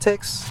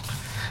politics.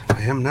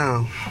 I am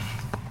now.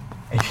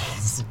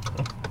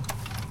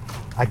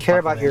 I care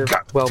about your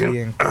God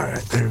well-being. damn. All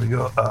right, there we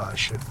go. Oh,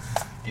 shit.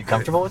 You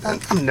comfortable with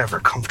that? I'm never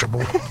comfortable.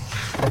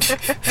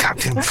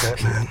 Goddamn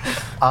fat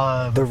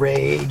man. The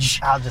rage.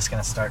 I'm just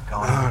gonna start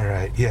going. All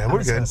right, yeah,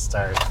 we're good. Gonna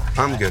start.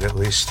 I'm good at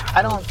least.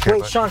 I don't. care Wait,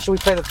 about- Sean, should we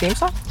play the theme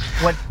song?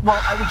 What?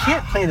 Well, we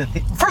can't play the.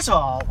 First of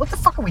all, what the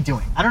fuck are we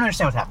doing? I don't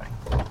understand what's happening.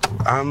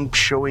 I'm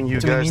showing you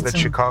Do we guys need that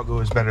some- Chicago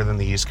is better than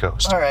the East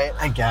Coast. All right,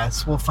 I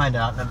guess we'll find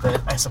out in a bit.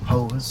 I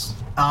suppose.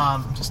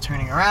 Just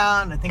turning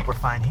around. I think we're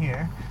fine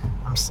here.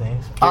 I'm safe.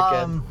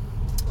 You're good.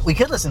 We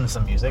could listen to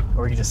some music,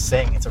 or we could just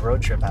sing. It's a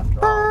road trip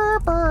after all.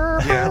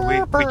 Yeah,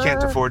 we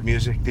can't afford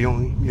music. The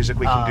only music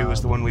we can do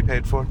is the one we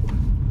paid for.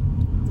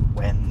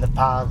 When the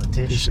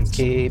politicians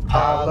Keep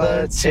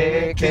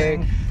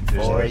politicking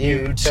before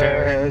you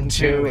turn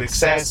to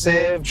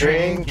excessive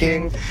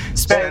drinking.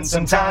 Spend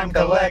some time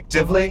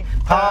collectively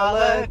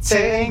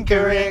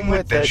politinkering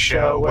with the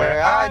show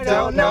where I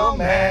don't know,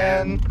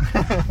 man.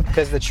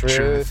 Because the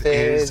truth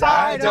is,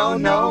 I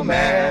don't know,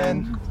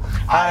 man.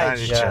 I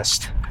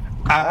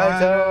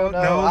don't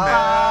know,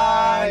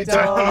 I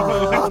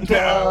don't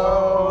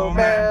know,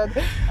 man.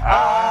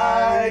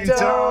 I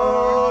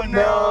don't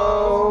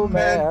know,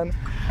 man.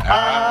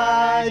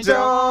 I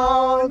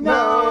don't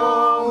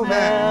know,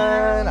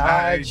 man.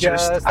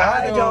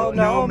 I don't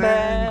know,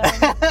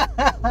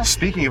 man.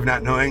 Speaking of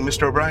not knowing,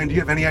 Mr. O'Brien, do you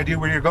have any idea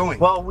where you're going?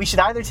 Well, we should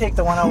either take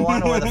the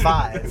 101 or the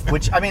 5.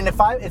 Which, I mean, the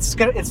 5,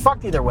 it's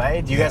fucked either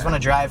way. Do you guys want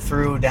to drive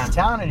through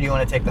downtown, or do you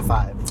want to take the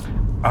 5?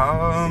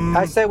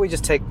 I say we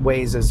just take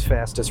Waze's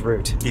fastest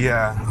route.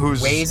 Yeah,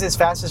 who's... Waze's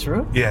fastest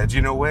route? Yeah, do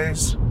you know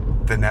Waze?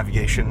 The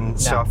navigation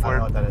software? I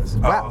don't know what that is.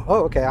 Wow.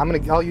 Oh, okay.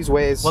 I'll use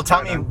Waze. Well,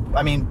 tell me,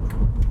 I mean,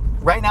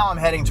 right now I'm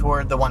heading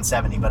toward the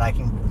 170, but I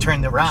can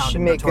turn around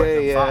and go toward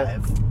the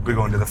 5. We're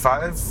going to the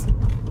 5?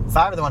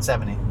 5 or the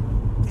 170?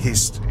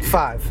 He's...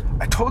 5.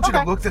 I told you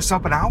to look this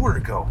up an hour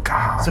ago.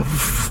 God. So,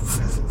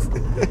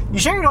 you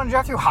sure you don't want to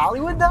drive through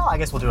Hollywood, though? I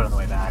guess we'll do it on the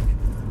way back.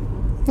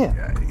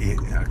 Yeah.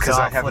 Because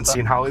So I I'll haven't flip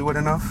seen Hollywood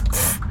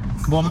enough.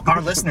 Well,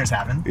 our listeners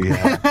haven't.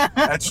 Yeah,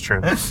 that's true.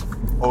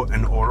 Oh,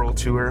 an oral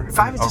tour.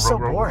 5 is just so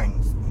rural- boring.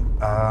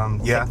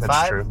 Yeah, that's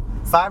 5, true.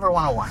 5 or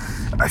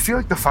 101? I feel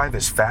like the 5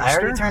 is faster.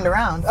 I already turned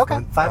around. Okay,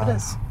 But, 5 it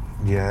is.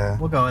 Yeah.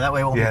 We'll go that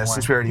way. We'll Yeah,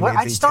 since we already made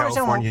the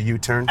California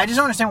U-turn. I just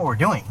don't understand what we're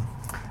doing.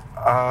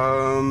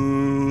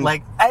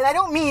 Like, I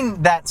don't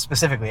mean that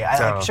specifically.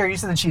 Sure, you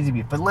said the cheesy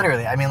beef, but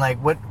literally, I mean, like,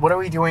 what are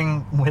we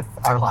doing with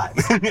our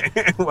lives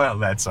Well,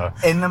 that's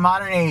in the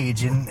modern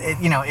age? And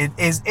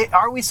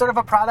are we sort of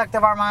a product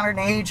of our modern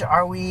age?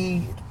 Are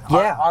we?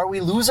 Yeah. Are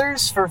we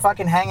losers for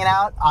fucking hanging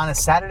out on a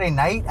Saturday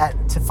night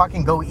to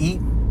fucking go eat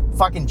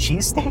fucking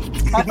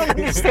cheesesteak? I don't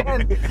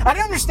understand. I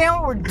don't understand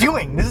what we're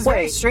doing. This is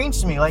very strange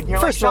to me. Like, you're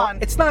First like, of all,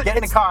 Sean, it's not- get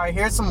in the car,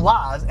 here's some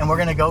laws, and we're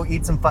gonna go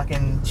eat some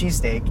fucking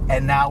cheesesteak,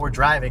 and now we're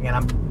driving, and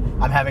I'm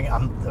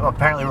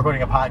apparently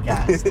recording a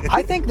podcast.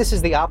 I think this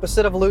is the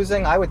opposite of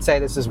losing. I would say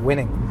this is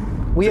winning.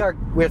 We're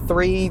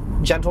 3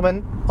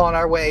 gentlemen on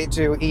our way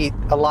to eat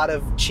a lot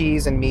of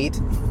cheese and meat,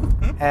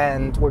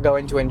 and we're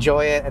going to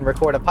enjoy it and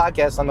record a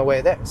podcast on the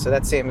way there. So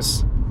that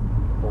seems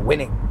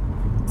winning.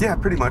 Yeah,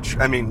 pretty much.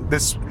 I mean,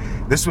 this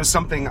was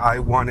something I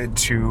wanted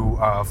to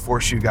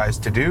force you guys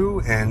to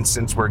do, and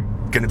since we're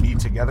going to be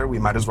together, we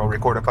might as well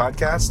record a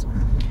podcast.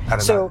 I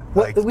don't know.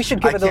 Like, we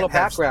should give I a little can't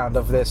have- background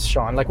of this,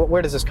 Sean. Like,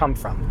 where does this come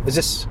from? Is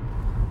this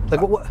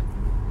like what?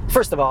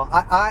 First of all,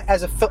 I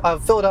as a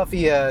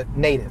Philadelphia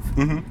native,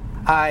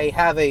 I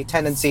have a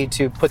tendency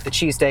to put the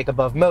cheesesteak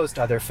above most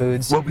other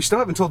foods. Well, we still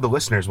haven't told the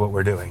listeners what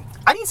we're doing.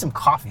 I need some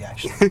coffee,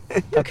 actually.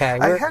 Okay,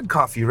 I had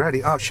coffee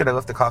ready. Oh, shit, I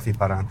left the coffee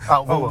pot on.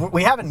 Well,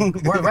 we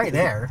haven't. We're right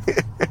there.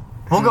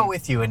 We'll go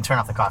with you and turn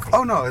off the coffee.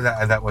 Oh, no,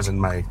 that wasn't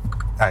my...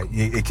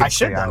 it can I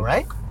should stay though, on.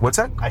 right? What's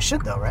that? I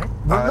should though, right?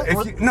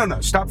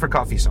 No, stop for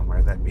coffee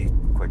somewhere. That'd be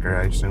quicker,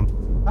 I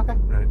assume. Okay,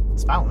 Right?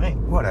 it's fine with me.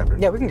 Whatever.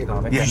 Yeah, we can get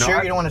coffee. Yeah, You no,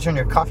 sure you don't want to turn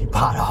your coffee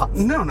pot off?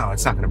 No,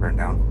 it's not going to burn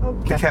down.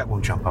 Okay. The cat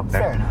won't jump up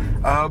there. Fair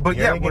enough. But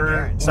You're yeah, a good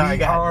parent. Sorry, we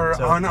go ahead. are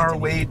So on our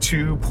continue. way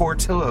to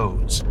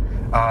Portillo's.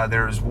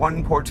 There's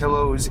one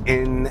Portillo's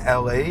in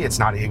LA. It's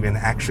not even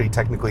actually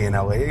technically in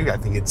LA. I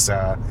think it's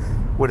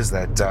what is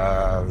that?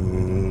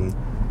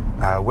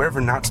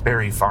 Wherever Knott's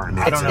Berry Farm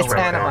is. I don't know It's where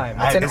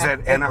Anaheim. Is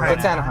that Anaheim?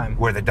 It's Anaheim.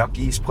 Where the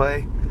Duckies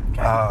play.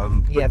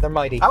 Yeah, they're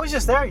mighty. I was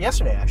just there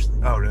yesterday, actually.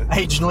 Oh, really?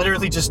 I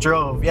literally just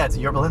drove, to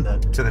Yorba Linda.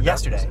 To the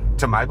yesterday. Duckies?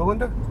 To my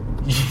Belinda?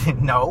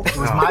 No, it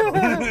was my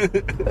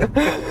Belinda.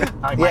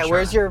 Yeah,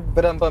 where's your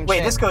bum?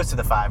 Wait, this goes to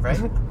the 5,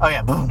 right? Oh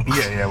yeah, boom.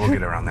 Yeah, we'll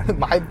get around there.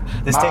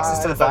 This takes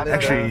us to the 5.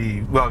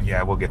 Actually, well,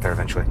 yeah, we'll get there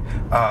eventually.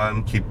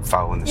 Keep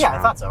following this Yeah, around.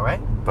 I thought so, right?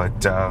 But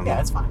Yeah,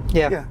 it's fine.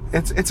 yeah,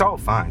 it's all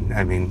fine.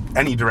 I mean,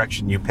 any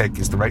direction you pick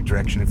is the right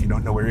direction if you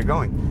don't know where you're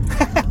going.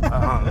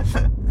 I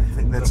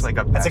think that's like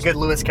That's a good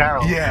Lewis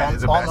Carroll. Yeah,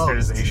 it's a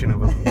Almost. bastardization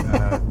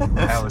of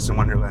Alice in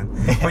Wonderland.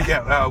 But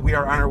yeah, we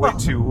are on our way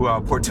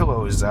to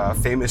Portillo's,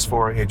 famous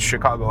for its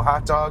Chicago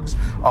hot dogs,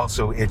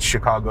 also its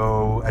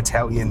Chicago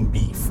Italian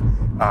beef,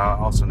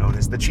 also known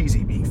as the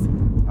cheesy beef.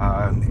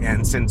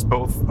 And since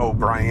both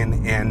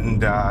O'Brien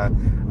and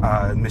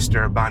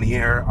Mr.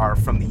 Bonnier are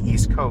from the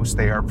East Coast,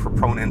 they are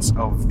proponents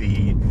of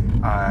the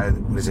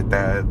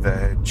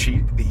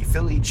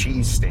Philly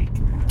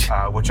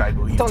cheesesteak, which I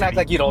believe. Don't act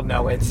like you don't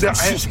know it.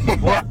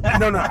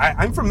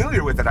 I'm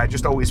familiar with it. I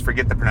just always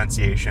forget the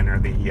pronunciation or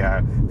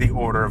the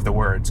order of the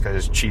words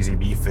because cheesy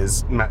beef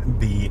is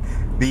the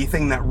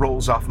thing that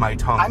rolls off my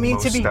tongue. I mean,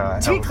 most,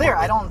 to be clear,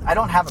 I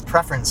don't have a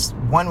preference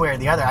one way or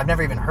the other. I've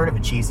never even heard of a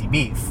cheesy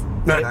beef.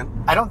 No.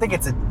 I don't think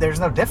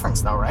there's no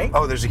difference though, right?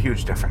 Oh, there's a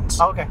huge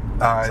difference. Oh, okay. So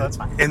that's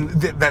fine. And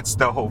that's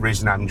the whole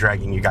reason I'm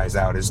dragging you guys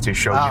out is to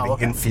show you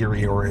the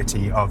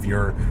inferiority of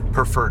your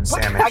preferred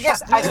sandwich. I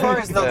guess as far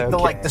as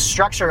the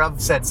structure of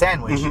said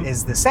sandwich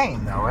is the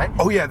same though, right?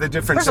 Oh yeah, the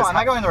difference First of all, am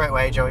I going the right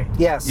way, Joey?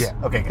 Yes. Yeah.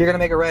 Okay, good. You're going to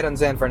make it right on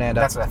San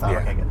Fernando. That's what I thought. Yeah.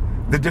 Okay, good.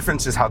 The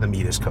difference is how the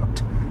meat is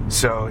cooked.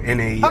 So in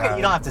a... Okay,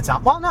 you don't have to tell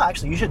me. Well, no,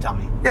 actually, you should tell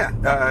me. Yeah,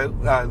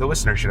 the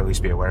listener should at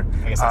least be aware.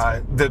 I guess that's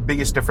right. The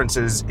biggest difference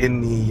is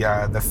in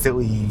the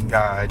Philly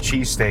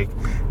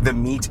cheesesteak, the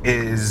meat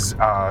is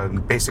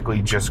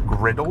basically just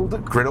griddle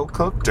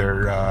cooked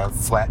or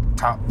flat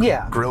top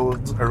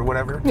grilled or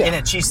whatever. Yeah. In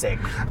a cheesesteak.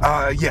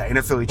 In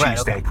a Philly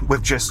cheesesteak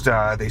with just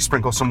they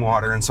sprinkle some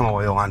water and some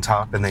oil on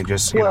top, and they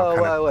just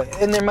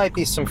and there might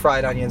be some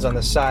fried onions on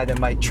the side that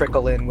might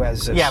trickle in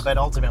as. Yeah, but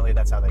ultimately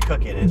that's how they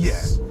cook it.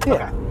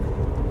 Yeah.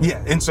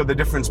 Yeah, and so the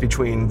difference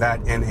between that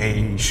and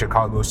a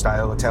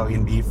Chicago-style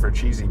Italian beef or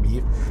cheesy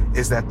beef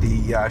is that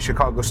the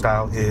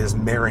Chicago-style is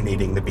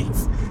marinating the beef.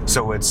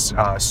 So it's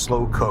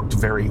slow-cooked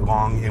very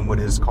long in what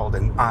is called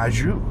an au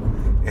jus.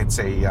 It's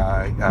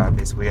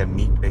basically a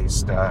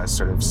meat-based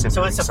sort of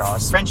simmering sauce. So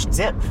it's a French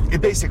dip. It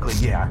basically,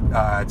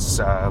 it's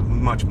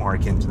much more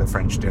akin to the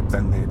French dip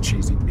than the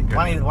cheesy beef.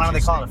 Why don't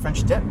they call it a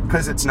French dip?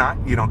 Because it's not.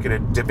 You don't get a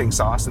dipping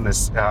sauce, and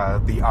this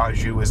the au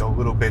jus is a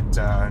little bit...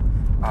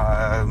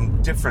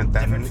 different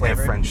than a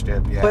French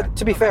dip, yeah. But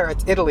to be fair,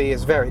 Italy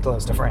is very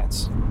close to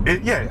France.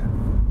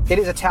 It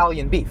is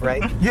Italian beef,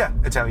 right? Yeah,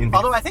 Italian beef.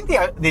 Although I think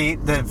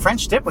the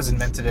French dip was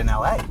invented in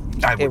LA.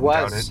 It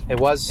was.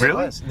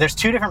 Really? There's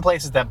two different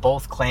places that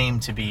both claim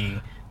to be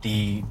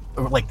the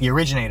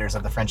originators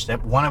of the French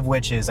dip. One of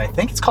which is, I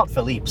think it's called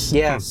Philippe's.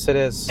 Yes, it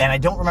is. And I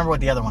don't remember what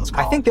the other one's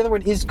called. I think the other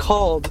one is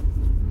called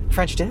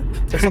French dip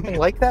or something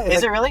like that.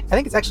 Is it really? I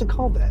think it's actually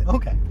called that.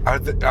 Okay. Are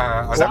there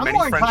many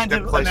French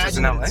dip places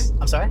in LA?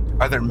 I'm sorry?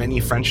 Are there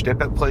many French dip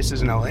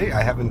places in LA?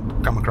 I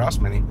haven't come across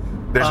many.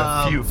 There's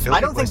a few Philly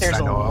I don't think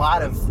there's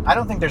I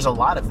don't think there's a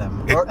lot of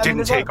them. It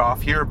didn't take off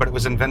here, but it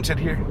was invented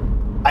here?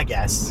 I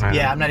guess.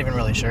 Yeah, I'm not even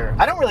really sure.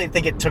 I don't really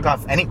think it took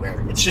off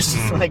anywhere. It's just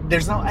like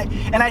there's no...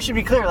 and I should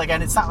be clear,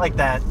 and it's not like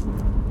that...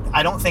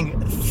 I don't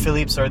think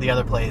Philippe's or the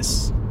other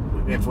place,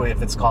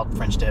 if it's called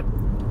French dip,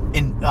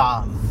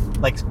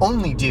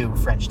 only do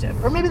French dip.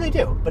 Or maybe they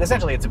do, but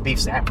essentially it's a beef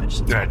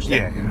sandwich.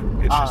 Yeah.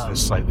 It's just a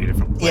slightly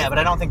different flavor. Yeah, but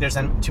I don't think there's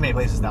too many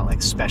places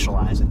that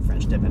specialize in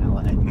French dip in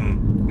LA.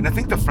 And I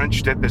think the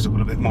French dip is a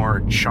little bit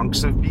more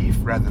chunks of beef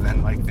rather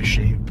than the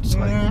shaved.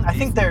 I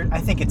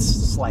think it's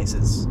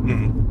slices.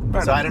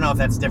 Right. So I don't know if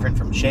that's different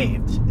from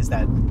shaved. Is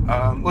that?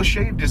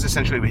 Shaved is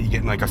essentially what you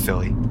get in a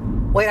Philly.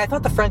 Wait, I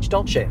thought the French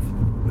don't shave.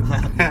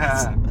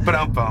 But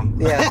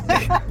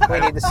Yeah. We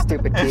need the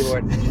stupid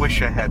keyboard.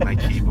 Wish I had my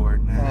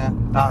keyboard,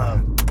 man.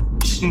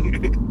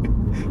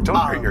 Don't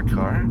hurt your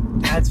car.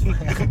 That's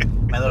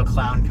my little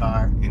clown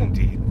car.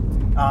 Indeed.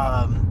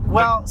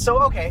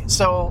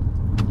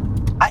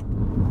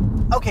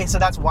 So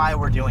that's why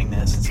we're doing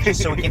this. It's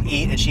just so we can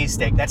eat a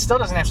cheesesteak. That still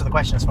doesn't answer the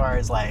question as far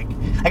as I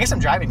guess I'm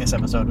driving this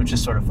episode, which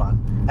is sort of fun.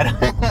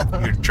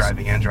 You're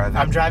driving and driving.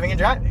 I'm driving and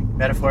driving,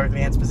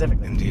 metaphorically and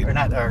specifically. Indeed.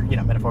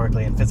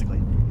 Metaphorically and physically.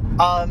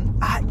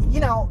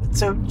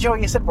 So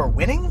Joey, you said we're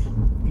winning?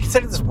 You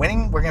consider this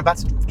winning? We're about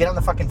to get on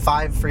the fucking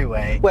 5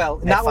 freeway. Well,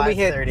 not when we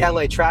hit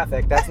LA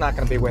traffic. That's not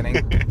going to be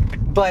winning.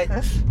 But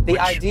the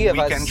idea of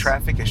weekend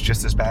traffic is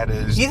just as bad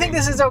as... You think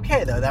this is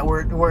okay, though? That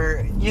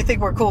you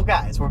think we're cool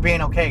guys? We're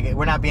being okay.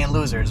 We're not being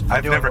losers.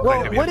 I've never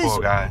claimed to be a cool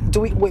guy.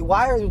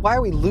 Why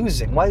are we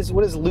losing? What is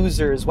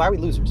losers? Why are we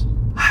losers?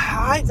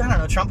 I don't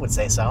know. Trump would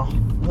say so.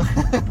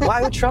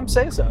 Why would Trump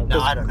say so? No,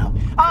 I don't know.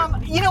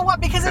 You know what?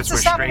 Because it's a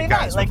Saturday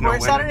night.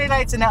 Saturday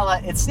nights in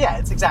LA. It's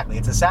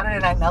a Saturday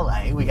night in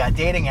LA. We got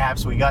dating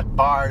apps. We got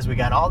bars. We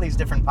got all these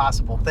different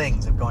possible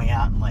things of going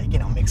out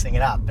and mixing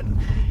it up and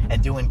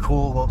doing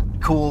cool.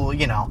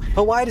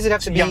 But why does it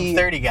have to be young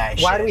 30 guy?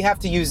 Why do we have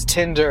to use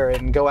Tinder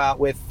and go out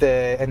with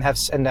and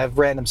have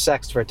random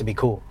sex for it to be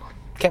cool?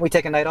 Can't we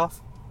take a night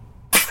off?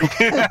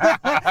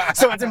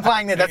 So it's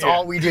implying that that's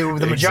all we do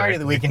the majority of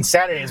the week, and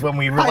Saturday is when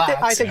we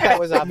relax. I think that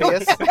was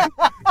obvious.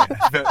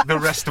 The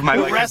rest of my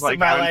life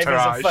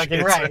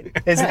is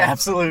is an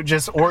absolute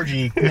just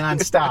orgy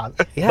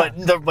nonstop. Yeah.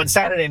 But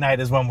Saturday night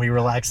is when we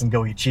relax and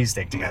go eat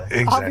cheesesteak together.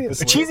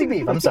 Exactly. Cheesy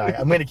beef. I'm sorry.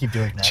 I'm going to keep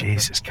doing that.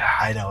 Jesus God.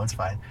 I know, it's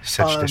fine.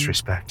 Such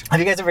disrespect. Have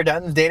you guys ever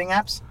done the dating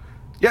apps?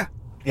 Yeah.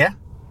 Yeah?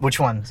 Which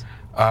ones?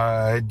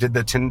 I did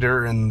the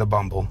Tinder and the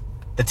Bumble.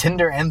 The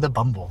Tinder and the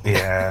Bumble.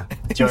 Yeah.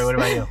 Joey, what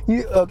about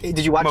you? Okay,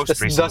 did you watch the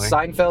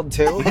Seinfeld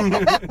too?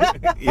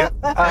 Yep.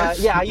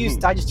 Yeah,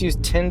 I just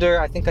used Tinder.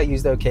 I think I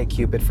used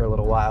OkCupid for a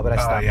little while, but I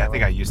stopped. I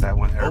think I used that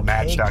one. Or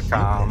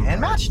Match.com.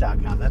 And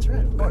Match.com, that's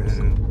right, of course.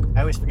 I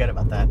always forget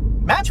about that.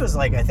 Match was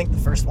like, I think, the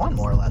first one,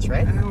 more or less,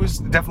 right? It was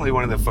definitely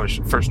one of the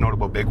first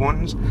notable big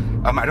ones.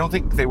 I don't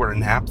think they were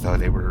an app, though.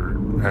 They were...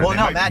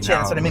 Match, yeah,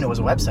 that's what I mean. It was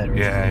a website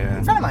originally. Yeah.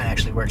 A friend of mine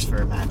actually works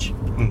for Match.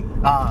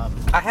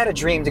 I had a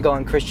dream to go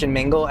on Christian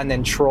Mingle and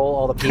then troll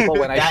all the people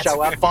when I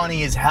show up. That's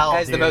funny as hell,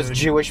 as the most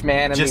Jewish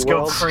man in the world. Just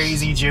go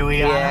crazy Jewy.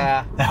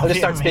 Yeah. I'll just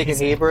start speaking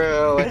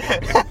Hebrew.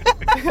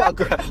 I'll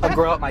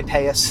grow up my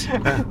payas.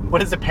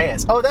 What is a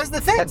payas? Oh, that's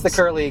the thing. That's the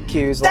curly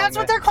Q's. That's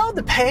what they're called,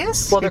 the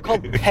payas? Well, they're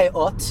called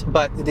payot,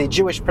 but the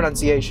Jewish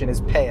pronunciation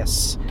is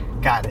payas.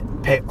 Got it.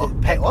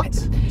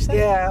 Payot?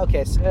 Yeah,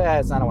 okay. So,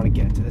 I don't want to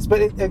get into this.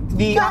 But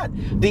the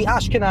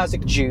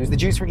Ashkenazic Jews, the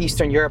Jews from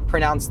Eastern Europe,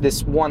 pronounce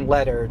this one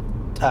letter,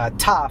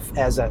 taf,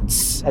 as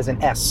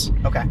an S.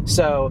 Okay.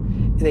 So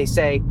they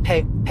say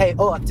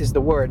payot is the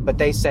word, but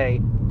they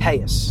say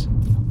payas.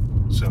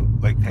 So,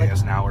 like, pay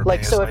us now or pay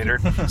us later?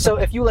 So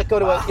if you go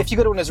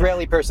to an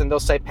Israeli person,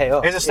 they'll say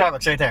payot. Here's a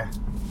Starbucks right there.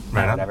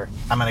 Right, whatever.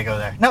 I'm going to go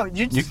there. No,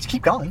 you just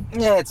keep going.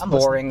 Yeah, it's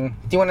boring. Listening.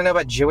 Do you want to know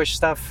about Jewish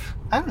stuff?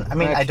 I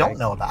don't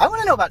know about. I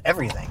want to know about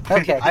everything.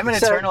 Okay.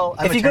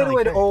 If you go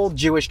to an old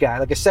Jewish guy,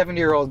 like a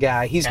 70-year-old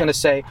guy, he's going to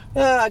say,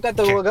 I got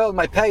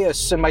my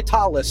payas and my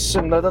talis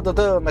and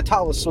my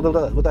talis with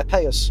that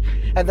payas.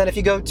 And then if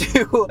you go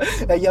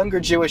to a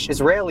younger Jewish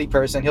Israeli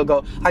person, he'll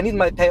go, I need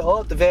my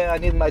payot I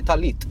need my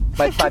talit.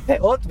 My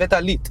payot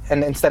vetalit.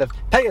 And instead of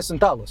payas and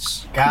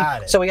talis.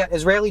 Got it. So we got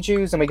Israeli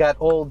Jews and we got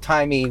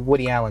old-timey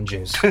Woody Allen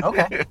Jews.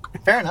 Okay.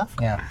 Fair enough.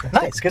 Yeah.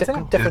 Nice. Good to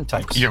know. Different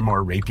types. You're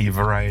more rapey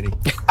variety.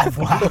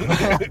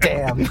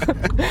 Damn.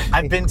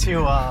 I've been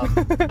to,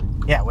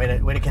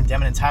 way to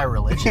condemn an entire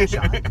religion,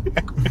 Sean.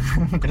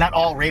 But not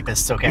all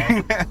rapists,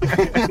 okay?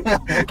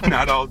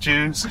 Not all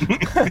Jews.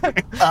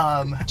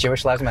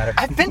 Jewish lives matter.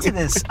 I've been to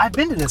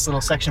this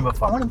little section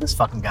before. What are this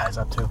fucking guy's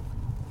up to?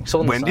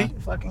 Wendy?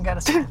 Fucking got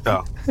us.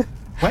 Oh.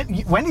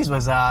 Wendy's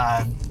was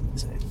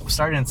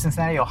started in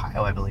Cincinnati,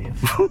 Ohio, I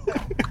believe.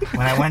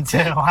 When I went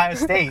to Ohio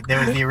State, there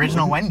was the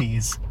original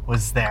Wendy's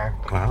was there.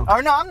 Wow.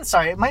 Or no, I'm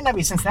sorry, it might not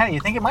be Cincinnati. I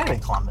think it might have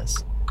been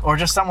Columbus. Or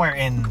just somewhere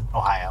in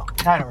Ohio.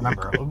 I don't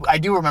remember. I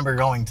do remember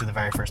going to the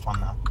very first one,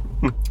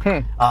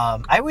 though.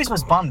 I always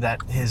was bummed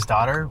that his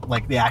daughter,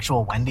 like the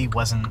actual Wendy,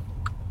 wasn't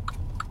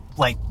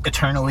like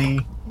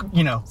eternally,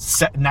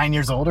 9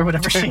 years old or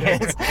whatever she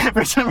is.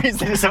 For some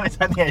reason, I just always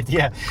had the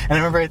idea. And I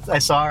remember I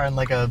saw her in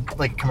like a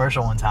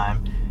commercial one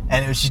time,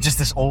 and it was just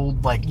this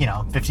old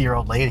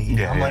 50-year-old lady.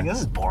 Yeah, I'm like,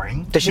 this is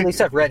boring. Does she at least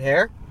have red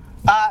hair?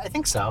 I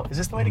think so. Is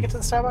this the way to get to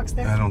the Starbucks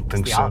there? I don't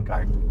think it's so. The Olive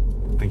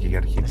Garden. I think you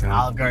got to keep There's going. an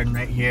Olive Garden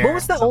right here. What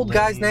was the old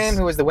guy's name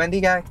who was the Wendy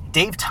guy?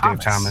 Dave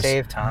Thomas.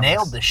 Dave Thomas.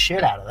 Nailed the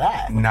shit out of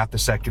that. Not the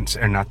second,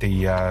 or not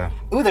the...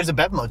 Ooh, there's a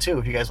Bevmo, too,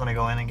 if you guys want to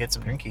go in and get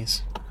some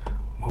drinkies.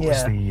 What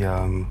was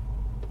the...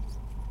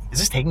 Is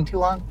this taking too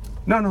long?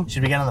 No.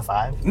 Should we get on the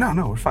 5? No,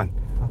 we're fine.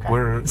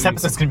 Okay. This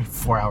episode's going to be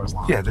 4 hours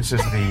long. Yeah, this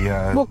is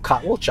the...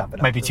 We'll chop it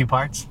up. Might be 2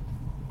 parts.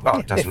 Oh,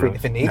 it doesn't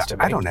if it needs to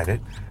be. I don't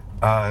edit.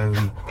 But,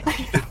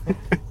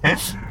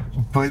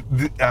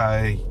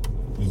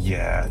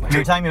 yeah. You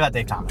were telling me about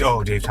Dave Thomas.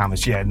 Oh, Dave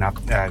Thomas, yeah.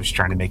 I was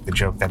trying to make the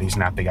joke that he's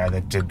not the guy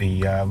that did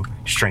the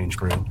Strange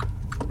Brew.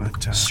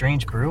 But,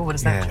 Strange Brew? What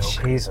is that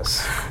joke?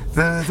 Jesus.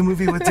 The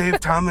movie with Dave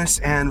Thomas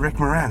and Rick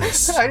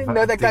Moranis. I didn't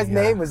know that guy's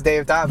name was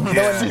Dave Thomas.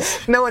 Yeah.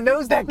 No one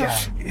knows that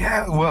guy.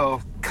 Yeah,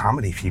 well,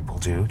 comedy people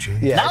do,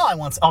 geez. Yeah. Now I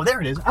want... Oh, there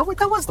it is. That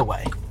was the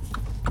way.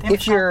 Damn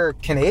if you're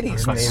Canadian,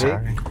 maybe.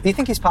 Sorry. Do you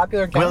think he's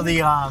popular in Canada?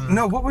 Well,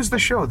 No, what was the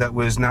show that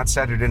was not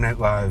Saturday Night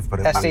Live,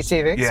 but it was...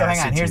 SCTV? Yeah, so hang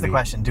on, SCTV. here's the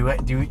question.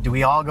 Do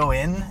we all go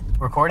in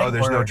recording? Oh,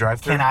 there's no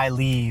drive-thru? Can I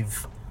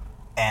leave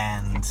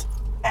and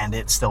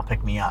it still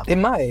pick me up? It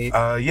might.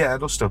 Yeah,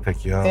 it'll still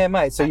pick you up. Yeah, it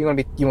might. So you want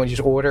to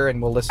just order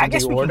and we'll listen I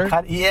guess to you we order?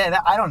 can cut... Yeah,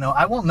 I don't know.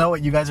 I won't know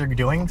what you guys are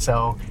doing,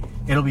 so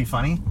it'll be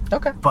funny.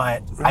 Okay.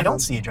 But I don't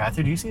see a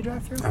drive-thru. Do you see a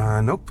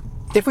drive-thru? Nope.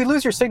 If we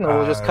lose your signal,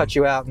 we'll just cut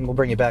you out and we'll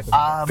bring you back.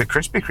 The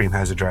Krispy Kreme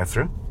has a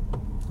drive-thru.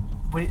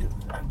 Wait,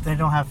 they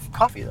don't have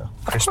coffee, though.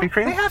 Krispy They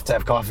Kreme? have to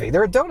have coffee.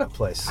 They're a donut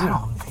place. I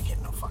don't think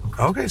it no fucking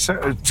coffee. Okay,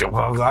 so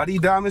well,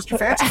 la-di-da, Mr.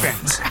 Fancy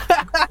Pants.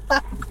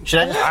 Should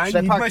I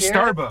need park my here?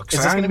 Starbucks.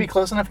 Is this going to be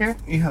close enough here?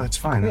 Yeah, that's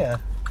fine. Yeah.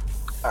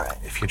 All right.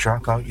 If you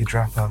drop out, you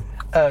drop out.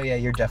 Oh, yeah,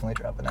 you're definitely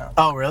dropping out.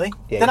 Oh, really?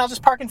 Yeah. Then I'll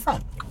just park in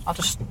front.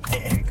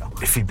 Here you go.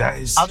 If he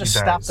dies, I'll just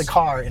stop the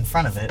car in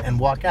front of it and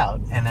walk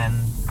out, and then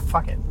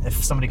fuck it.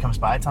 If somebody comes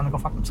by, tell them to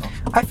go fuck themselves.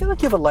 I feel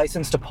like you have a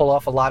license to pull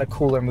off a lot of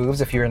cooler moves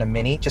if you're in a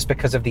Mini, just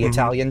because of the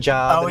Italian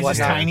job. Oh, and it's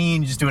just whatnot. tiny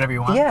and you just do whatever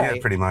you want? Yeah. Yeah,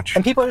 pretty much.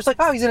 And people are just like,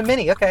 oh, he's in a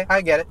Mini. Okay,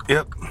 I get it.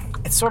 Yep.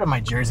 It's sort of my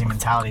Jersey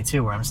mentality,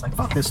 too, where I'm just like,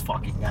 fuck this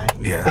fucking guy.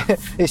 Yeah.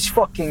 This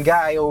fucking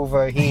guy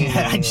over here.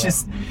 Yeah,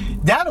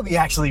 that'll be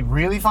actually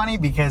really funny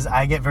because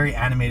I get very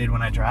animated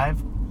when I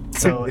drive.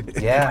 So it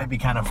Yeah. might be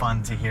kind of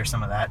fun to hear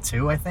some of that,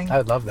 too, I think. I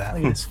would love that.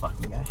 Look at this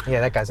fucking guy.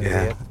 Yeah, that guy's an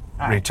idiot.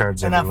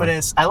 retards Enough everywhere. of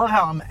this. I love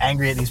how I'm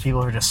angry at these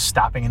people who are just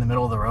stopping in the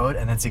middle of the road,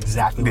 and that's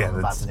exactly what I'm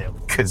about to do.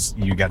 Because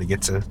you got to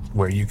get to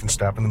where you can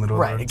stop in the middle of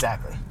the road. Right,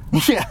 exactly.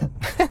 Yeah.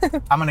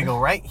 I'm going to go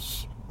right.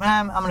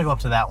 I'm going to go up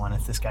to that one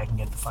if this guy can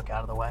get the fuck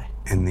out of the way.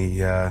 In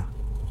the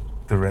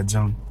red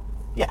zone.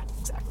 Yeah,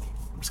 exactly.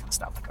 I'm just going to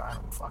stop the car. I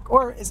don't give a fuck.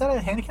 Or is that a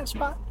handicap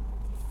spot?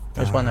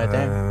 There's one right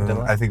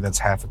there. I think that's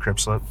half a crib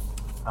slip.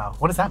 Oh,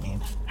 what does that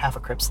mean? Half a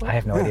crib slip? I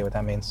have no idea what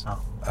that means.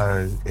 Oh.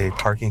 A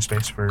parking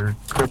space for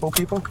crippled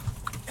people.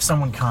 If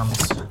someone comes,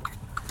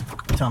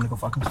 tell them to go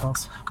fuck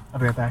themselves. I'll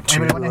be right back.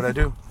 Should we Anybody do want what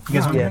I do? You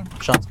guys want Yeah, anything?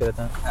 Sean's good at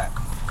that.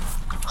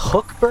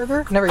 Hook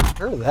Burger? Never even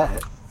heard of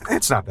that.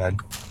 It's not bad.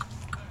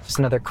 Just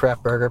another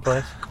crap burger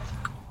place.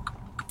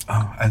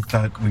 Oh, I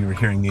thought we were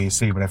hearing the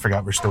AC, but I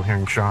forgot we're still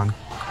hearing Sean.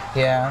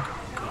 Yeah.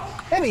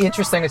 It'd be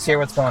interesting to see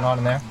what's going on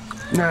in there.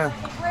 Nah,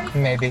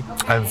 Maybe.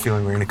 I have a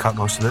feeling we're going to cut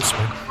most of this,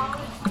 but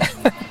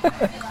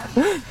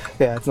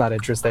Yeah, it's not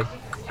interesting.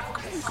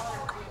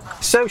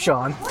 So,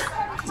 Sean.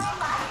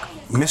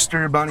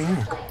 Mr.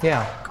 Bonnier.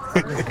 Yeah.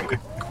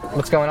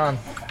 What's going on?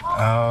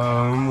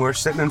 We're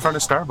sitting in front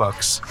of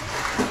Starbucks,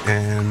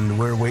 and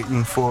we're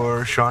waiting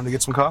for Sean to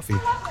get some coffee.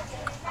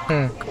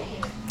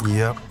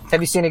 Yep.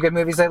 Have you seen any good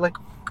movies lately?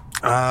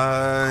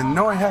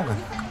 No, I haven't.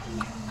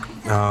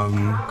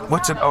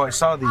 What's it? Oh, I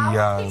saw the,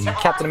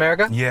 Captain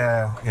America?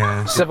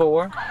 yeah. Civil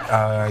War?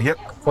 Yep.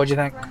 What'd you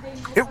think?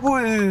 It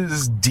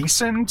was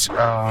decent.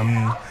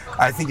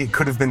 I think it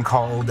could have been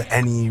called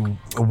any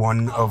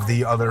one of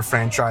the other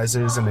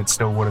franchises, and it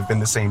still would have been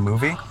the same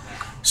movie.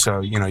 So,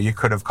 you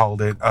could have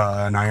called it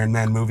an Iron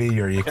Man movie,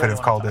 or you could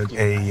have called it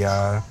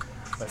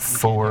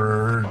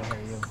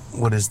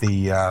what is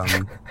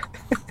the...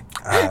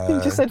 You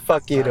just said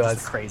fuck you to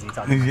us. Crazy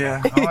talking.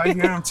 Yeah, I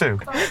hear him too.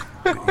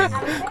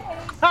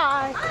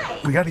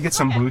 Hi. We got to get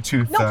some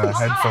Bluetooth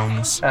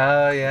headphones.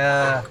 Oh,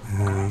 yeah.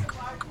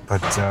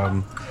 But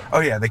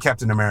the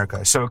Captain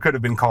America. So it could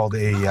have been called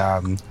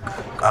a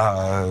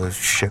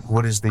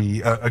what is the?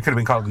 It could have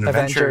been called an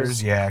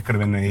Avengers. Yeah, it could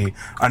have been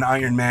an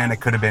Iron Man.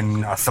 It could have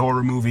been a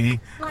Thor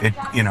movie. It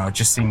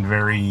just seemed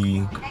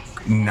very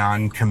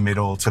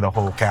non-committal to the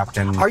whole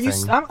Captain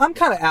thing. I'm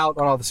kind of out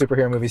on all the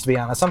superhero movies, to be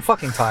honest. I'm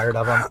fucking tired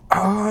of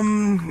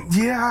them.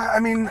 Yeah,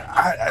 I mean,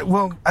 I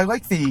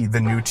like the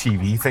new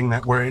TV thing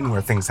that we're in,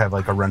 where things have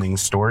like a running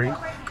story.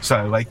 So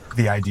I like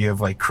the idea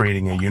of like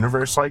creating a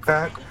universe like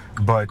that.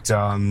 But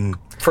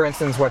For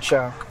instance, what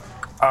show?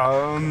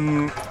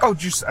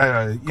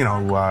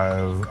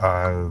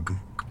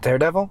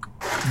 Daredevil?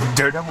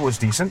 Daredevil was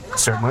decent,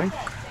 certainly.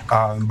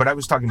 But I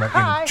was talking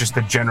about just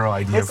the general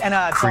idea of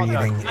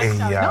creating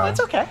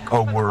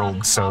a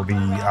world. So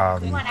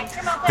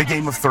the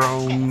Game of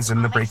Thrones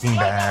and the Breaking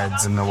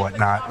Bads and the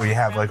whatnot, where you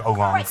have like a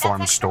long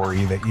form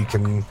story that you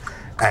can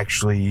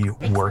actually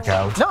work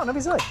out. No, don't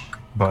be silly.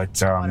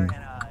 But I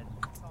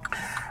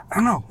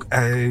don't know.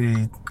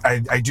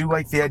 I do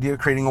like the idea of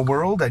creating a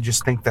world. I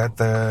just think that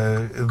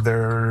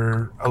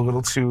they're a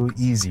little too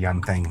easy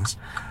on things.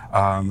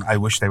 I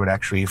wish they would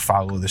actually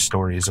follow the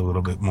stories a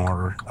little bit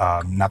more.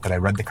 Not that I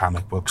read the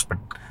comic books, but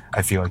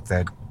I feel like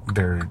that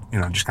they're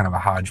just kind of a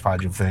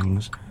hodgepodge of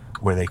things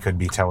where they could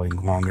be telling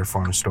longer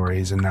form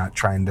stories and not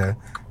trying to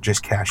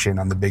just cash in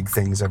on the big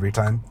things every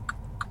time.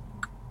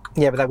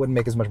 Yeah, but that wouldn't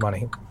make as much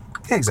money.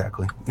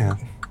 Exactly. Yeah.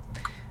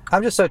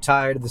 I'm just so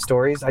tired of the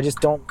stories. I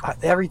just don't.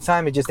 Every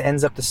time it just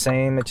ends up the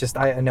same.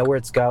 I know where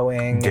it's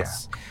going. Yeah.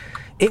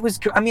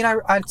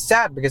 I'm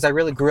sad because I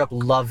really grew up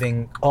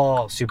loving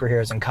all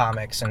superheroes and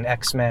comics and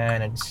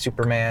X-Men and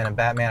Superman and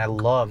Batman.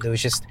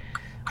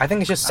 I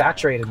think it's just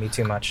saturated me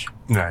too much.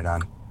 Right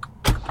on.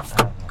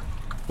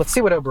 Let's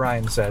see what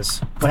O'Brien says.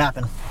 What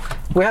happened?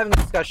 We're having a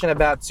discussion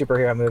about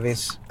superhero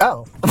movies.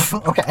 Oh,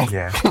 okay.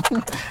 Yeah.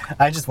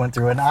 I just went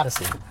through an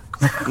Odyssey.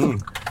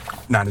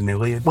 Not an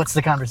Iliad. What's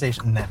the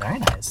conversation? No, very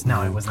nice.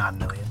 No, it was not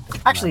an Iliad.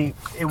 Actually,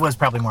 it was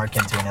probably more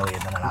akin to an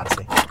Iliad than an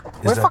Odyssey.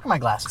 Where the fuck are my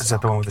glasses? Is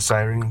that the one with the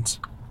sirens?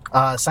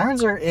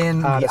 Sirens are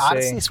in the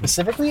Odyssey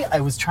specifically. I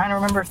was trying to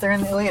remember if they're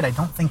in the Iliad. I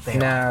don't think they are.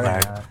 No,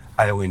 they're not.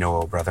 I only know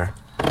Oh Brother.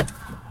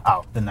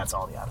 Oh, then that's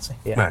all the Odyssey.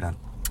 Yeah. Right on.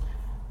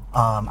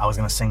 I was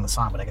going to sing the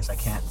song, but I guess I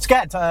can't.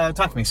 Scott,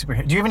 talk to me.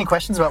 Superhero. Do you have any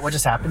questions about what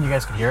just happened? You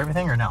guys could hear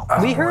everything or no?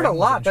 We heard a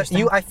lot, but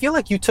I feel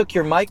like you took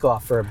your mic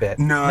off for a bit.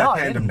 No, I I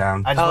panned didn't. him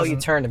down. You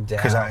turned him down.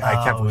 Because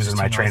I kept losing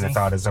my train of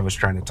thought as I was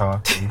trying to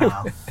talk.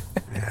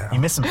 You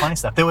missed some funny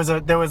stuff. There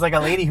was like a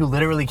lady who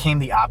literally came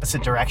the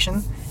opposite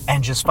direction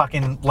and just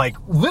fucking like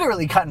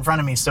literally cut in front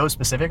of me so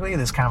specifically.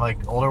 This kind of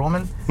like older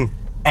woman,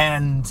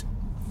 and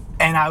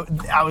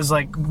I was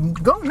like,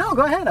 go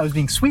ahead. I was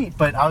being sweet,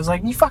 but I was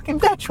like, you fucking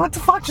bitch, what the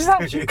fuck just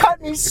happened? She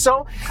cut me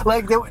so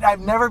like I've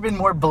never been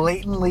more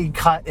blatantly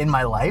cut in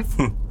my life.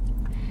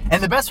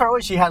 And the best part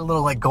was she had a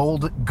little like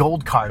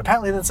gold card.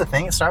 Apparently that's a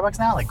thing at Starbucks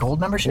now, like gold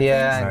membership.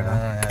 Yeah, things.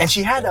 I know. And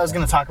she had. I was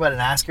going to talk about it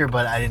and ask her,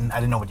 but I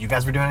didn't know what you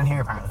guys were doing in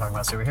here. Apparently talking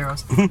about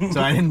superheroes, so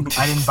I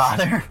didn't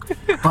bother.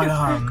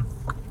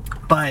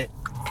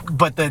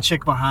 But the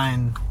chick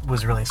behind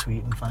was really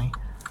sweet and funny.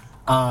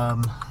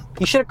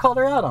 You should have called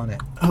her out on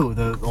it. Who,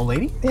 the old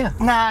lady? Yeah.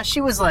 Nah,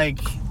 she was like,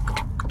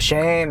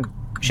 Shame.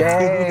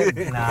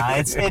 Shame. Nah,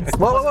 it's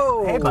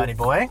Whoa. Hey, buddy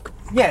boy.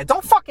 Yeah,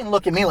 don't fucking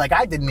look at me like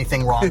I did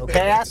anything wrong,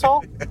 okay,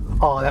 asshole?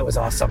 Oh, that was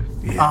awesome.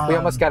 Yeah. We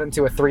almost got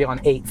into a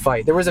 3-on-8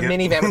 fight. There was a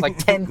minivan with like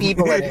 10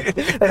 people in it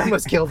that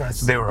almost killed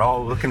us. They were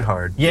all looking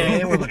hard. Yeah,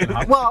 they were looking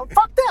hard. Well,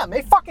 fuck them.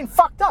 They fucking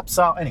fucked up.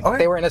 So anyway,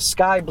 They were in a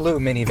sky blue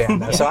minivan,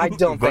 though, so I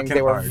don't think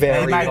they were Looking hard.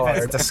 very might have been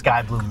hard. the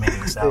sky blue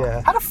mini. So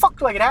Yeah. how the fuck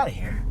do I get out of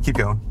here? Keep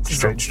going.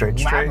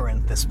 Straight.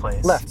 Labyrinth. This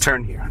place. Left.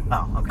 Turn here.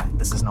 Oh, okay.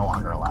 This is no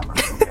longer a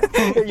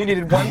labyrinth. You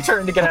needed one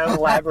turn to get out of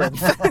the labyrinth.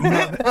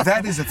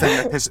 That is the thing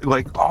that is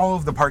like all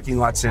of the parking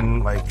lots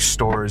in like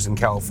stores in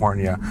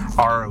California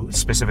are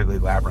specifically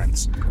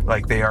labyrinths.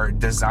 Like they are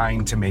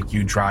designed to make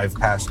you drive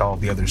past all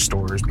the other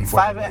stores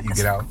before they let you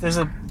get out.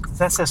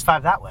 That says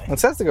 5 that way. It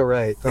says to go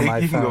right on my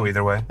You can phone. go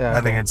either way. Yeah,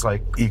 I think it's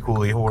like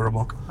equally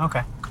horrible.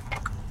 Okay.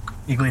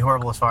 Equally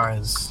horrible as far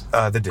as.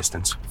 The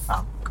distance.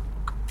 Oh.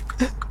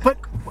 But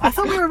I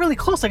thought we were really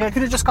close. Like I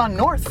could have just gone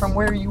north from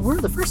where you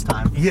were the first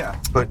time. Yeah,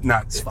 but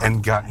not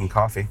and gotten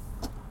coffee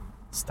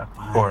Stuck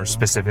behind. or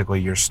specifically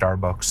your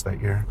Starbucks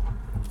that you're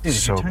Dude, if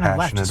so you're turning left,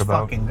 passionate just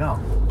about. fucking go.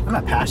 I'm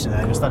not passionate.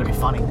 I just thought it'd be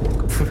funny.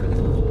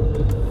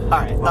 All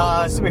right.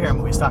 Superhero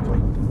movies. Talk to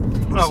me.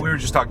 Oh, we were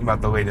just talking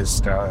about the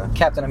latest.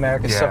 Captain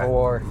America Yeah. Civil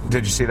War.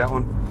 Did you see that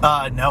one?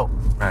 No.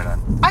 Right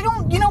on. I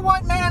don't. You know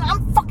what, man?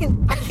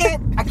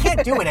 I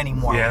can't do it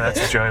anymore. Yeah, with that's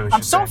it. what Joey was I'm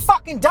just so saying.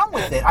 fucking done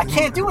with it. I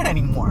can't do it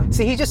anymore.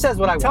 See, he just says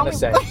what I Tell want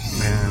to me- say.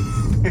 Man.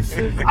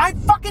 I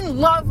fucking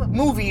love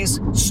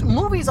movies.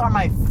 Movies are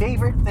my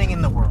favorite thing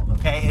in the world,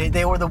 okay?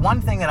 They were the one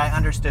thing that I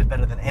understood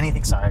better than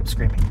anything. Sorry, I'm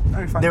screaming. No,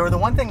 you're fine. They were the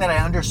one thing that I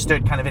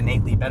understood kind of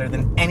innately better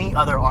than any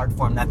other art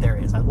form that there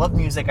is. I love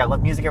music. I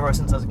love music ever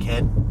since I was a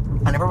kid.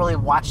 I never really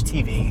watched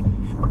TV.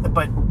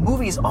 But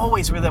movies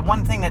always were the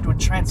one thing that would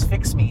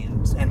transfix me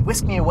and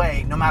whisk me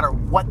away no matter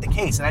what the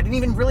case. And I didn't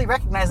even really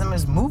recognize them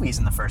as movies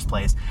in the first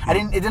place.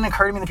 It didn't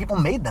occur to me that people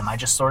made them. I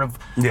just sort of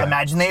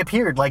imagined they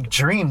appeared like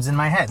dreams in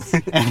my head.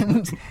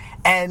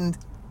 and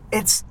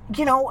it's,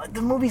 you know,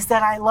 the movies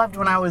that I loved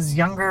when I was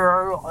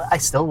younger, I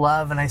still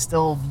love, and I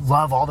still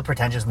love all the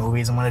pretentious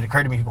movies. And when it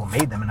occurred to me people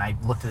made them and I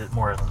looked at it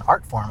more as an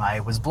art form,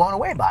 I was blown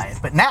away by it.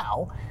 But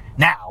now,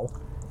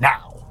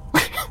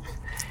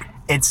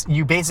 it's,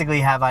 you basically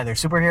have either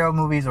superhero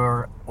movies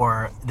or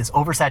this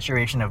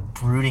oversaturation of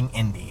brooding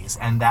indies,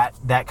 and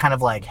that kind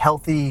of like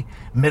healthy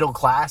middle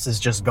class is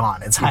just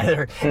gone. It's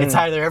either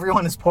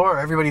everyone is poor or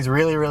everybody's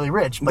really, really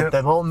rich. But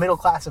the whole middle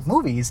class of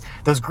movies,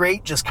 those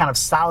great just kind of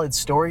solid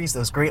stories,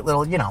 those great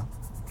little, you know,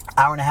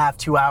 hour and a half,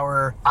 2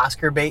 hour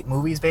Oscar bait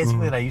movies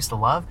basically that I used to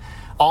love,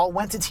 all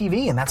went to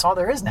TV, and that's all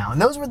there is now. And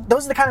those are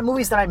the kind of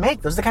movies that I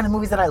make. Those are the kind of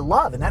movies that I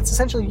love, and that's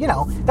essentially, you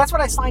know, that's what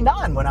I signed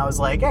on when I was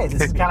like, hey,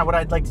 this is kind of what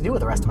I'd like to do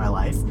with the rest of my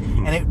life.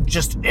 And it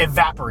just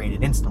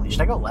evaporated instantly. Should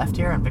I go left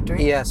here on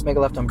Victory? Yes, make a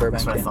left on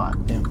Burbank. That's what I thought.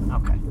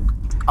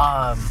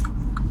 Yeah.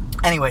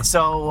 Okay. Anyway,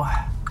 so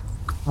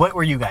what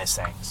were you guys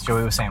saying?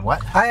 Joey was saying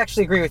what? I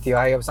actually agree with you.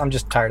 I'm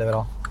just tired of it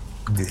all.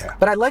 Yeah.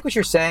 But I like what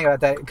you're saying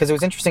about that, because it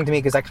was interesting to me,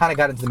 because I kind of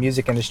got into the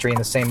music industry in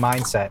the same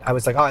mindset. I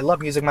was like, oh, I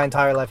love music my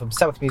entire life. I'm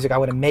obsessed with music. I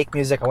want to make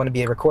music. I want to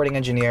be a recording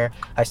engineer.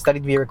 I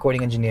studied to be a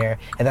recording engineer.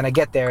 And then I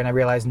get there and I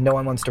realize no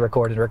one wants to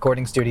record in a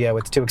recording studio.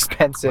 It's too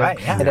expensive. Right,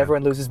 yeah. And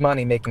everyone loses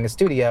money making a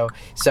studio.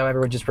 So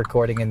everyone's just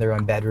recording in their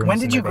own bedrooms. When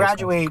did in you their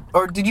basements. graduate,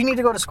 or did you need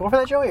to go to school for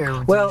that, Joey? Or did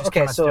you Well, just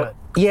okay, come out to do so it?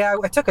 yeah,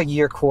 I took a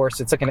year course.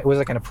 It was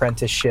like an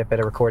apprenticeship at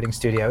a recording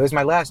studio. It was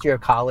my last year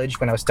of college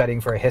when I was studying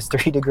for a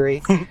history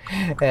degree.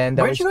 And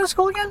Where did you go to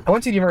school again? I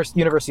went to the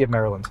University of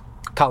Maryland,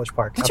 College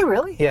Park. Did you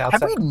really? Yeah.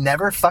 Have we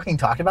never fucking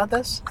talked about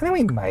this? I mean,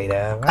 we might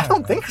have. I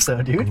don't think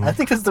so, dude. I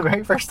think this is the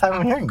very first time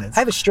I'm hearing this.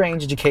 I have a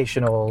strange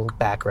educational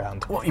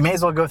background. Well, you may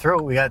as well go through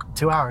it. We got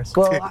 2 hours.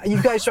 Well,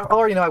 you guys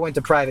already know I went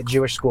to private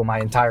Jewish school my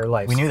entire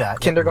life. We knew that.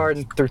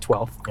 Kindergarten through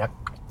 12th. Yep.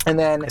 And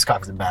then... This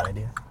coffee's a bad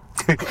idea.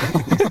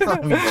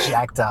 I'm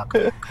jacked up.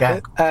 Yeah.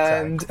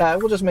 And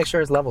we'll just make sure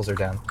his levels are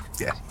down.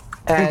 Yeah.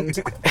 And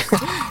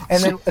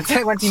then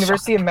I went to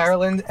University of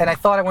Maryland, and I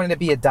thought I wanted to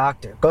be a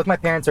doctor. Both my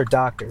parents are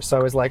doctors, so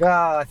I was like,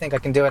 oh, I think I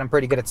can do it. I'm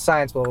pretty good at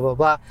science, blah, blah, blah,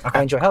 blah. Okay.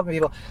 I enjoy helping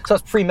people. So I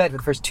was pre-med for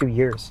the first 2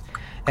 years.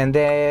 And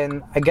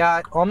then I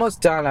got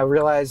almost done. I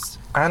realized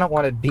I don't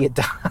want to be a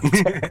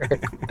doctor.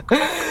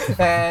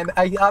 And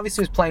I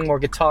obviously was playing more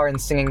guitar and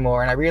singing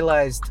more, and I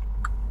realized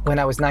when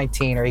I was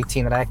 19 or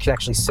 18 that I could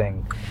actually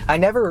sing. I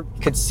never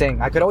could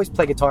sing. I could always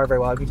play guitar very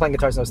well. I've been playing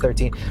guitar since I was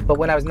 13. But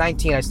when I was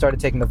 19, I started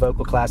taking the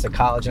vocal class at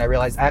college, and I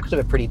realized I actually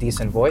have a pretty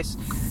decent voice.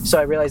 So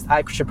I realized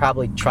I should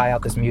probably try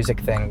out this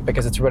music thing,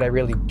 because it's what I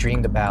really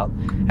dreamed about.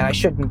 And I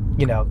shouldn't,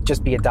 you know,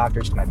 just be a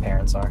doctor just like my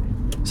parents are.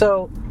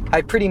 So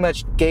I pretty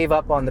much gave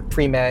up on the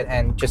pre-med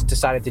and just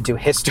decided to do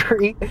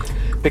history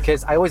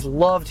because I always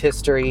loved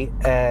history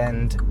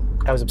and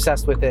I was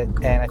obsessed with it,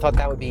 and I thought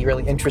that would be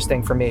really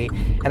interesting for me,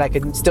 and I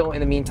could still, in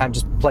the meantime,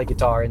 just play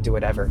guitar and do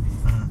whatever.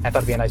 I thought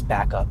it'd be a nice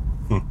backup.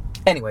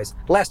 Anyways,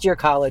 last year of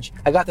college,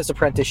 I got this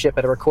apprenticeship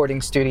at a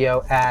recording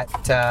studio at,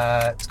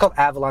 it's called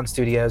Avalon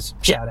Studios,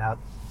 shout out.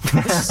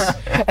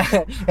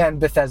 And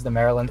Bethesda,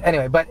 Maryland.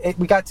 Anyway, but it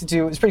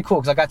was pretty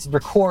cool because I got to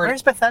record.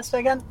 Where's Bethesda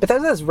again?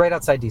 Bethesda is right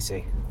outside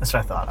DC. That's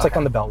what I thought. It's like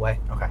on the Beltway.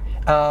 Okay.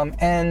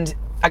 And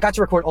I got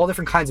to record all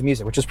different kinds of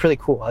music, which was pretty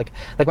cool. Like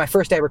my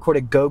first day I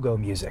recorded go-go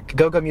music.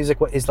 Go-go music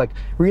is like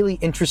really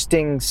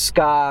interesting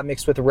ska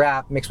mixed with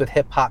rap, mixed with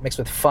hip-hop, mixed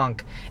with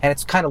funk, and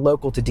it's kind of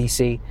local to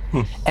DC.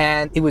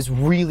 And it was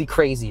really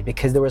crazy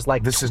because there was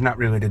like... This is not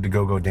related to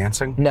go-go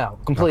dancing? No,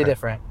 completely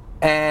different.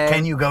 And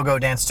can you go-go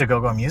dance to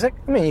go-go music?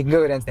 I mean, you can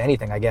go dance to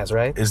anything, I guess,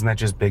 right? Isn't that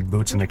just big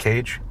boots in a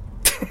cage?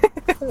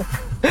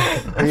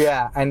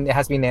 Yeah, and it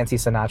has to be Nancy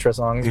Sinatra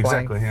songs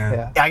exactly, playing.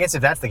 Yeah. I guess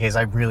if that's the case,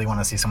 I really want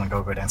to see someone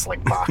go dance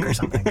like Bach or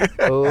something.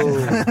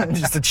 Oh.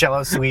 Just a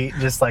cello suite,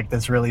 just like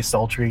this really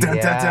sultry. Dun,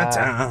 Yeah.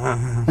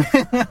 dun,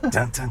 dun,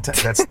 dun, dun, dun.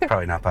 That's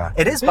probably not Bach.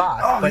 It is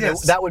Bach, Oh, but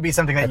yes. that would be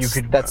something that you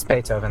could... That's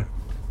Beethoven.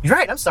 You're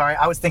right, I'm sorry.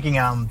 I was thinking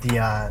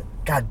the...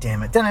 God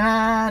damn it.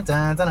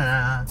 Dun-dun-dun,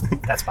 dun-dun-dun.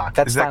 That's Bach.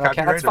 That's Is that Final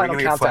copyright? That's Are we Final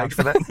going to get flagged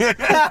for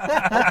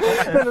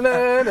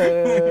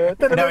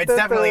that? No, it's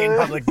definitely in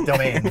public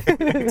domain.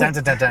 Dun,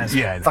 dun, dun, dun.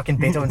 Yeah, I know. Fucking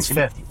Beethoven's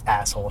Fifth, you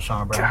asshole,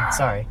 Sean Brown. God.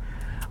 Sorry.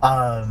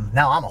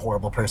 Now I'm a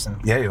horrible person.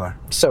 Yeah, you are.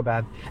 So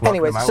bad. Welcome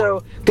Anyways, to my so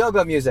world.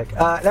 go-go music.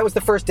 That was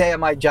the first day of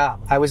my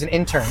job. I was an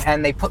intern,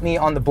 and they put me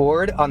on the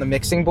board, on the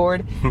mixing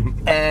board,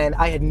 and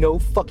I had no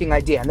fucking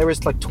idea. And there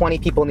was like 20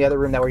 people in the other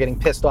room that were getting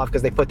pissed off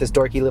because they put this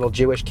dorky little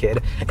Jewish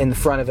kid in the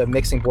front of a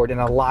mixing board in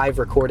a live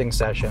recording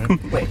session.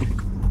 Wait.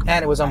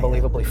 And it was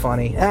unbelievably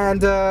funny.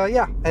 And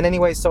and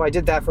anyway, so I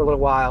did that for a little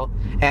while,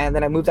 and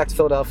then I moved back to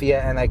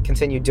Philadelphia, and I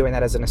continued doing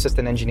that as an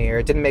assistant engineer.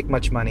 It didn't make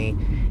much money,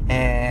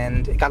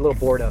 and got a little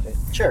bored of it.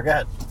 Sure, go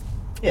ahead.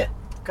 Yeah,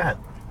 go ahead.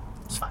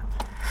 It's fine.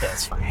 Yeah,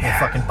 it's fine. Yeah.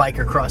 Fucking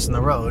biker crossing the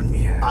road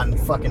on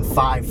fucking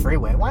 5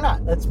 freeway. Why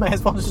not? Let's might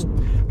as well just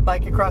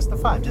bike across the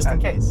 5 just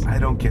in case. I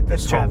don't get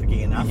this It's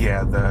trafficy enough.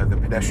 Yeah, the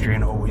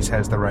pedestrian always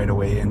has the right of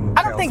way in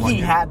I don't think he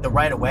had the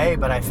right of way,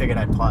 but I figured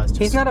I'd pause.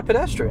 Just He's not a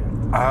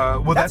pedestrian.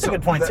 Well, That's a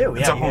good point, too.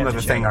 It's Yeah, a you whole have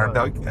other to thing.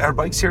 share Our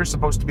bikes here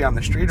supposed to be on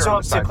the street or So on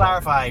the to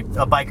sidewalk? clarify,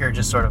 a biker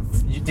just sort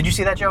of... Did you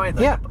see that, Joey?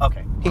 Yeah.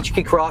 Okay.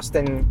 He crossed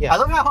and I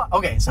love how...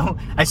 Okay, so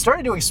I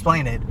started to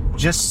explain it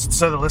just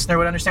so the listener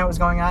would understand what was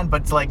going on,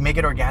 but to like make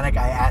it organic,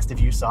 I asked if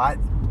you saw it.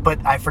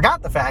 But I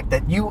forgot the fact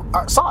that you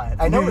saw it.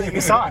 I know that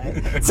you saw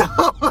it. So...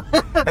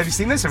 Have you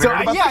seen this? Have you So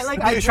heard about yeah, this?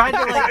 like I tried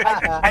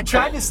to I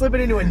tried to slip it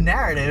into a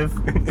narrative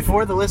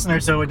for the listener,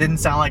 so it didn't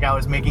sound like I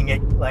was making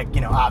it like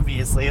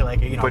obviously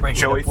like But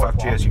breaking Joey the fourth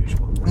fucked you wall. as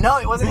usual. No,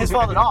 it wasn't his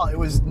fault at all. It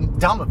was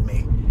dumb of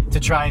me to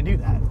try and do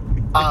that.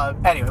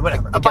 Anyway,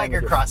 whatever. A Again,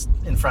 biker crossed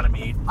in front of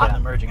me on the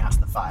merging house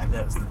of the 5.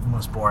 That was the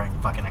most boring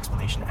fucking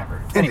explanation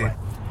ever. Anyway,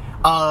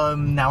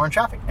 now we're in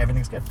traffic.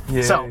 Everything's good.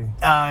 Yay. So,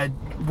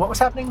 what was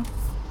happening?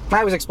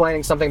 I was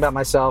explaining something about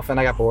myself, and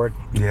I got bored.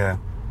 Yeah.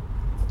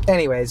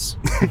 Anyways.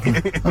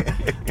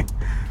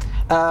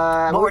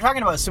 Well, we're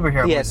talking about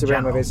superhero Yeah, movies in superhero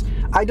general. movies.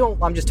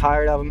 I'm just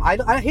tired of them.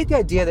 I hate the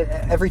idea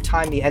that every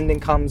time the ending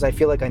comes, I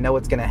feel like I know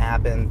what's going to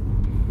happen.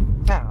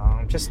 I don't know.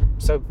 I'm just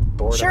so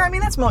bored. Sure, of I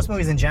mean, that's most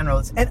movies in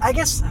general. And I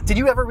guess, did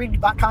you ever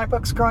read comic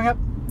books growing up?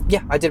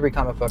 Yeah, I did read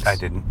comic books. I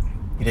didn't.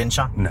 You didn't,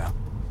 Sean? No.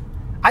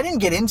 I didn't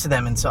get into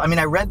them until,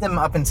 I read them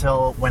up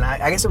until when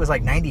I guess it was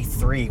like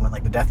 93 when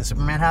like the death of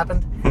Superman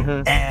happened.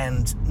 Mm-hmm.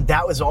 And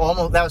that was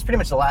pretty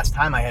much the last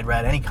time I had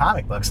read any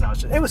comic books.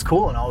 And it was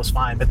cool and all was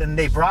fine. But then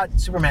they brought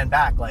Superman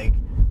back like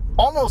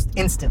almost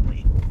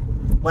instantly.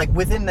 Like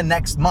within the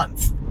next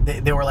month,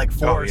 there were like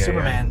 4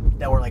 Superman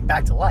that were like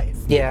back to life.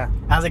 Yeah.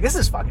 I was like, this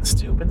is fucking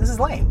stupid. This is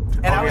lame.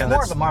 And I was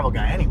more of a Marvel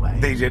guy anyway.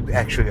 They did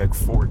actually like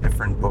 4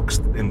 different books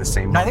in the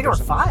same. No, I think there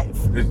month were or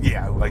something. 5.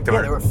 Yeah, like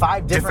there were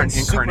 5 different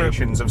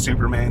incarnations of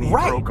Superman. He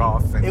broke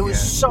off. And, it was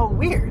so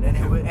weird,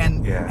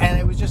 and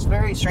it was just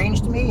very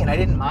strange to me, and I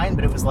didn't mind.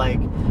 But it was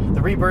like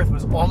the rebirth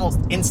was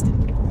almost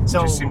instant.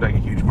 So It just seemed like a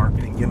huge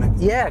marketing gimmick.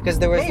 Yeah, because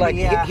there was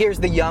here's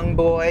the young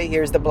boy,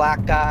 here's the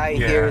black guy,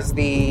 here's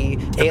the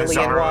alien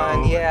Bizarro,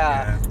 one.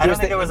 Yeah. I don't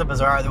think there was a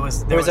Bizarro.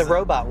 There was a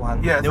robot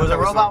one. Yeah, there was a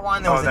robot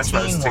one. There was a that's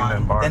what I was teen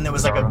thinking one. of, Then there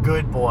was like a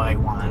good boy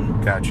one.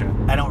 Gotcha.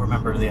 I don't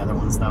remember the other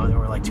ones though. There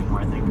were like 2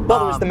 more, I think. Well,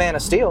 there was the Man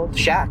of Steel,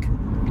 Shaq.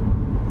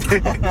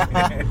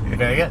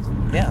 Very good.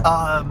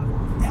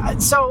 Yeah.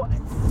 So,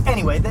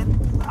 anyway,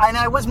 and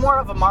I was more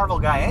of a Marvel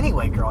guy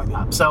anyway growing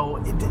up.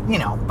 So,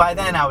 by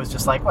then I was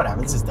just like,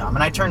 whatever, this is dumb.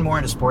 And I turned more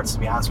into sports, to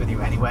be honest with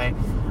you, anyway.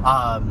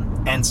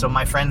 And so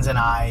my friends and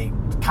I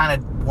kind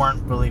of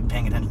weren't really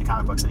paying attention to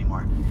comic books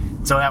anymore.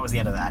 So that was the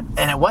end of that.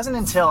 And it wasn't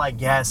until, I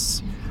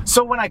guess...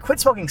 So when I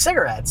quit smoking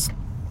cigarettes,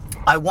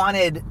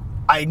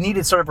 I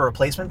needed sort of a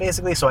replacement,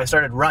 basically, so I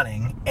started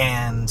running,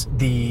 and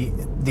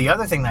the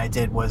other thing that I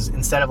did was,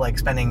 instead of like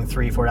spending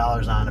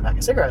 $3-4 on a pack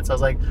of cigarettes, I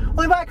was like, well,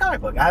 let me buy a comic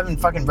book. I haven't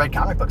fucking read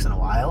comic books in a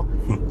while.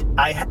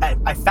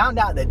 I found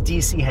out that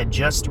DC had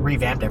just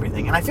revamped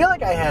everything, and I feel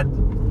like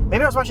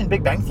maybe I was watching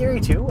Big Bang Theory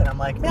too, and I'm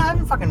like, man, I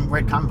haven't fucking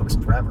read comic books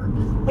in forever.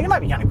 Like, it might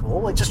be kind of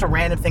cool, like just a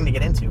random thing to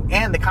get into.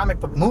 And the comic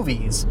book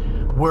movies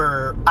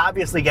were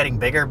obviously getting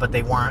bigger, but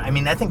they weren't.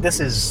 I think this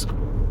is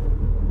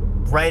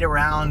right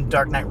around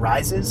Dark Knight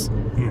Rises.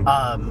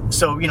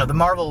 So, the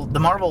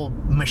Marvel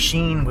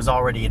machine was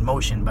already in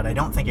motion, but I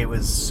don't think it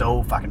was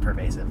so fucking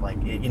pervasive.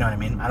 Like, you know what I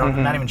mean?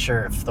 I'm not even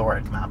sure if Thor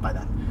had come out by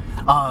then.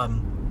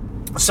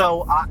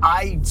 So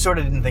I sort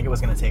of didn't think it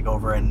was going to take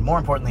over, and more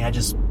importantly,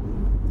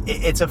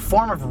 it's a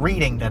form of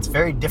reading that's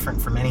very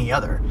different from any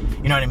other.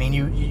 You know what I mean?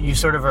 You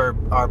sort of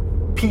are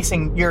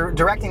piecing, you're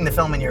directing the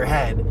film in your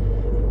head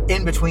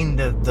in between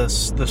the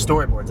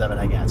storyboards of it,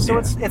 I guess. So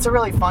it's a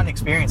really fun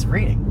experience of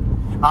reading.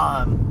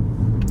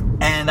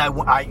 And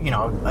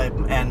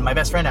and my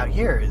best friend out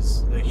here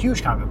is a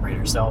huge comic book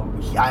reader. So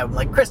I'm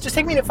like, Chris, just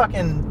take me to a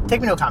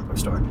comic book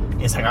store.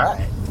 He's like, all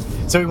right.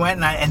 So we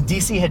went, and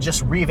DC had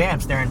just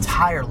revamped their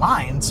entire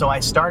line. So I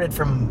started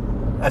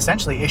from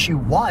essentially issue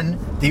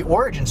 1, the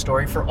origin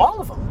story for all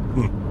of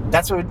them.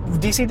 That's what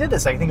DC did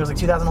this. I think it was like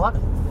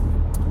 2011.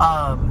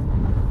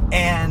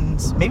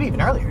 And maybe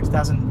even earlier,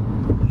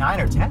 2009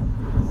 or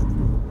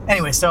 10.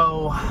 Anyway,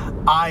 so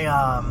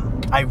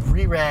I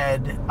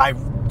reread, I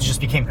just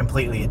became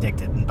completely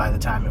addicted. And by the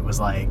time it was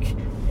like,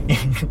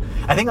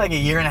 I think like a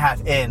year and a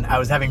half in, I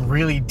was having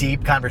really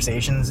deep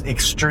conversations,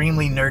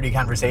 extremely nerdy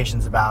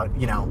conversations about,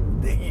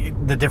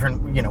 the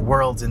different,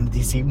 worlds in the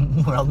DC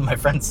world. And my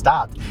friend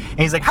stopped. And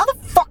he's like, how the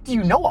fuck do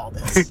you know all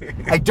this?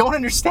 I don't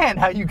understand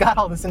how you got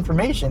all this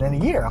information in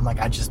a year. I'm like,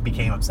 I just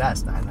became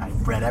obsessed and I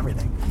read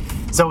everything.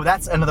 So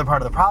that's another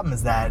part of the problem,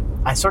 is that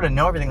I sort of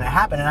know everything that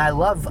happened, and I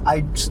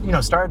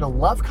started to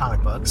love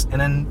comic books, and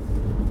then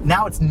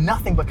now it's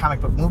nothing but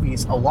comic book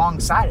movies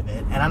alongside of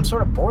it, and I'm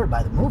sort of bored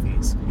by the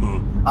movies.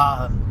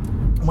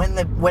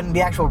 When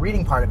the actual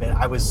reading part of it,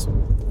 I was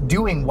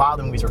doing while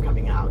the movies were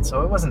coming out,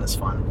 so it wasn't as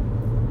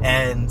fun.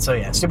 And so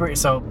yeah,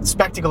 so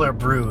spectacle or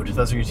brood,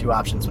 those are your two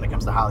options when it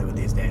comes to Hollywood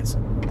these days.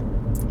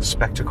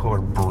 Spectacle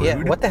or brood?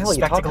 Yeah, what the hell are you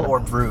talking about? Spectacle or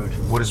brood.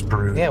 What is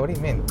brood? Yeah, what do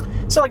you mean?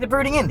 So like the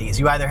brooding indies,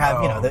 you either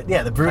have,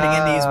 the brooding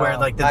indies where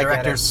like the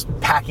director's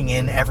packing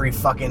in every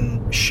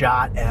fucking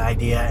shot and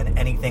idea and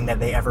anything that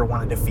they ever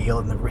wanted to feel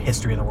in the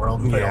history of the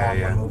world and put it all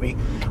in one movie,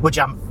 which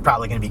I'm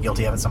probably going to be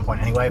guilty of at some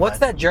point anyway. What's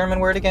that German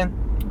word again?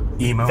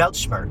 Emo?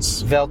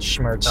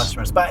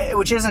 Weltschmerz. But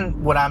which isn't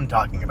what I'm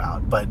talking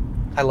about, but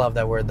I love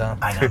that word though.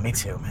 I know, me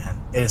too,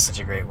 man. It is such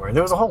a great word.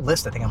 There was a whole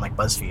list, I think, on like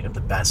BuzzFeed of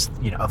the best,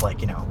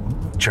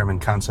 German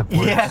concept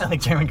words. Yeah, like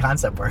German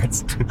concept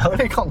words. What do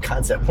they call them?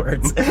 Concept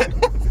words.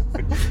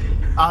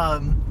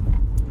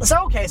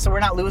 So we're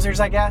not losers,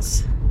 I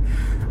guess.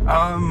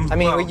 I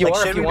mean, you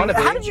are if you want to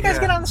be. How did you guys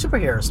get on the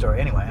superhero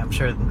story anyway? I'm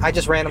sure. I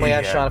just randomly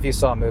asked Sean if you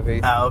saw a movie.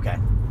 Oh, okay.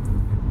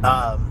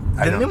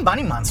 The new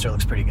Bunny Monster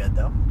looks pretty good,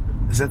 though.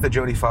 Is that the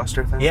Jodie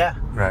Foster thing? Yeah.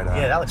 Right on.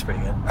 Yeah, that looks pretty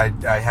good.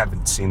 I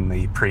haven't seen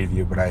the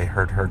preview, but I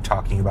heard her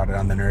talking about it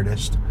on the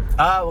Nerdist.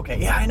 Oh, okay.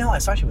 Yeah, I know. I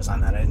saw she was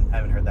on that. I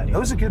haven't heard that either. That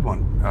was a good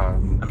one.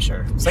 I'm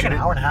sure. It's like an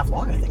hour and a half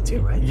long, I think, too,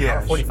 right? Yeah.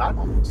 Hour 45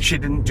 almost. She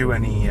didn't do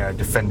any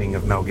defending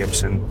of Mel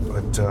Gibson,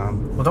 but...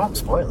 Well, don't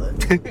spoil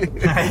it.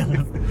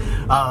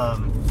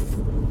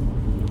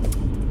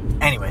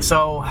 Anyway,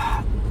 so...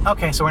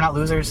 Okay, so we're not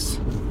losers.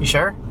 You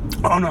sure?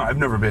 Oh, no, I've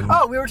never been...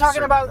 Oh, we were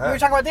talking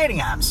about dating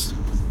apps.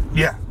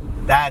 Yeah.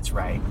 That's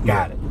right.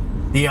 Got it.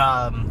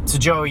 So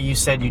Joey, you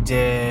said you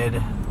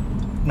did...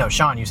 No,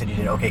 Sean, you said you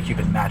did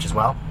OkCupid Match as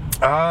well?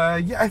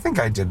 Yeah, I think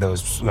I did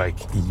those like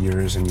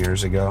years and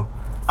years ago.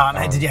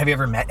 Have you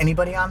ever met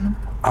anybody on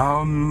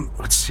them?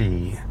 Let's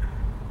see.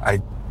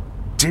 I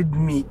did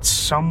meet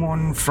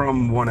someone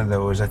from one of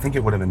those. I think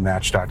it would have been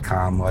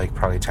Match.com, like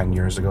probably 10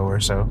 years ago or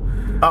so.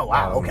 Oh,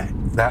 wow, okay.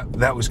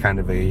 That was kind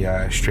of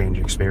a strange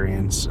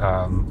experience.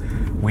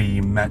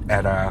 We met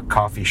at a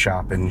coffee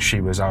shop, and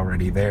she was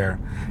already there,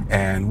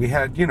 and we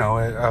had,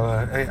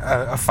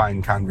 a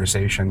fine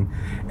conversation.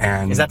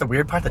 And is that the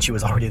weird part, that she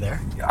was already there?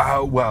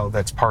 Well,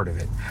 that's part of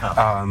it.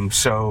 Oh.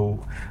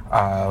 So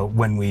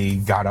when we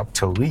got up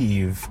to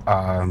leave,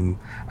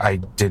 I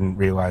didn't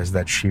realize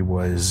that she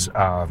was...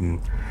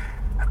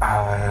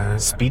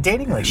 speed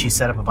dating? Like she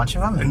set up a bunch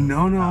of them?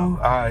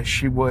 No.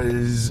 She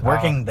was...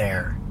 working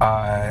there.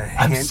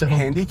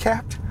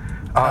 Handicapped.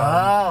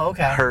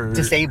 Okay.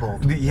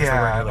 Disabled.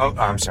 Yeah.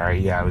 I'm sorry.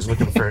 Yeah, I was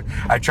looking for...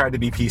 I tried to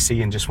be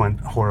PC and just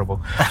went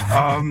horrible.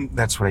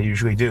 That's what I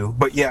usually do.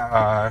 But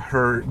yeah,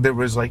 there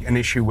was like an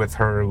issue with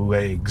her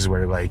legs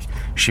where like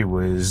she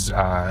was...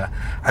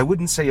 I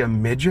wouldn't say a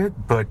midget,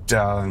 but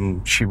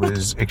she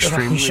was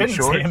extremely short. You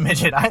shouldn't say a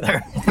midget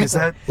either. Is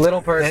that...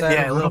 Little person.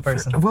 Yeah, little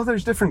person. Well,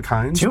 there's different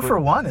kinds. 2 for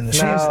 1 in the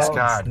show. Jesus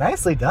God.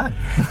 Nicely done.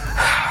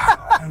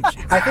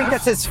 I think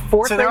that's his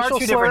fourth so there are racial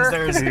two slur.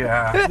 differences.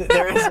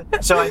 There is.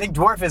 So I think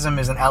dwarfism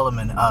is an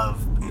element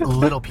of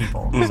little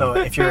people. So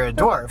if you're a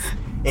dwarf,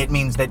 it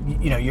means that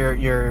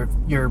your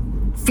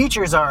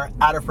features are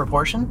out of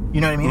proportion.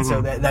 You know what I mean?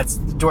 Mm-hmm. So that's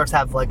dwarfs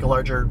have like a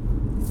larger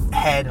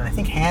head and I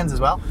think hands as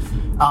well.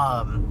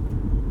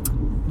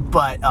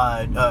 But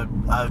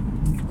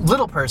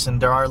little person,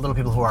 there are little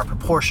people who are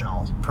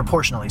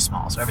proportionally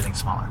small, so everything's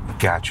smaller.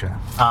 Gotcha.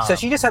 So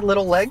she just had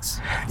little legs?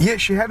 Yeah,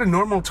 she had a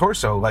normal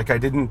torso. Like I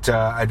didn't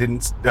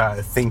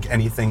think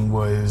anything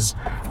was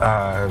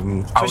out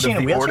of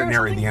the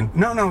ordinary.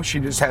 No, she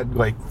just had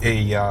like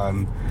a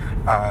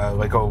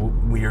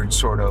weird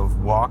sort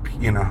of walk.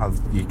 You know how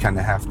you kind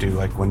of have to,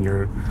 like when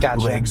your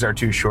legs are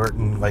too short,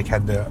 and like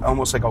had to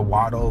almost like a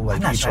waddle.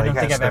 Like I don't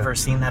think I've ever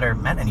seen that or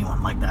met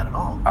anyone like that at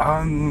all.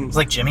 It's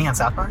like Jimmy on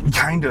South Park.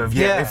 Kind of,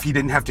 yeah. If he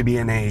didn't have to be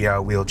in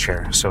a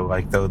wheelchair, so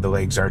like the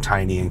legs are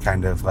tiny and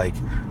kind of like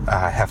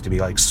have to be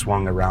like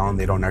swung around.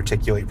 They don't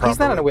articulate properly. He's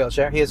not in a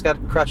wheelchair. He has got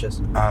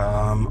crutches.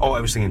 I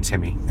was thinking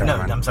Timmy. No,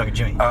 I'm talking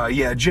Jimmy.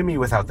 Yeah, Jimmy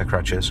without the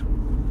crutches.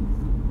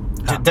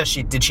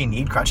 Did she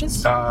need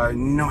crutches?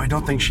 No, I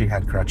don't think she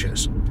had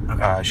crutches.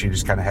 Okay. She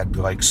just kind of had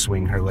to like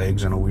swing her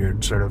legs in a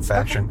weird sort of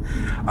fashion.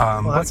 Okay.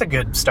 Well, that's a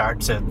good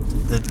start to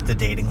the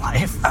dating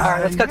life. All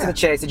right, let's cut to the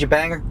chase. Did you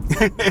bang her?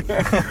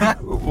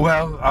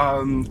 Well,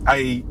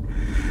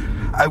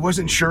 I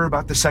wasn't sure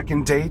about the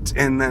second date,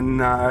 and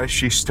then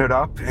she stood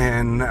up,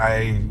 and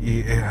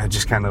I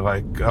just kind of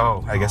like,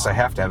 oh, I guess I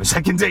have to have a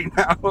second date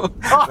now.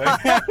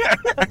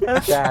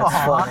 That's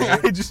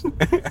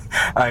funny.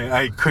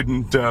 I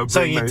couldn't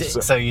bring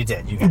myself. So you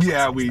did.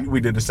 Yeah, we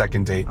did a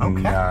second date,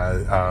 and,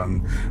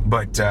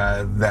 but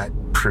that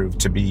proved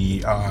to be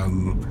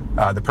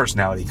the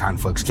personality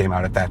conflicts came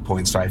out at that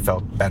point, so I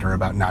felt better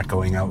about not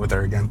going out with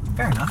her again.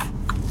 Fair enough.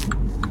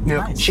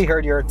 Yep. Nice. She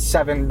heard your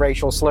 7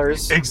 racial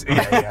slurs.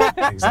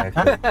 Yeah,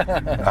 exactly.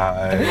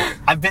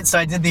 I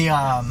did the,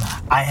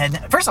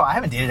 first of all, I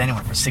haven't dated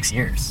anyone for 6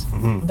 years.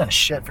 I've done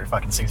shit for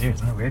fucking 6 years.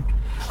 Isn't that weird?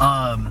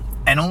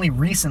 And only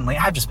recently,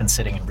 I've just been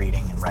sitting and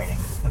reading and writing.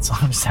 That's all.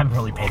 I just haven't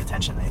really paid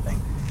attention to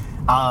anything.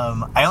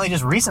 I only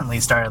just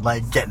recently started,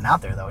 like, getting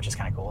out there, though, which is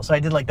kind of cool. So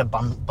I did, like, the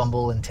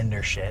Bumble and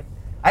Tinder shit.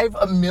 I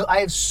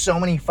have so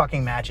many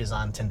fucking matches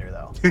on Tinder,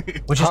 though.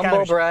 Which is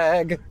humble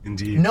brag.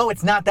 Indeed. No,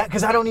 it's not that,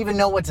 because I don't even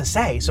know what to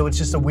say. So it's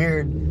just a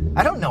weird...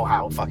 I don't know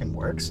how it fucking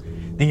works.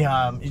 You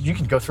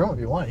can go through them if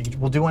you want.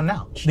 We'll do one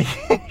now.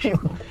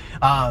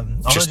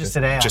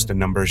 Just a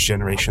numbers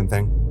generation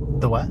thing?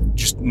 The what?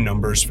 Just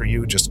numbers for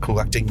you, just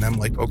collecting them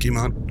like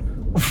Pokemon?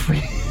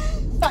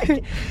 I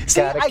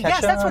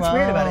guess that's what's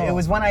weird about it. It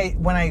was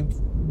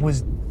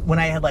when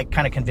I had like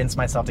kind of convinced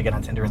myself to get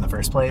on Tinder in the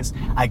first place,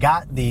 I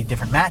got the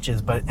different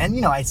matches,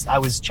 I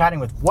was chatting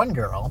with one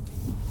girl,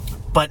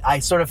 but I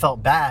sort of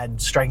felt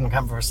bad striking a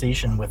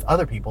conversation with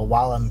other people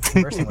while I'm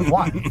conversing with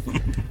one.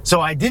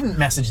 So I didn't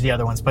message the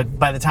other ones, but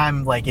by the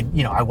time I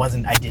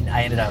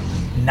ended up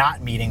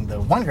not meeting the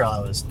one girl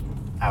I was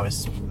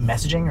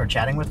messaging or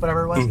chatting with,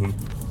 whatever it was.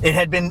 Mm-hmm.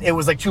 It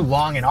was like too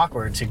long and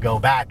awkward to go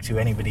back to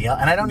anybody else.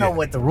 And I don't know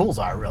what the rules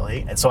are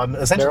really. And so I'm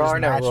essentially there are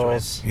no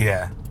rules.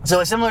 Yeah. So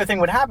a similar thing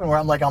would happen where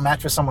I'm like, I'll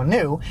match with someone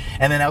new,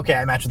 and then,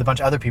 I match with a bunch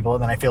of other people,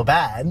 and then I feel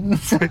bad.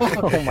 So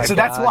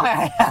that's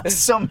why I have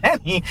so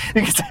many,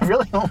 because I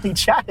really only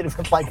chatted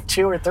with like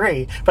 2 or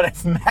 3, but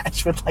I've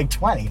matched with like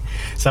 20.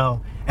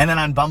 So, and then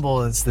on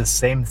Bumble, it's the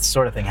same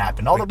sort of thing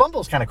happened. Although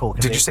Bumble's kind of cool.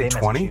 Did you say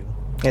 20?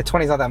 Yeah,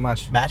 20's not that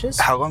much. Matches?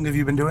 How long have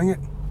you been doing it?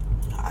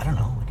 I don't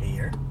know, like a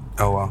year.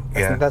 Oh, well,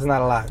 yeah. That's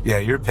not a lot. Yeah,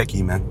 you're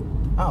picky, man.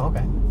 Oh,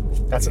 okay.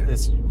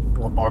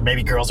 Or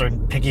maybe girls are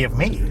picky of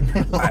me.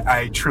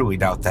 I truly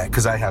doubt that,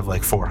 because I have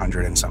like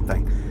 400 and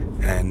something.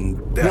 And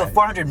you have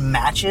 400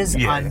 matches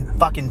on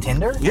fucking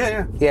Tinder?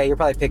 Yeah. Yeah, you're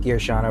probably pickier,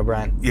 Sean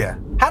O'Brien. Yeah.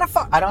 How the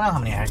fuck? I don't know how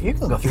many I have. You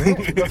can go through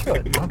it. Go through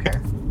it. I don't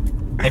care.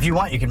 If you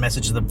want, you can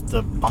message the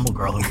Bumble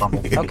girl who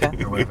Bumble.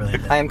 Okay. Or whatever they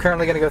did. I am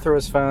currently going to go through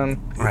his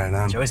phone. Right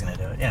on. Joey's going to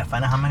do it. Yeah,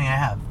 find out how many I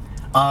have.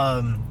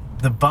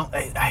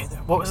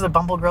 What was the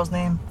Bumble girl's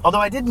name?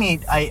 Although I did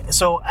meet, I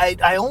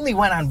only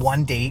went on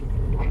one date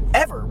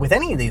ever with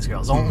any of these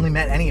girls. I only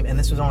met any of, and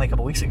this was only a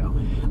couple weeks ago.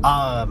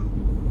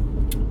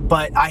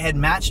 But I had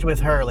matched with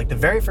her, like the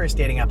very first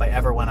dating app I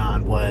ever went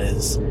on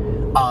was...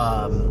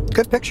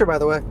 Good picture, by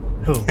the way.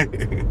 Who?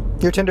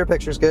 Your Tinder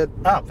picture's good.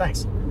 Oh,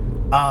 thanks.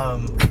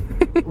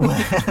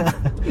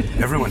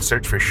 Everyone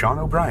search for Sean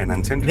O'Brien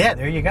on Tinder. Yeah,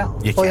 there you go.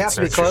 You have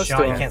to be close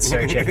to him. You can't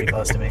search, you have to be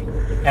close to me.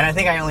 And I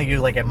think I only do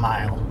like a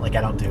mile. Like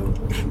I don't do...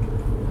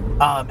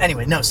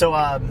 Anyway, no, so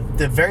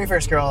the very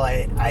first girl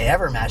I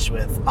ever matched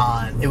with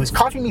it was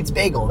Coffee Meets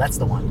Bagel, that's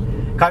the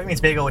one. Coffee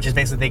Meets Bagel, which is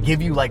basically they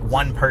give you like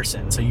one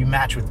person, so you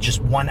match with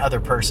just one other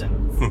person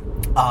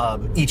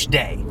each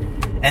day.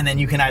 And then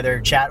you can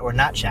either chat or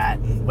not chat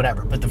and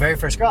whatever. But the very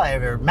first girl I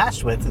ever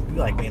matched with,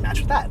 like we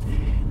matched with that.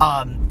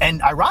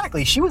 And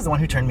ironically, she was the one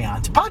who turned me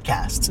on to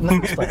podcasts in the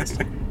first place.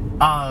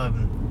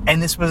 And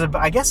this was,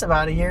 I guess,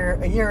 about a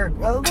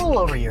little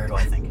over a year ago,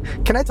 I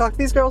think. Can I talk to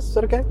these girls? Is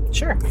that okay?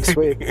 Sure.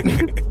 Sweet.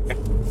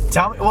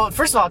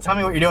 First of all, tell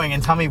me what you're doing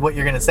and tell me what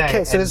you're going to say.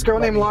 Okay, so this girl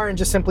named Lauren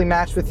just simply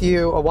matched with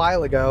you a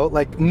while ago,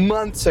 like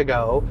months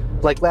ago,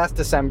 like last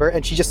December,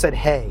 and she just said,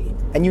 hey,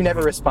 and you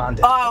never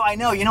responded. Oh, I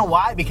know. You know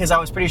why? Because I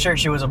was pretty sure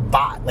she was a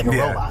bot, like a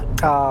robot.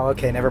 Oh,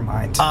 okay, never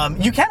mind.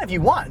 You can if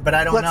you want, but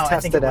I don't know. Let's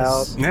test it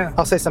out. Yeah.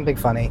 I'll say something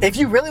funny. If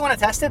you really want to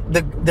test it,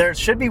 there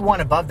should be one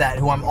above that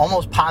who I'm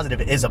almost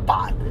positive is a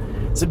bot.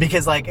 So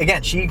because like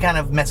again, she kind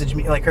of messaged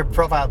me like her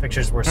profile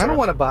pictures were. I don't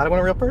want a bot. I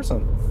want a real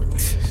person.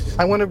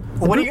 I want to.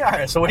 What are you? All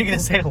right, so what are you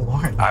gonna say to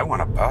Lauren? I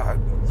want a bot.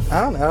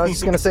 I don't know. I was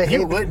just gonna say, hey,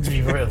 You would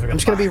be real. I'm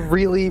just gonna be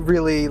really,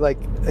 really like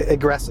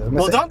aggressive.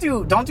 Well, don't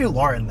do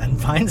Lauren then.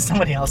 Find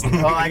somebody else.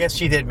 Well, I guess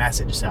she did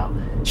message, so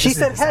she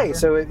said, "Hey,"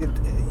 so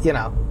you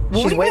know.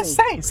 Well, she's what are you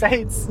gonna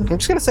say? I'm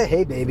just gonna say,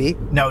 "Hey, baby."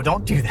 No,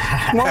 don't do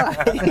that.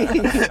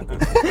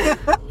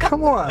 Why?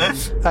 Come on.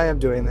 I am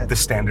doing that. The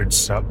standard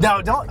sub.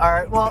 No, don't. All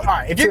right. Well, all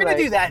right. If you're Too gonna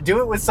late. do that, do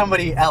it with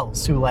somebody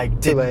else who like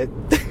Too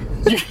didn't. late.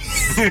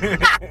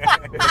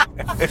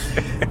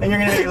 And you're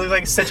gonna make it look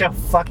like such a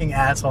fucking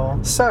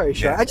asshole. Sorry,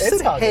 Sean. Yeah. I just It's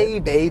said, all "Hey,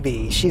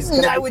 baby." She's.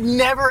 Gonna I would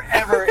never,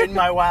 ever in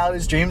my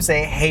wildest dreams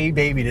say "Hey,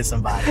 baby" to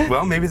somebody.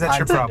 Well, maybe that's on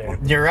your Tinder.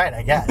 problem. You're right,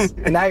 I guess.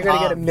 And now you're gonna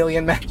get a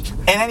million matches.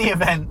 In any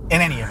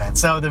event,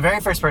 so the very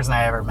first person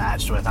I ever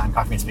matched with on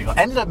Coffee and Spiegel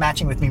ended up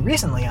matching with me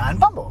recently on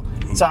Bumble.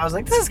 So I was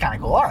like, this is kind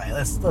of cool. All right,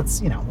 let's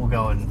we'll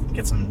go and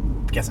get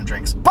some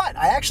drinks. But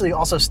I actually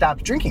also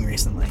stopped drinking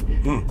recently.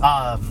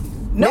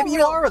 Maybe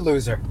you are a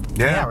loser.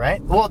 Yeah,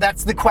 right? Well,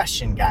 that's the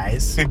question,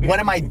 guys. What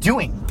am I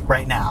doing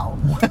right now?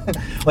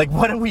 Like,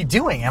 what are we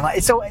doing?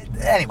 So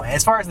anyway,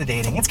 as far as the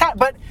dating, it's kind of,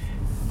 but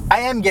I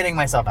am getting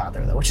myself out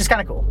there, though, which is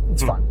kind of cool.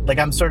 It's fun. Like,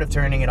 I'm sort of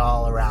turning it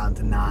all around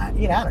to not,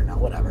 I don't know,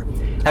 whatever.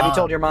 Have you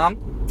told your mom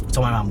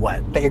Told my mom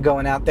what? that you're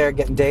going out there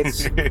getting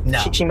dates? No.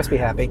 She must be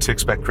happy. To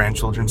expect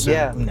grandchildren soon.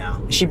 Yeah.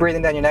 No. Is she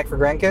breathing down your neck for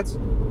grandkids?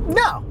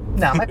 No,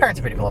 my parents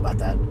are pretty cool about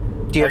that.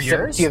 Do you Are have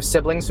yours? Do you have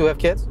siblings who have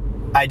kids?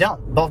 I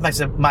don't. Both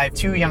my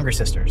two younger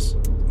sisters.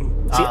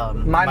 See,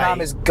 my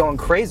mom is going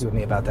crazy with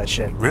me about that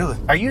shit. Really?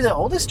 Are you the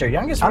oldest or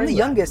youngest? I'm Where the are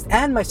you at? youngest,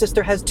 and my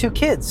sister has 2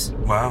 kids,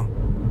 Wow.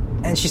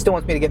 and she still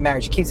wants me to get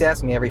married. She keeps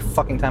asking me every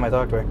fucking time I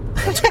talk to her.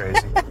 That's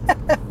crazy.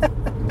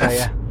 Oh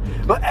yeah.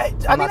 But I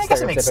I'm mean, not I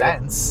guess it makes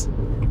stereotypical. sense.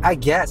 I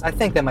guess. I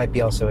think that might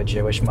be also a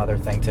Jewish mother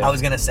thing too. I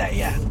was gonna say,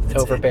 yeah,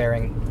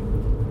 Overbearing.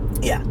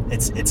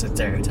 It's a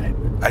stereotype.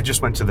 I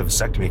just went to the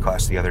vasectomy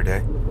class the other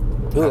day.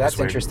 Ooh, That that's was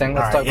weird. interesting.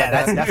 Let's All right, talk about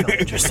that's that. definitely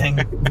interesting.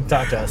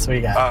 Talk to us. What do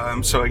you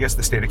got? So I guess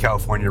the state of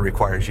California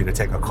requires you to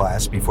take a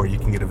class before you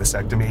can get a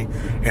vasectomy,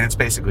 and it's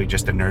basically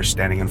just a nurse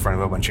standing in front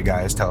of a bunch of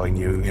guys telling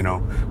you,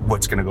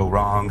 what's going to go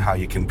wrong, how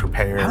you can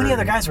prepare. How many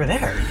other guys were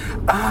there?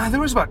 There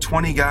was about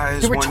 20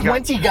 guys. There were One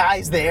 20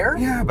 guys there?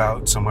 Yeah,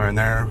 about somewhere in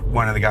there.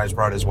 One of the guys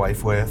brought his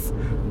wife with.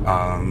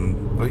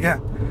 But yeah,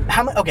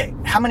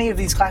 How many of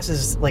these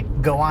classes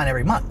go on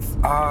every month?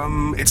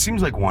 it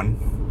seems like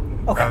one.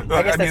 Okay,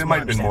 I guess I mean, it might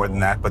have been more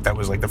than that, but that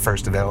was the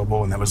first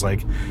available, and that was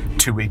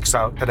 2 weeks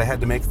out that I had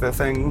to make the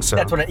thing. So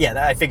That's what.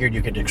 I figured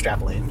you could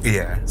extrapolate.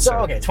 Yeah. So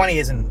okay, 20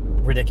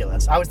 isn't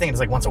ridiculous. I was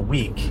thinking it's once a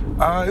week.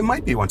 It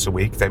might be once a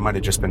week. They might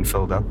have just been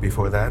filled up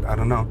before that. I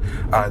don't know.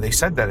 They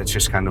said that it's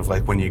just kind of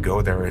when you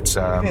go there, it's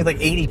I think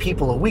it's 80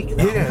 people a week.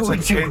 Though. yeah, it's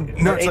it's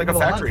 80 like a people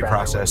factory month, rather.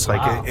 process.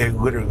 Wow. It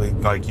literally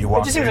you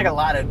walk. It just seems in. like a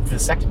lot of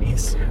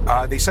vasectomies.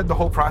 They said the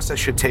whole process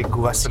should take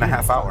less than a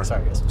half hour.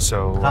 Sorry, guys.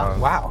 So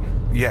Wow.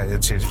 yeah,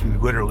 it's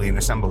literally an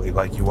assembly.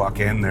 You walk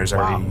in, there's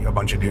already a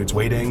bunch of dudes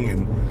waiting,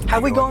 and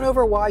Have we you go gone in.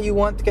 over why you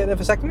want to get a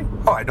vasectomy?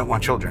 Oh, I don't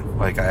want children.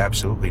 I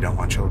absolutely don't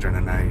want children,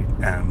 and I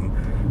am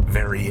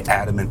very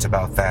adamant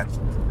about that.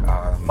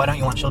 Why don't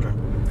you want children?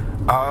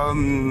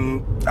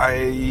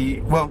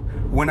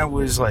 When I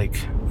was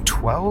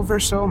 12 or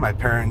so, my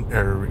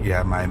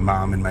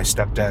mom and my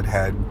stepdad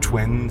had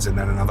twins, and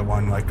then another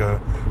one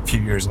a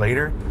few years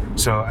later.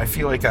 So I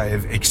feel like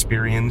I've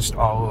experienced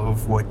all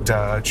of what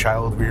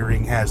child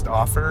rearing has to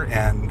offer,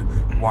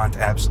 and want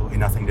absolutely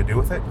nothing to do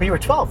with it. But you were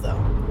 12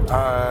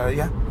 though.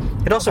 Yeah,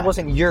 It also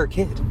wasn't your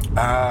kid.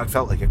 it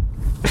felt like it.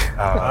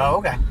 Oh,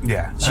 okay.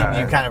 Yeah. So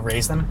you kind of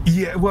raised them.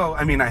 Yeah, well,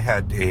 I mean, I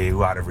had a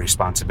lot of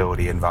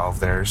responsibility involved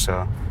there,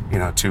 so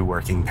 2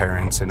 working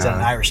parents and Is that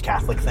an Irish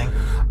Catholic thing?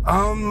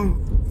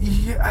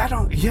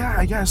 Yeah,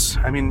 I guess.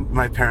 I mean,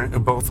 like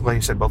I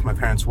said, both my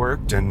parents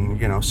worked,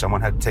 and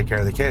someone had to take care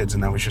of the kids,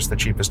 and that was just the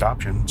cheapest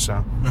option.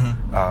 So,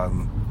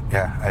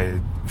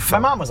 My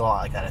mom was a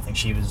lot like that. I think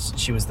she was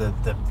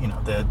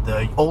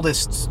the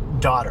oldest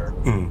daughter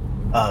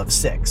of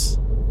 6.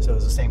 So it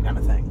was the same kind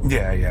of thing.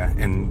 Yeah,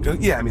 and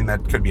I mean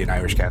that could be an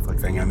Irish Catholic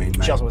thing. I mean,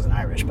 She also wasn't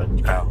Irish, but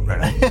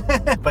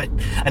right. but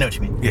I know what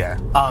you mean. Yeah.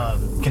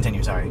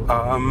 Continue. Sorry.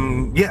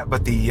 Yeah,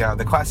 but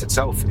the class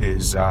itself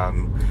is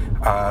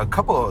a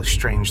couple of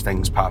strange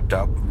things popped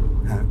up,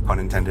 pun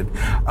intended.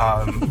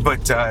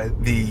 But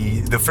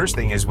the first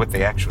thing is what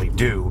they actually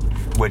do,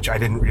 which I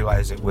didn't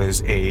realize it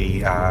was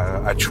a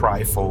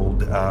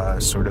trifold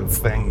sort of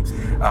thing.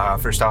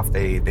 First off,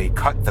 they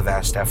cut the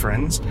vas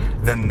deferens,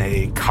 then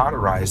they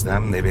cauterize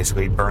them. They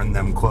basically burn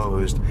them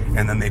closed,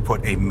 and then they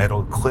put a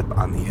metal clip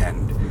on the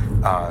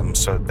end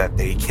so that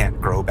they can't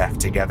grow back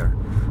together.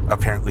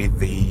 Apparently,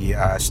 the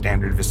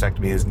standard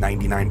vasectomy is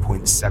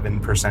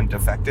 99.7%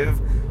 effective,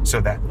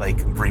 so that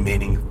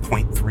remaining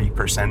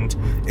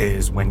 0.3%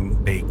 is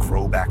when they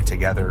grow back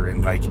together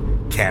and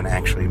can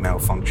actually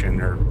malfunction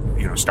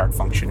or start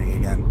functioning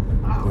again.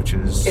 which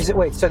is... Is it,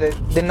 wait, so the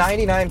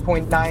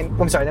 99.9,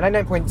 I'm sorry, the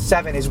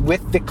 99.7 is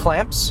with the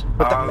clamps?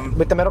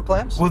 With the metal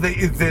clamps? Well, the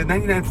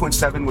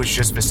 99.7 was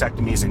just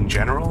vasectomies in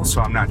general,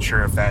 so I'm not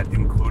sure if that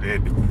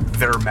included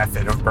their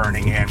method of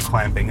burning and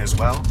clamping as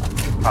well.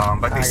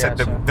 But they said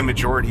the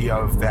majority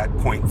of that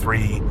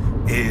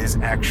 0.3 is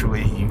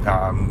actually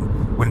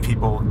when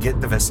people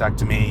get the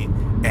vasectomy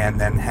and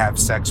then have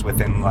sex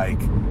within like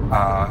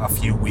a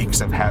few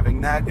weeks of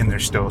having that, and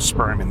there's still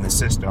sperm in the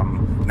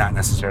system, not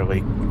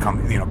necessarily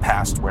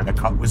past where the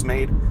cut was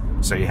made.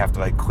 So you have to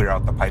like clear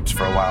out the pipes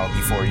for a while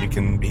before you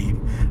can be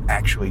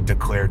actually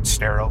declared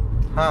sterile.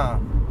 Huh.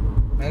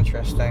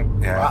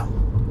 Interesting. Yeah. Wow.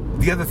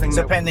 The other thing,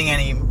 so pending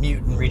any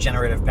mutant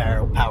regenerative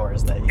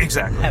powers that you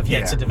have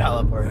yet to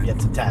develop or yet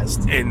to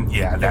test. And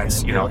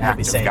that's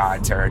active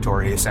God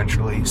territory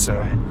essentially.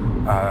 So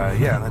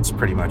that's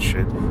pretty much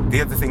it.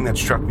 The other thing that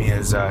struck me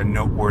as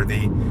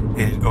noteworthy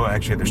is,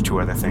 actually there's two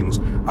other things.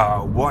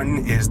 One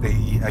is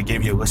I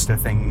gave you a list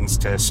of things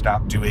to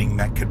stop doing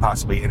that could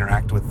possibly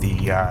interact with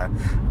the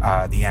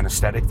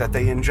anesthetic that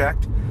they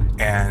inject.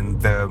 And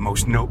the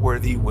most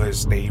noteworthy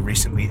was they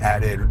recently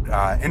added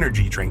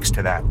energy drinks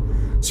to that.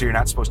 So you're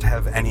not supposed to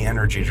have any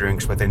energy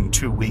drinks within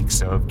 2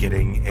 weeks of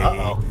getting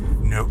a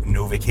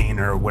Novocaine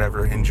or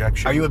whatever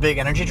injection. Are you a big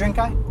energy drink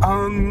guy?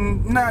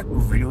 Not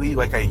really.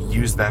 Like, I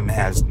use them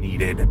as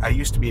needed. I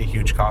used to be a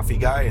huge coffee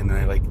guy, and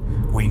then I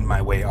weaned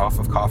my way off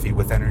of coffee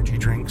with energy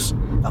drinks.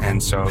 Okay.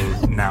 And so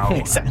now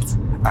makes sense.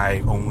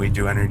 I only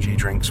do energy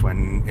drinks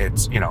when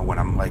it's, when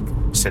I'm like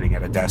sitting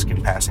at a desk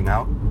and passing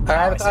out.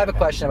 I have a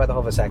question about the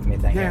whole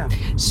vasectomy thing. Yeah.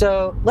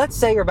 So let's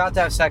say you're about to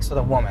have sex with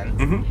a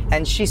woman,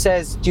 and she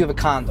says, "Do you have a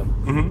condom?"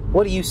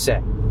 What do you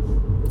say?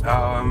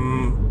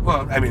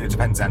 Well, I mean, it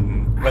depends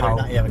on whether or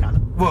not you have a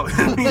condom. Well,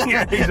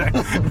 yeah,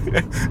 exactly.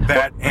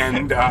 That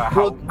and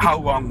how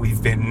long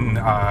we've been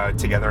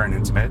together and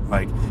intimate.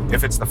 Like,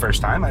 if it's the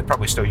first time, I'd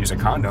probably still use a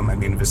condom. I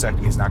mean,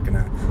 vasectomy is not going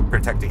to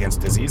protect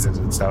against diseases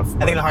and stuff.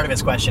 I think the heart of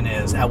his question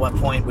is, at what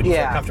point would you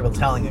feel comfortable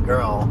telling a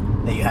girl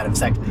that you had a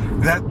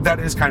vasectomy? That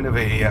is kind of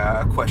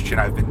a question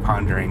I've been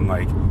pondering.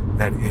 What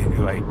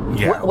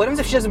happens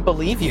if she doesn't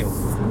believe you?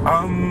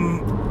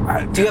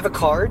 Do you have a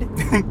card?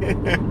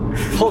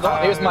 Hold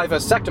on, here's my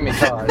vasectomy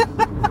card.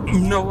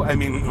 No, I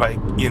mean,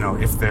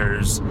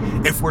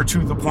 if we're to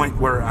the point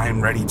where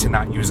I'm ready to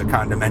not use a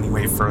condom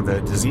anyway for the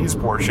disease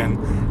portion,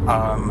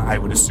 I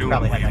would assume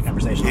probably had that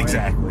conversation.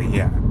 Exactly,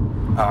 yeah.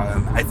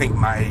 I think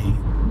my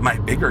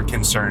bigger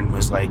concern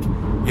was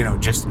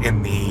just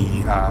in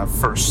the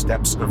first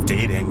steps of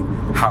dating,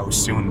 how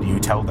soon do you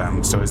tell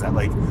them? So is that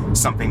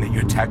something that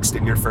you text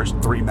in your first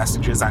 3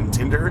 messages on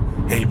Tinder?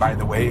 Hey, by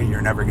the way,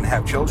 you're never going to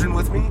have children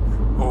with me?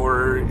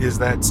 Or is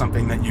that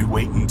something that you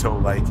wait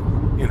until the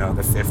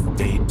 5th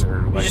date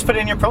or you just put it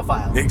in your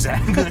profile?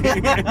 Exactly.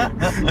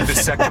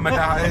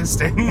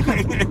 Vasectomized.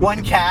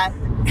 1 cat.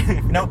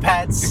 No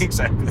pets.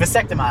 Exactly.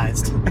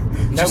 Vasectomized.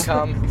 No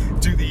cum.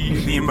 Do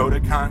the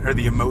emoticon or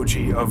the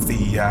emoji of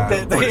the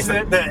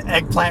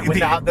eggplant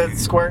without the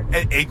squirt.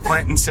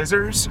 Eggplant and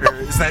scissors, or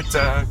is that?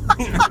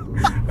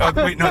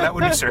 Wait, no, that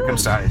would be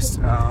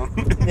circumcised.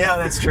 Yeah,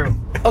 that's true.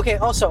 Okay.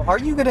 Also, are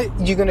you gonna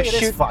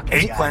shoot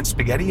eggplant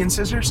spaghetti and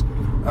scissors?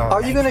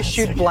 Are you gonna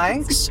shoot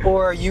blanks,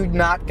 or are you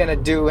not gonna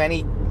do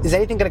any? Is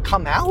anything going to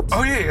come out?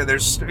 Oh yeah.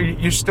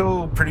 You're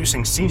still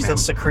producing semen. You still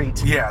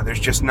secrete. Yeah,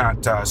 there's just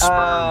not sperm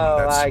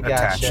that's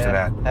attached to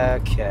that.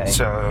 Okay.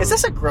 So is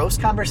this a gross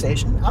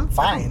conversation? I'm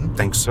fine. I don't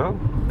think so.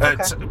 Okay.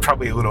 It's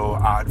probably a little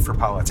odd for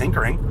Paula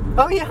tinkering.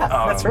 Oh yeah,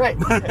 that's right.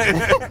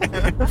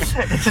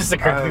 It just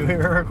occurred to me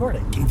we were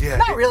recording. Yeah.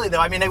 Not really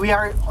though. I mean, we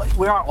are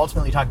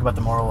ultimately talking about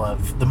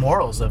the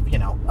morals of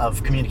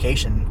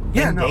communication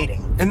in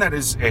dating. And that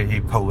is a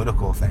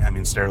political thing. I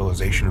mean,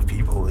 sterilization of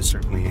people is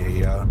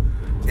certainly a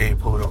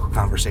political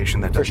conversation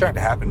that does need to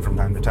happen from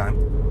time to time.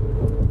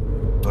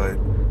 But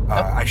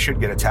I should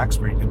get a tax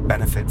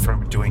benefit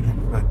from doing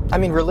it. But I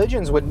mean,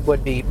 religions would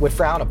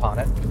frown upon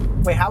it.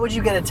 Wait, how would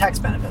you get a tax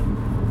benefit?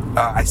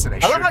 I said I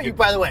should. Love how you.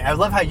 By the way, I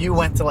love how you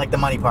went to the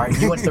money part,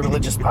 you went to the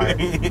religious part,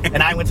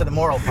 and I went to the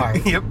moral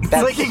part. Yep,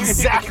 that's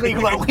exactly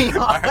what we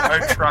are. Our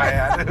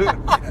triad.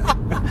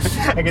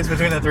 I guess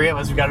between the 3 of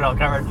us, we got it all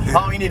covered.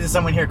 All we need is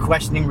someone here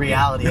questioning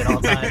reality at all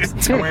times,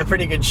 and we're in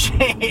pretty good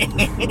shape.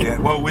 Yeah.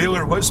 Well,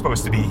 Wheeler was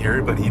supposed to be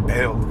here, but he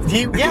bailed.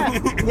 He's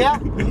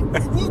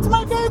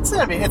my dad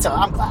said me.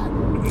 I'm glad.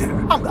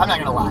 Yeah. I'm not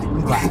gonna lie. I'm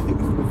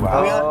glad.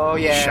 Wow. Oh,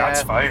 yeah.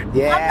 Shots fired.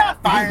 Yeah. I'm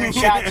not firing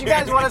shots. You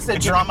guys want us to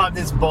drum up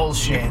this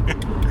bullshit.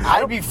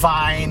 I'd be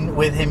fine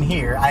with him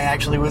here. I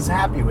actually was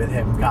happy with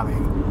him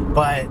coming.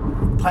 But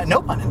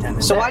no pun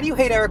intended. So why do you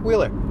hate Eric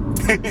Wheeler?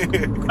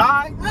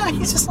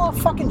 He's just a little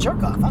fucking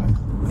jerk off. I don't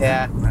know.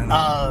 Yeah.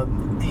 I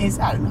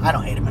don't know. I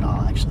don't hate him at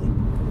all, actually.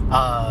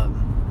 I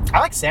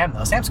like Sam,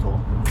 though. Sam's cool.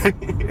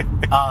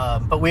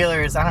 But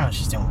Wheeler is, I don't know what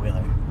she's doing with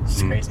Wheeler. It's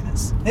just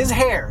craziness. His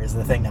hair is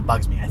the thing that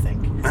bugs me, I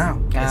think.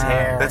 Oh. His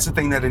hair. That's the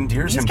thing that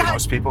endears him to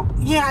most people.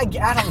 Yeah, I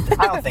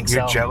don't think so.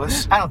 You're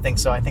jealous? I don't think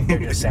so. I think they're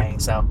just saying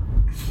so.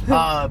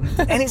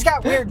 And he's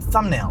got weird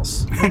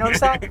thumbnails. You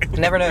notice that?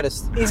 Never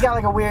noticed. He's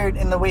got a weird,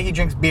 in the way he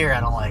drinks beer, I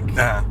don't like.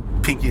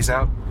 Pinky's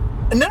out.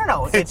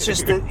 No. It's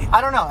just,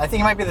 I don't know. I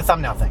think it might be the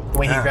thumbnail thing. The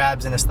way he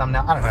grabs in his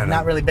thumbnail. I don't know. I'm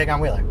not really big on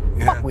Wheeler.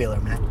 Yeah. Fuck Wheeler,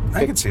 man.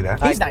 I can see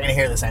that. He's not going to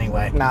hear this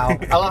anyway. No.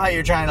 I love how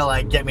you're trying to,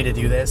 like, get me to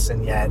do this,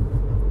 and yet,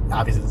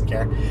 obviously doesn't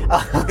care.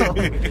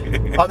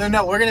 Although,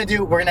 no, we're going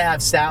to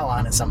have Sal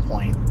on at some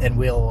point, and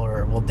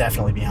we'll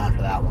definitely be on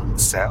for that one.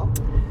 Sal?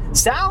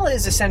 Sal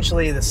is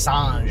essentially the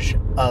Sanj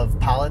of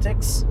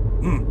politics.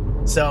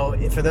 So,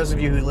 for those of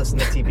you who listen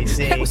to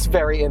TPC... It was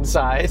very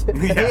inside.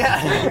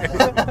 Yeah.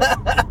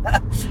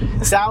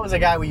 Sal was a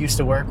guy we used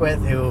to work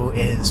with who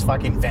is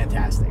fucking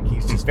fantastic.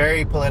 He's just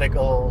very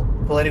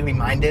politically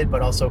minded,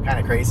 but also kind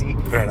of crazy.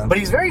 Right on. But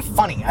he's very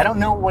funny. I don't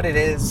know what it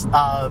is.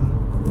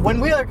 When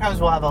Wheeler comes,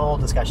 we'll have a whole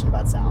discussion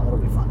about Sal. It'll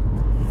be fun.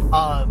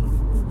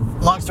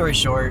 Long story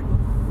short,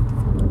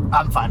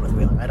 I'm fine with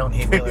Wheeler. I don't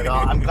hate Wheeler at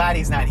all. I'm glad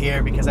he's not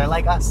here because I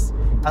like us.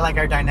 I like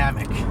our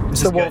dynamic.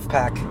 It's the wolf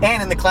pack.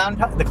 And in the clown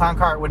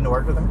car, it wouldn't have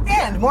worked with him.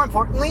 And more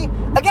importantly,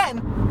 again,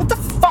 what the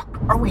fuck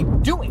are we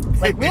doing?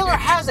 Like, Wheeler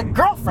has a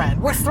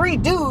girlfriend. We're 3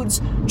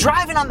 dudes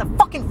driving on the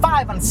fucking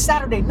 5 on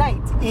Saturday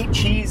night to eat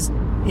cheese,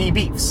 eat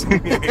beefs.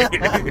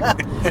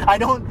 I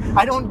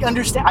don't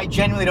understand. I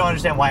genuinely don't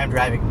understand why I'm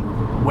driving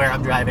where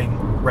I'm driving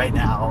right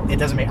now. It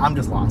doesn't make. I'm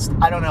just lost.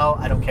 I don't know.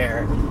 I don't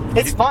care.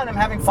 It's fun. I'm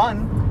having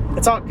fun.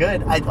 It's all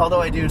good.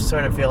 Although I do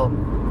sort of feel.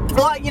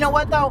 Well, you know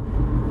what though?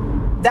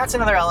 That's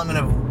another element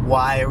of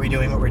why are we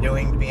doing what we're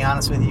doing, to be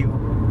honest with you.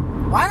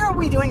 Why are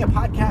we doing a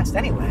podcast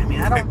anyway? I mean,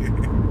 I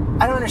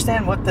don't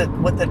understand what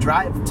the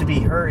drive to be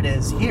heard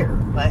is here.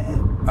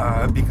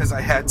 Because I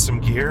had some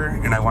gear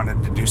and I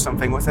wanted to do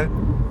something with it.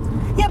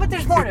 Yeah, but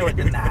there's more to it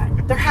than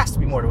that. There has to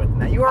be more to it than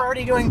that. You were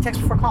already doing text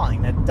before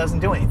calling that doesn't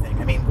do anything.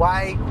 I mean,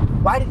 why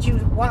did you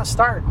want to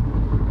start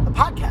a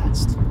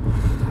podcast?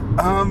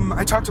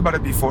 I talked about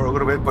it before a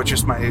little bit, but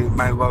just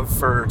my love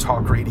for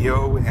talk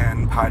radio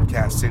and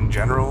podcasts in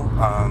general.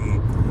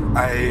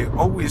 I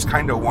always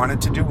kind of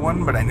wanted to do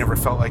one, but I never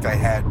felt like I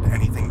had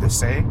anything to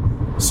say.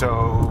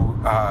 So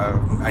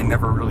I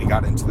never really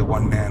got into the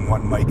one-man,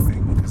 one-mic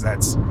thing, because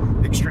that's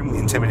extremely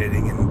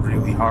intimidating and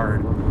really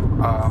hard.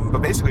 But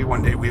basically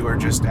one day Wheeler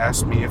just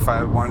asked me if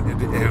I wanted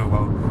to,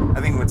 well,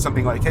 I think it was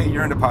something like, hey,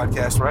 you're into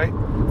podcasts, right?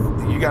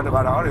 You got a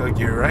lot of audio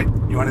gear, right?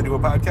 You want to do a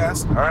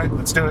podcast? All right,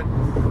 let's do it.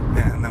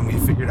 And then we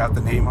figured out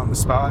the name on the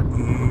spot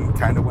and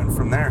kind of went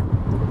from there.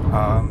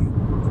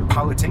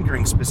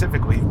 Politinkering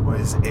specifically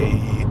was a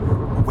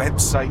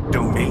website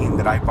domain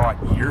that I bought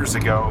years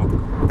ago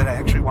that I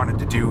actually wanted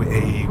to do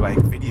a like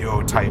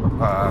video type,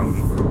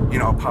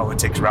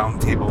 politics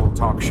roundtable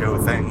talk show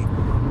thing.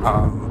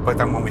 But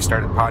then when we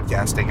started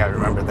podcasting, I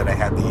remember that I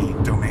had the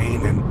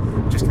domain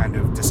and just kind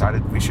of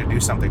decided we should do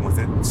something with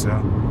it. So,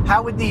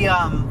 how would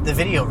the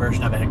video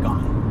version of it have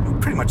gone?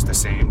 Pretty much the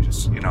same,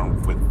 just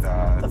with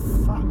the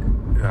fuck?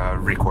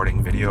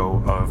 Recording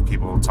video of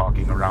people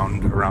talking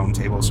around a round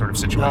table sort of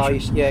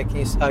situation. You're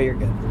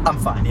good. I'm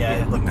fine.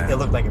 Yeah, it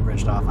looked like it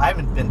bridged off. I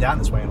haven't been down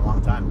this way in a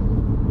long time.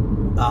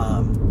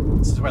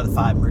 This is where the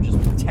 5 merges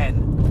with the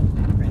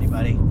 10 for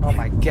anybody. Oh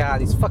my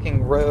god, these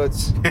fucking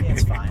roads. Yeah,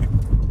 it's fine.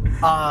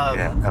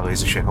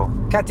 LA's a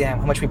shithole. God damn,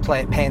 how much we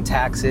paying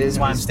taxes. That's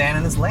why I'm staying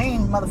in this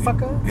lane,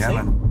 motherfucker. Yeah, see?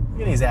 man.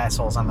 Look at these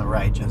assholes on the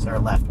right, or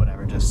left,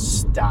 whatever, just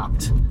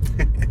stopped.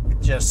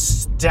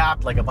 Just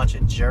stopped like a bunch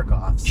of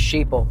jerk-offs.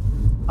 Sheeple.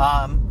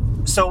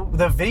 So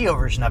the video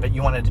version of it,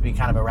 you wanted it to be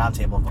kind of a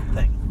roundtable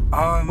thing.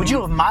 Would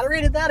you have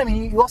moderated that? I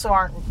mean, you also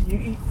aren't...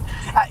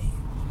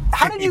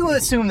 how did you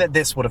assume that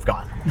this would have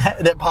gone?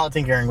 That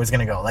Politinkering was going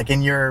to go? Like,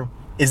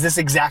 is this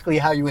exactly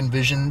how you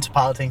envisioned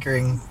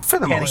Politinkering? For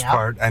the most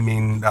part, I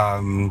mean...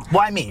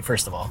 why me,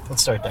 first of all?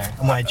 Let's start there.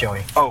 And why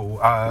Joey?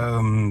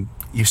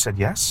 You said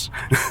yes?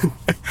 You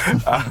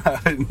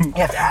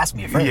have to ask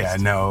me first. Yeah,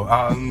 no.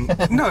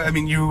 No, I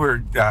mean, you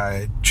were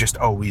just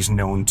always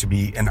known to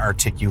be an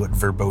articulate,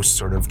 verbose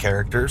sort of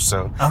character,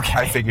 so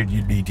I figured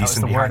you'd be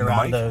decent behind the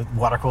mic. The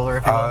water cooler,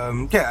 if you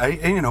will.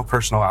 Yeah,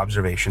 personal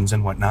observations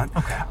and whatnot.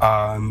 Okay.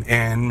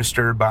 And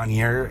Mr.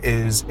 Bonnier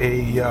is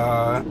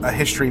a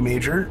history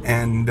major,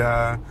 and...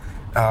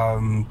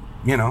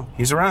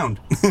 he's around.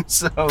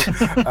 So,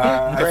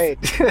 great.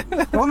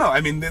 Well, no, I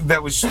mean,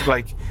 that was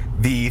like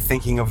the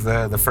thinking of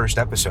the first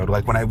episode.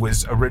 Like when I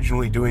was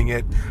originally doing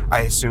it,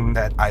 I assumed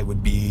that I was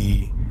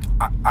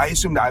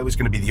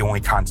going to be the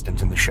only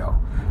constant in the show.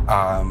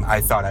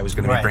 I thought I was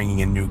going to be bringing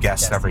in new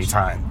guests every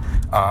time.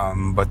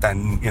 But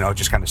then, it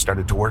just kind of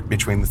started to work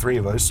between the 3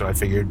 of us. So I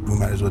figured we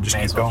might as well just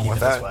keep going with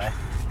that.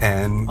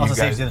 And also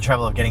saves you the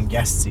trouble of getting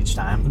guests each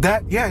time.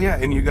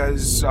 And you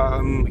guys...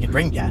 we could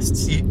bring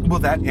guests.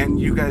 And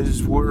you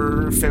guys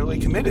were fairly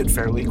committed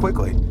fairly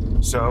quickly.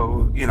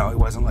 So, it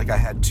wasn't like I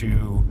had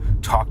to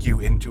talk you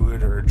into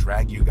it or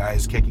drag you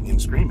guys kicking and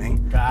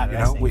screaming. God,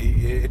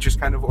 it just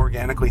kind of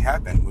organically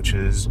happened, which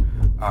is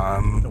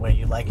The way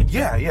you like it.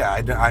 Yeah.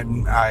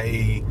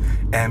 I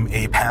am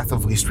a path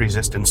of least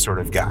resistance sort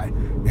of guy,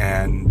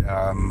 and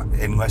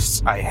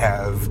unless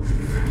I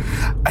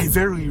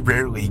very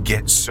rarely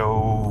get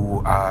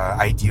so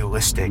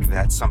idealistic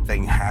that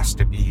something has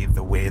to be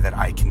the way that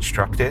I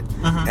construct it,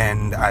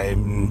 and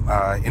I'm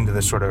into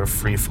the sort of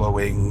free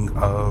flowing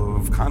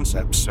of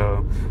concepts.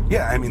 So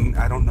yeah, I mean,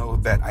 I don't know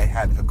that I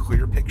had a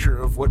clear picture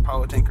of what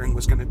politinkering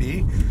was going to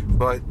be,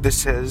 but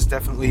this has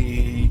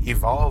definitely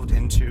evolved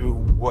into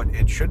what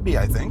it should be,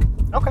 I think.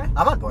 Okay,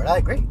 I'm on board. I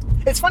agree.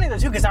 It's funny though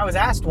too, because I was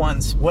asked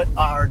once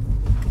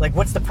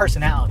what's the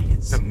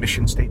personalities? The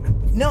mission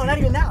statement. No, not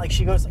even that. Like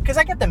she goes, because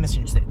I get the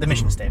mission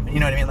statement. You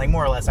know what I mean? Like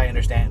more or less, I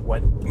understand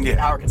what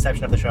our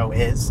conception of the show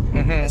is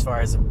as far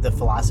as the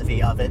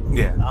philosophy of it.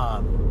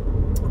 Yeah.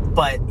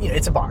 But you know,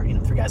 it's a bar. You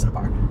know, 3 guys in a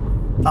bar.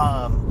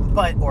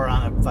 Or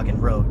on a fucking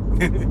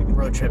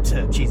road trip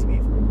to Cheesy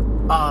Beef.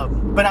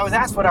 But I was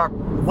asked what's our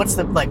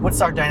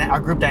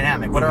group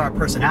dynamic? What are our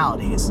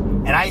personalities?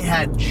 And I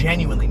had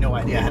genuinely no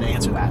idea how to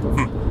answer that.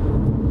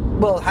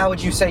 Well, how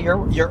would you say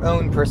your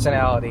own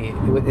personality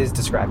is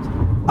described?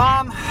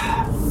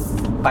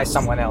 By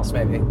someone else,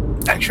 maybe.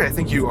 Actually, I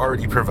think you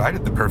already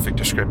provided the perfect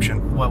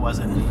description. What was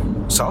it?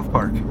 South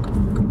Park.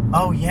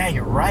 Oh yeah,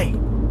 you're right.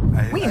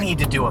 We need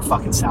to do a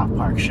fucking South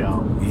Park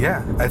show.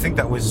 Yeah, I think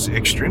that was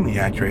extremely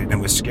accurate, and it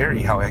was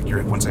scary how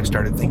accurate once I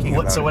started thinking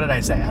about it. So what did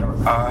I say? I don't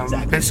remember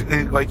exactly.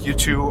 Basically, like you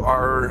two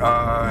are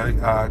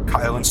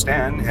Kyle and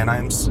Stan, and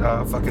I'm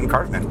fucking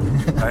Cartman.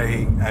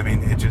 I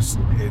mean, it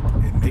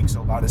makes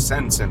a lot of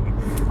sense, and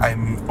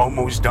I'm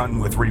almost done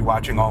with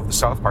rewatching all of the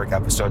South Park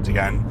episodes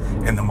again.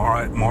 And the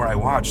more I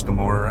watch, the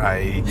more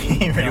I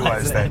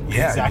realize that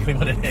exactly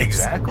what it is.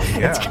 Exactly,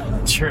 yeah. It's kind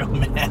of true,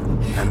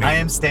 man. I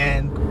am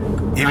Stan.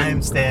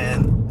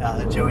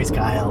 Joey's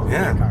Kyle.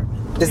 Yeah.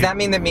 Cartman. Does that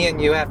mean that me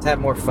and you have to have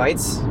more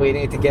fights? We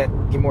need to get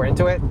more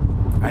into it?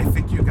 I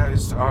think you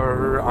guys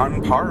are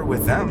on par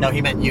with them. No,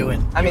 he meant you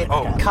and...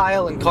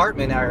 Kyle and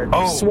Cartman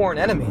are sworn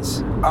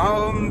enemies.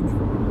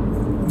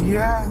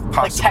 Yeah,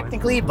 possibly. Like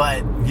technically,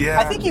 but yeah.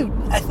 I think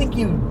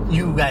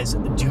you guys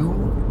do,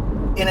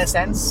 in a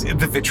sense.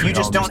 The vitriol you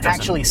just don't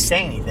actually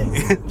say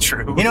anything.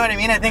 True. You know what I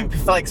mean? I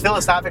think, like,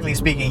 philosophically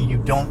speaking, you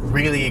don't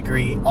really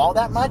agree all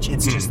that much.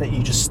 It's just that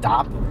you just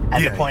stop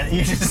at the point.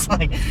 You just,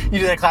 like, you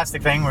do that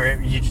classic thing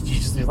where you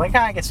just do like,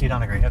 I guess you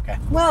don't agree. Okay.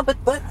 Well, but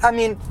I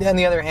mean, on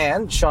the other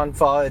hand, Sean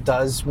Faw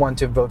does want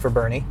to vote for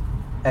Bernie,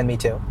 and me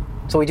too.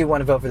 So we do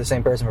want to vote for the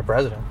same person for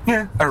president.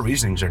 Yeah, our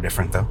reasonings are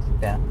different, though.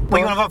 Yeah. Well,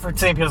 you want to vote for the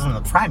same person in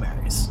the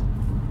primaries.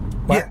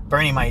 But yeah.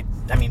 Bernie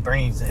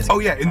is... Oh,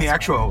 yeah, in the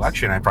actual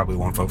election, I probably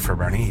won't vote for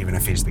Bernie, even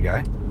if he's the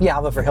guy. Yeah,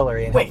 I'll vote for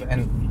Hillary.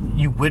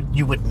 You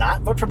would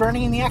not vote for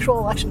Bernie in the actual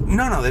election?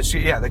 No,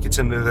 that gets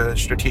into the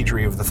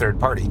strategy of the third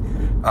party.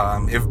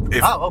 If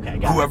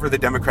whoever the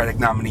Democratic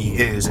nominee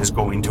is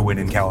going to win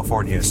in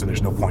California, so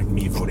there's no point in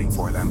me voting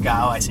for them.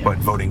 Oh, I see. But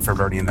voting for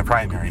Bernie in the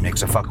primary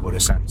makes a fuckload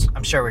of sense.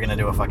 I'm sure we're going to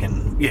do a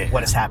fucking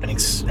What Is Happening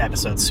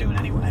episode soon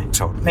anyway.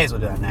 Totally. May as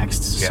well do that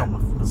next. Yeah.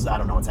 I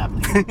don't know what's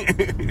happening.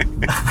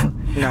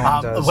 No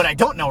one does. What I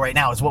don't know right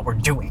now is what we're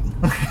doing.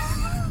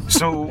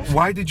 So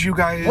why did you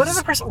guys... What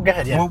other person... Go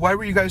ahead, yeah. Well, why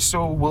were you guys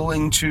so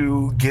willing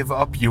to give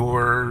up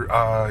your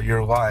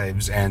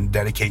lives and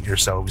dedicate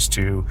yourselves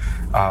to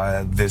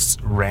this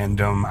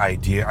random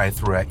idea I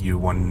threw at you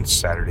one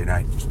Saturday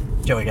night?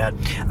 Joey, go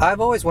ahead. I've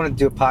always wanted to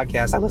do a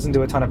podcast. I listen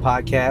to a ton of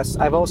podcasts.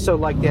 I've also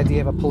liked the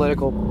idea of a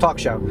political talk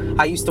show.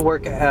 I used to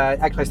work...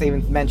 actually, I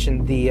even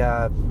mentioned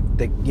the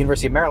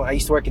University of Maryland. I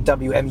used to work at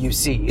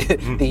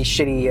WMUC, the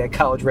shitty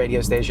college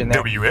radio station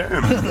there. WM.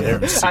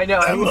 I know.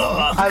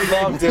 I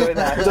love doing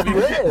that.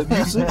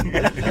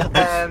 WMUC.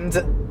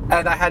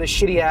 And I had a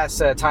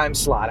shitty-ass time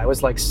slot. I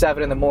was like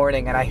 7 in the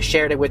morning, and I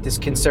shared it with this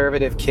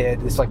conservative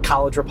kid, this like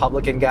college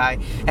Republican guy,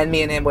 and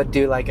me and him would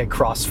do like a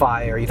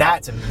crossfire. You know?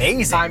 That's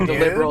amazing, I'm the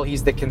liberal,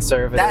 he's the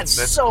conservative. That's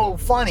so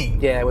funny.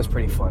 Yeah, it was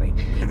pretty funny.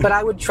 But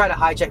I would try to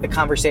hijack the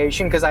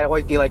conversation, because I'd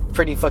always be like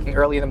pretty fucking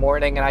early in the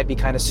morning, and I'd be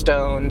kind of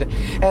stoned,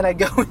 and I'd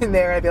go in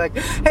there, and I'd be like,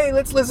 hey,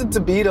 let's listen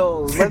to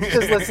Beatles. Let's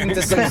just listen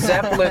to some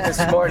Zeppelin this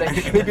morning.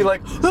 They'd be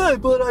like, hey,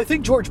 but I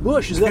think George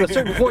Bush is at a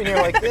certain point. And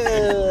you're like,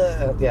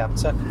 yeah.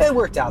 So it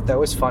worked out, though. It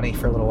was funny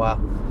for a little while.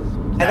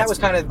 And that was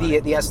kind of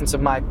the essence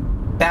of my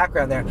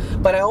background there.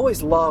 But I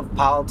always loved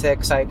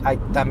politics.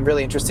 I'm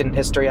really interested in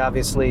history,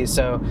 obviously.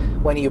 So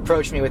when he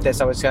approached me with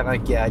this, I was kind of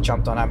like, I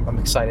jumped on. I'm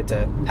excited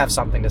to have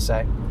something to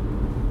say.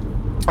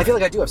 I feel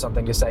like I do have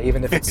something to say,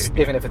 even if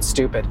it's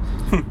stupid.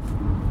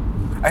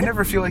 I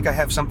never feel like I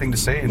have something to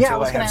say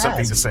until I have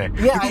something to say.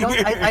 Yeah,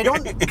 I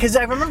don't, because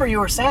I remember you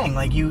were saying,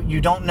 like,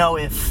 you don't know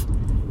if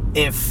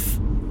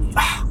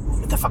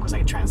what the fuck was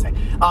I trying to say?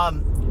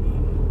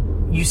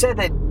 You said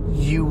that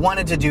you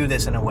wanted to do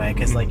this in a way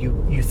because, like,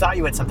 you thought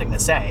you had something to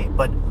say,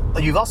 but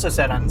you've also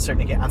said on some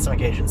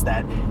occasions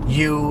that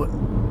you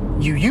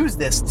use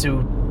this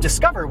to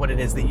discover what it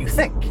is that you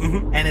think.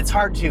 And it's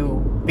hard to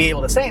be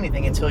able to say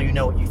anything until you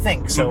know what you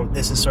think. So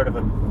this is sort of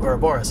a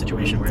Ouroboros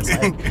situation where it's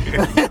like...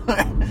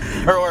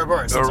 or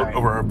Ouroboros, I'm sorry.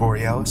 Aurora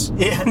Borealis?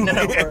 Yeah,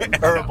 no,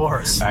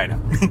 Ouroboros. I know.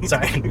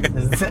 Sorry.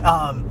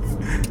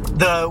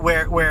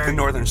 Where The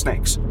northern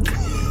snakes.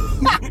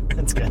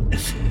 That's good.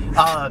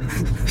 I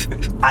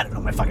don't know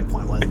what my fucking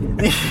point was.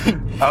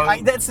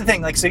 That's the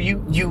thing. Like, so do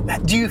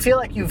you feel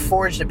like you've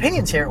forged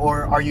opinions here,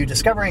 or are you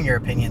discovering your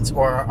opinions,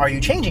 or are you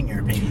changing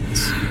your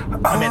opinions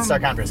amidst our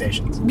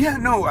conversations? Yeah,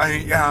 no,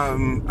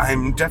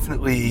 I'm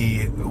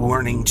definitely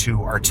learning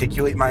to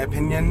articulate my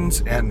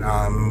opinions, and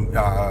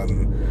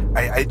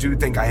I do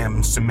think I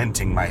am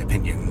cementing my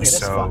opinions. Look at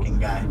this fucking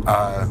guy.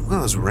 Look at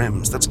those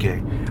rims. That's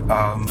gay.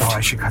 I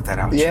should cut that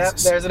out. Yeah,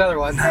 Jesus. there's another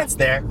one. That's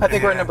there. I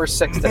think we're at number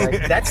 6 today.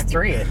 That's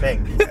 3, I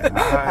think.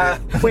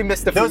 We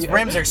missed a few. Those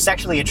rims are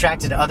sexually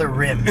attracted to other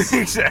rims.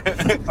 Yeah.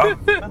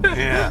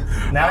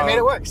 Now I made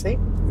it work, see?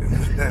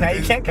 Now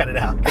you can't cut it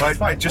out. Well,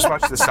 I just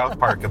watched the South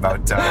Park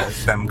about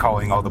them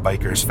calling all the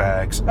bikers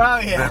fags. Oh,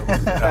 yeah.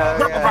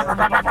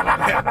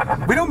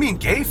 We don't mean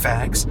gay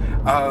fags,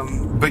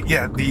 but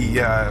yeah,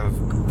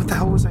 what the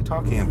hell was I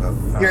talking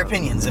about? Your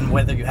opinions and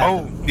whether you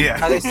have them.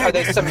 Yeah. Are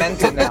they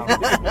cemented now?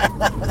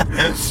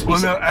 Well,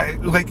 no,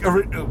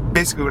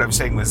 basically what I was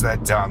saying was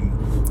that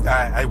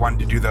I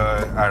wanted to do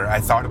I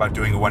thought about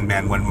doing a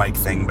one-man, one-mic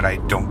thing, but I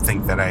don't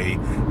think that I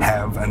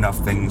have enough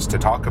things to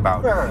talk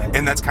about. Right.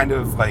 And that's kind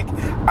of like,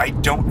 I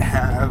don't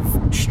have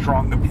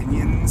strong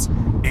opinions,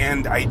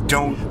 and I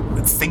don't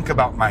think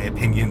about my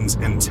opinions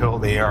until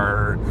they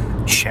are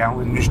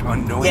challenged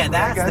unknowingly. Yeah,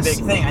 that's the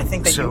big thing. I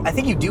think that I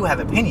think you do have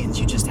opinions.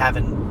 You just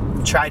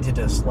haven't tried to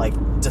just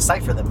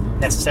decipher them,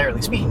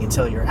 necessarily speaking,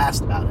 until you're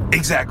asked about it.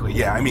 Exactly.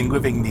 Yeah. I mean,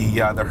 living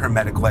the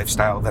hermetic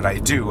lifestyle that I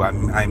do,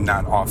 I'm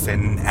not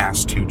often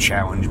asked to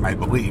challenge my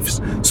beliefs,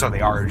 so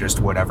they are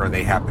just whatever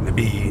they happen to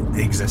be,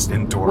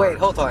 existent or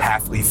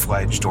halfly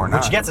fledged or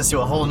not. Which gets us to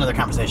a whole another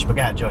conversation. But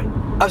go ahead, Joey.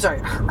 I'm sorry.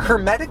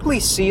 Hermetically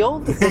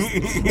sealed?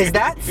 Is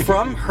that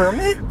from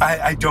hermit?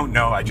 I don't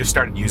know. I just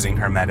started using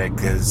hermetic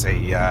as a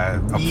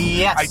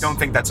yes. I don't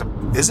think that's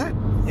is it?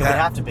 It would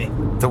have to be.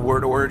 The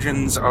word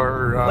origins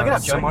are Look it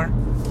up, similar. Joey.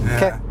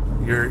 Yeah.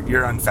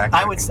 You're unfact.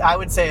 I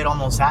would say it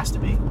almost has to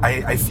be.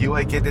 I feel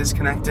like it is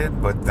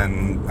connected, but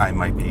then I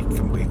might be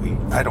completely.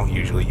 I don't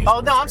usually use.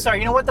 Oh no, I'm sorry.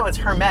 You know what though? It's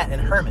hermet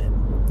and hermit.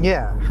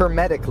 Yeah,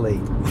 hermetically.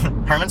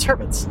 Herman's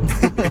hermits.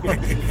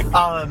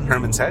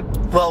 Herman's head.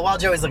 Well, while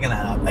Joey's looking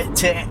that up,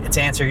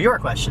 to answer your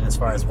question as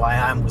far as why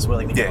I was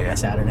willing to go on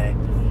Saturday.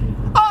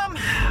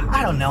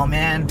 I don't know,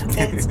 man.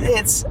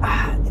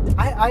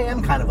 I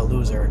am kind of a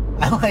loser.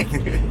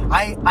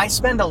 I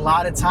spend a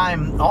lot of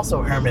time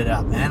also hermited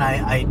up, man.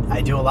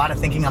 I do a lot of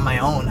thinking on my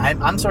own.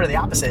 I'm sort of the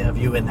opposite of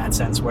you in that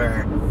sense,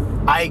 where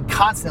I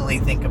constantly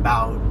think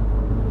about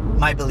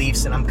my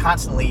beliefs, and I'm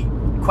constantly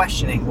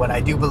questioning what I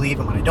do believe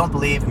and what I don't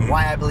believe, and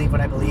why I believe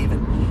what I believe,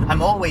 and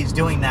I'm always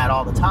doing that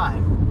all the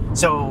time.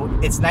 So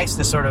it's nice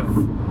to sort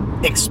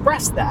of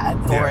express that,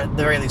 or at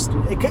the very least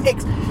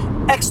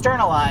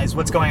externalize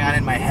what's going on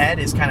in my head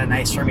is kind of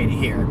nice for me to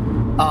hear.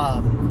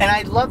 And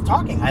I love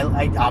talking.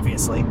 I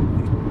obviously.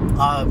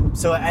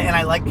 So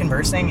I like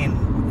conversing,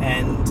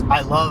 and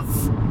I love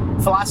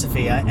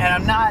philosophy.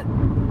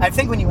 I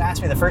think when you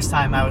asked me the first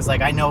time, I was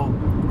like, I know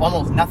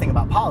almost nothing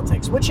about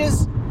politics, which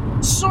is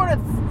sort of,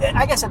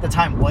 I guess at the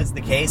time was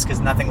the case because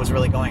nothing was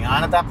really going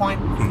on at that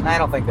point. I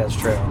don't think that's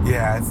true.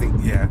 Yeah, I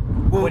think, yeah.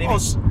 Well, what do you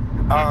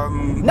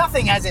mean?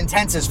 Nothing as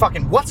intense as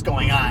fucking what's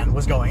going on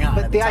was going on.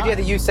 But the idea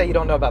that you say you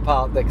don't know about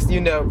politics, you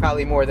know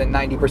probably more than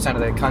 90% of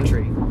the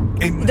country.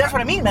 That's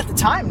what I mean. At the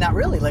time, not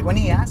really. Like when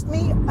he asked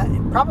me,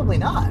 probably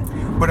not.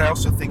 But I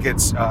also think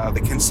it's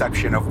the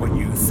conception of what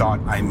you thought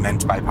I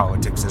meant by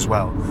politics as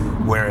well.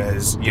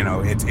 Whereas,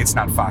 it's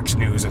not Fox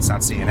News, it's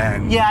not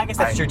CNN. Yeah, I guess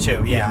that's true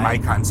too. Yeah, my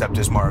concept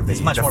is more of the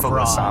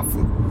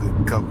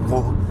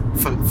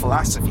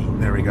philosophy.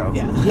 There we go.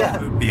 Yeah.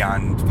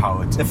 Beyond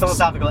politics. The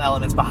philosophical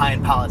elements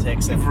behind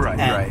politics and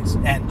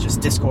and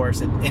just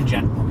discourse in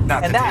general.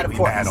 Not and the that, of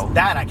course, battle.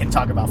 That I can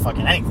talk about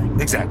fucking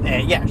anything.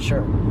 Exactly. Yeah,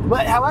 sure.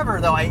 But however,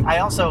 though, I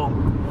also,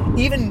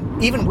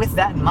 even with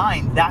that in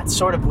mind, that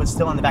sort of was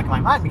still in the back of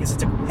my mind, because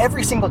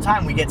every single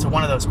time we get to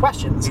one of those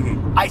questions,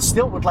 I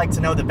still would like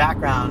to know the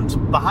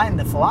background behind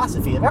the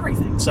philosophy of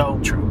everything. So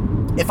true.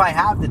 If I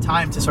have the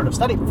time to sort of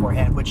study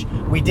beforehand, which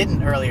we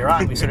didn't earlier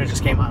on, we sort of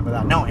just came on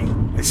without knowing.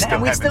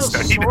 And we still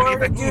sort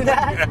of do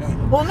that.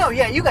 Well, no,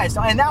 yeah, you guys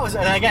don't. And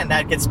again,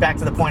 that gets back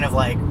to the point of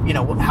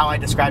how I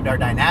described our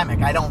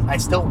dynamic. I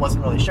still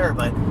wasn't really sure,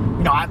 but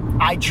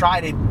I try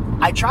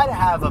to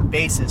have a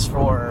basis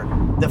for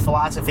the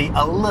philosophy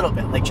a little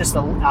bit.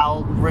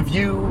 I'll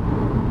review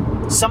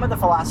some of the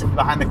philosophy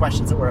behind the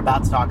questions that we're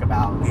about to talk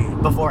about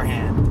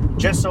beforehand,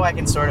 just so I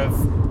can sort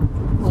of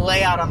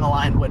lay out on the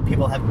line what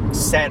people have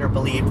said or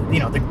believed.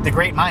 The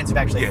great minds have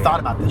actually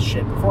thought about this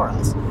shit before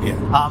us. Yeah.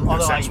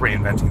 Although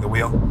reinventing the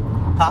wheel.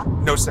 Huh?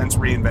 No sense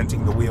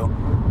reinventing the wheel.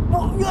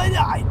 Well,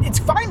 it's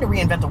fine to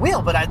reinvent the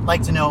wheel, but I'd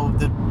like to know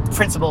the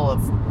principle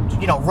of,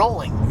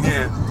 rolling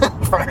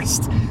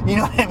first. You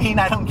know what I mean?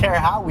 I don't care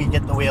how we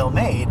get the wheel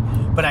made,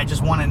 but I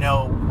just want to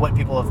know what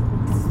people have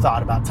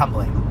thought about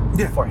tumbling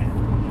beforehand.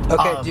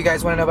 Okay, do you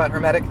guys want to know about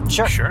Hermetic?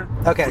 Sure.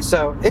 Okay,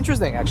 so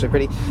interesting, actually,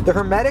 pretty. The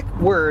Hermetic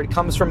word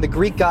comes from the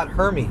Greek god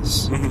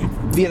Hermes.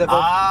 Via the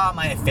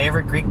my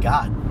favorite Greek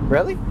god.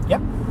 Really?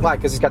 Yep. Why?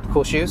 Because he's got the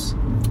cool shoes?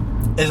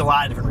 There's a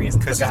lot of different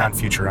reasons. Because he's on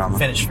Futurama.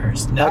 Finish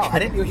first. No, Okay. I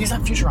didn't. He's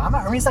on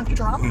Futurama? Hermes on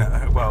Futurama?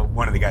 No, well,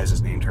 one of the guys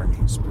is named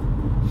Hermes.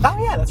 Oh,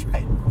 yeah, that's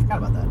right. I forgot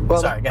about that. Well,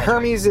 Sorry, guys.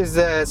 Hermes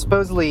is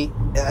supposedly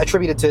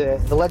attributed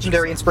to the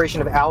legendary inspiration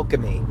of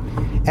alchemy.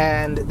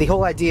 And the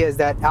whole idea is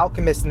that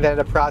alchemists invented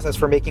a process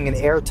for making an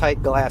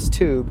airtight glass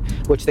tube,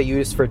 which they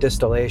used for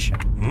distillation.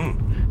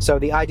 So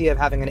the idea of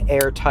having an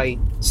airtight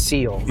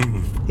seal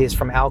is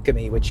from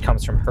alchemy, which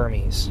comes from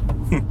Hermes.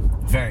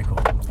 Very cool.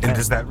 And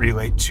does that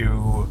relate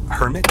to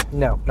hermit?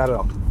 No, not at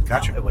all.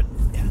 Gotcha. No, it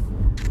wouldn't, yeah.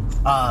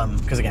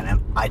 Because again,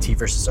 I'm IT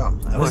versus so.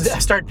 I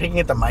started picking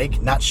at the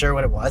mic, not sure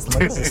what it was. I'm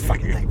like, what is this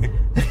fucking thing?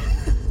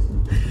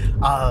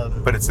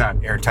 But it's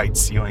not airtight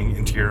sealing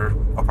into your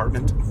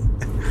apartment?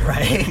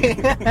 Right.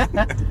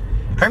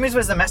 Hermes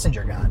was the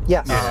messenger god.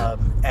 Yes.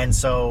 And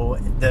so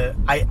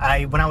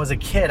when I was a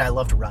kid, I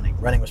loved running.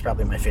 Running was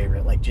probably my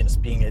favorite. Like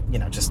just being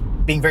just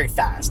being very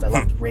fast. I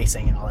loved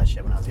racing and all that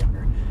shit when I was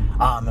younger.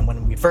 And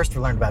when we first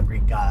learned about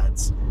Greek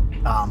gods,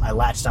 I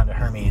latched onto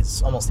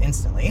Hermes almost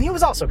instantly. And he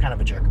was also kind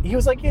of a jerk. He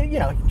was like,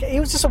 he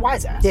was just a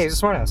wise ass. Yeah, he was a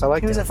smart ass. I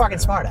liked it. He was a fucking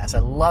smart ass. I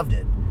loved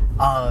it.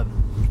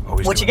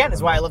 Which again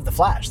is why I love the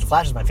Flash. The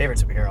Flash is my favorite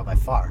superhero by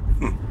far.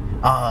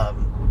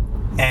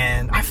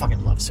 And I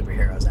fucking love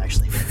superheroes,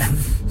 actually.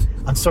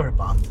 I'm sort of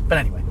bummed. But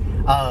anyway.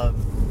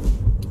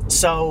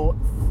 So,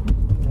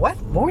 what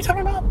were we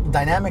talking about?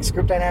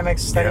 Group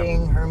dynamics,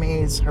 studying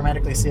Hermes,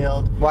 hermetically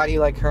sealed. Why do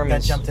you like Hermes?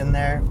 That jumped in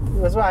there.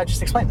 That's why I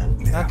just explained that.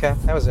 Yeah. Okay,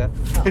 that was it.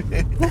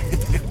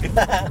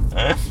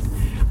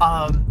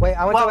 Wait,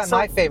 I want to talk about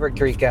my favorite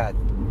Greek god.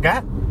 Go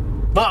ahead.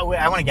 Well, wait,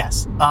 I want to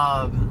guess.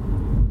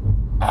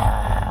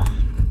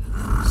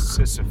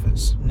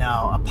 Sisyphus.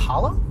 No,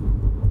 Apollo?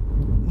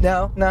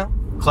 No.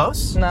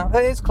 Close? No,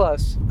 it is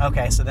close.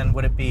 Okay, so then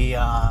would it be,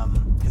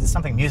 because it's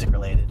something music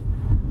related.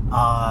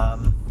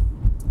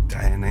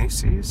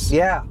 Dionysus?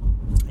 Yeah.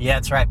 Yeah,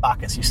 that's right.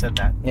 Bacchus, you said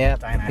that. Yeah,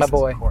 Dionysus, my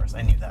boy. Of course,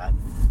 I knew that.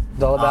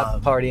 It's all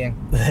about partying.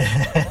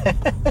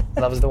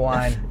 Loves the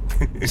wine.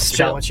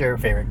 John, what's your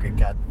favorite Greek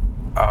god?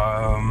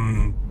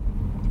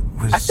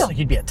 I feel like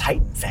you'd be a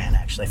Titan fan,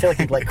 actually. I feel like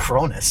you'd like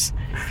Cronus.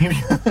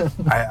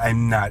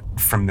 I'm not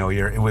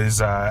familiar. It was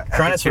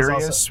Cronus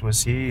Epicurus.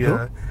 Was he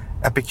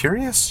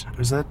Epicurus?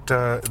 Was that?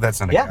 That's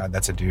not a god.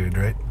 That's a dude,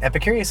 right?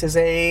 Epicurus is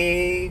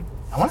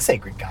I want to say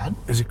Greek god.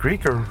 Is it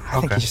Greek or?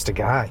 I think he's just a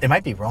guy. It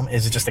might be Roman.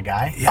 Is it just a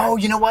guy? Yeah. Oh,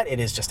 you know what? It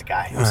is just a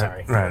guy. I'm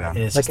sorry. Right on.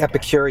 It is like just a guy.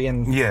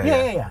 Epicurean.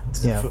 Yeah.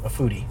 It's a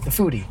foodie. The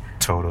foodie.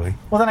 Totally.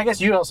 Well, then I guess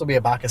you'd also be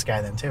a Bacchus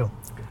guy then too.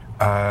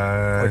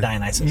 Or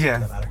Dionysus. Yeah,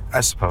 for that matter. I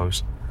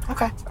suppose.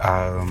 Okay.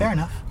 Fair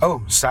enough.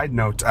 Oh, side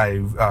note, I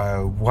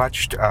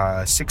watched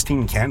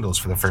 16 Candles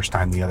for the first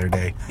time the other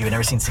day. You've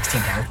never seen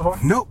 16 Candles before?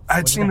 Nope.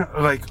 I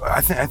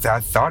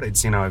thought I'd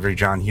seen every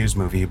John Hughes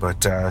movie,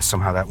 but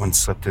somehow that one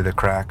slipped through the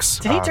cracks.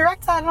 Did he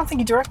direct that? I don't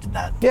think he directed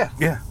that. Yeah.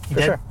 He for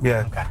did? sure.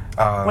 Yeah. Okay.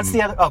 What's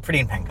the other? Oh, Pretty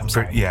in Pink. I'm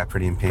sorry.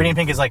 Pretty in Pink. Pretty in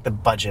Pink is like the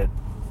budget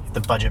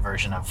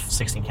version of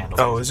 16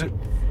 Candles. Oh, is it?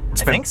 I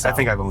think so. I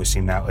think I've only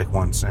seen that like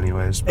once,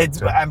 anyways.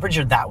 But, I'm pretty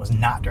sure that was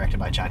not directed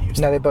by John Hughes.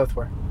 No, they both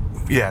were.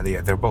 Yeah,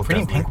 they're both.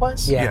 Pretty in Pink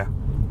was? Yeah.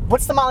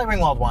 What's the Molly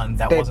Ringwald one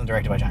that wasn't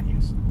directed by John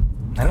Hughes?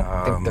 I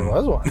don't think there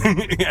was one.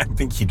 I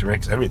think he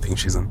directs everything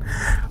she's in.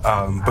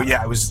 But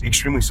yeah, I was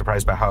extremely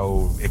surprised by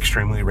how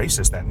extremely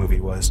racist that movie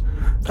was.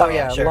 Oh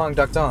yeah, sure. Long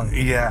Duck Dong.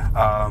 Yeah.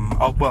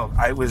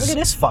 I was. Look at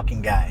this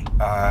fucking guy.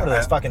 What are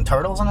those fucking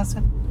turtles on his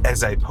head?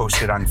 As I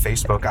posted on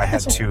Facebook, I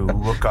had to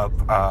look up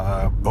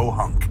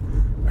bohunk.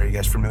 Are you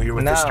guys familiar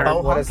with this term? No,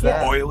 what is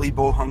that? Oily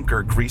bohunk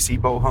or greasy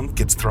bohunk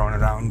gets thrown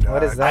around.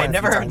 What is that? I've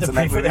never heard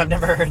I've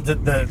never heard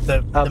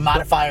the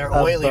modifier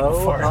oily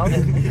before.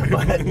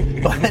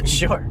 but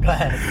sure, go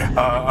ahead.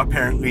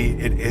 Apparently,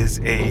 it is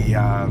a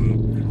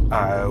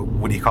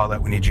what do you call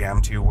that when you jam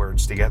two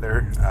words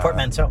together?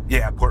 Portmanteau.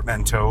 Yeah,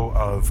 portmanteau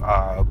of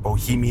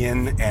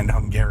Bohemian and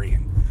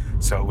Hungarian.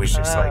 So it was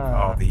just like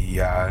all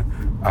the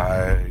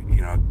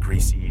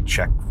greasy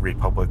Czech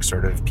Republic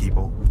sort of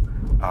people.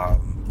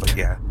 But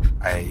yeah,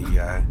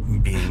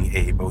 being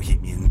a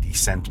Bohemian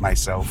descent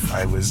myself,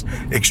 I was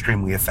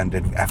extremely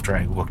offended after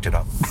I looked it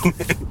up.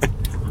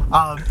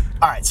 All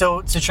right,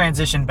 so to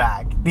transition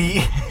back,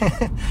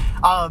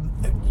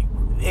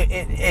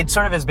 it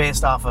sort of is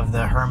based off of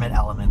the hermit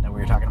element that we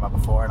were talking about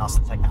before, and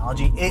also the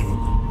technology.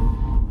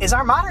 Is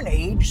our modern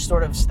age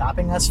sort of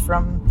stopping us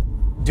from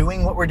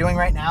doing what we're doing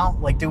right now?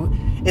 Like,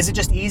 is it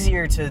just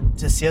easier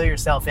to seal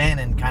yourself in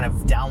and kind of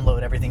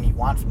download everything you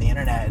want from the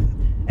internet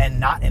and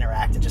not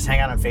interact and just hang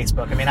out on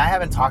Facebook. I mean, I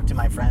haven't talked to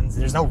my friends.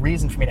 There's no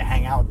reason for me to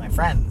hang out with my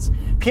friends,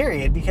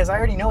 period, because I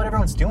already know what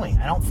everyone's doing.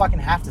 I don't fucking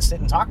have to sit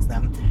and talk to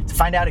them to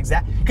find out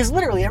exactly. Because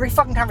literally every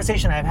fucking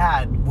conversation I've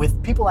had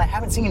with people I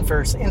haven't seen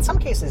for, in some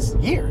cases,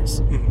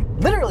 years,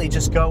 literally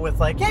just go with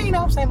like, yeah, you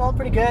know, same old,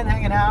 pretty good,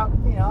 hanging out,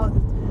 you know.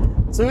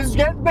 So it's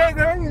getting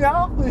bigger, you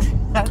know.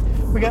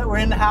 We're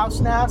in the house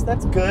now, so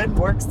that's good.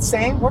 Works the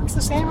same.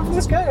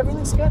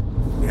 Everything's good.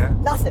 Yeah.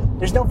 Nothing.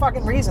 There's no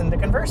fucking reason to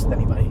converse with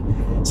anybody.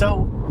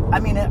 So, I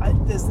mean,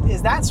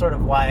 is that sort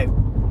of why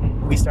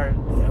we started?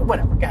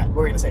 Whatever. God, what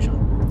were we gonna say,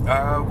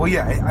 Sean? Well,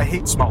 yeah, I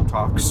hate small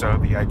talk. So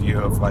the idea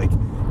of like,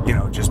 you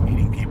know, just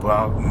meeting people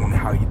out and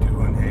how you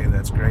doing, hey,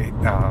 that's great.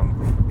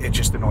 It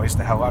just annoys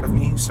the hell out of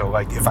me. So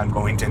like, if I'm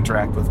going to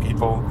interact with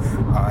people,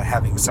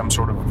 having some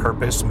sort of a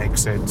purpose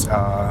makes it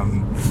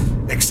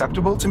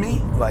acceptable to me.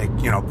 Like,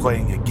 you know,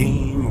 playing a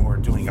game or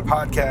doing a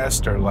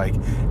podcast or like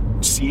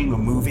seeing a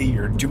movie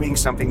or doing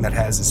something that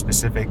has a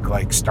specific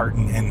like start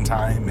and end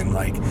time and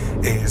like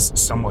is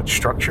somewhat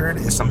structured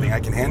is something I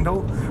can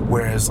handle.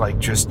 Whereas like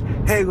just,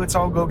 hey, let's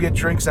all go get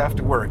drinks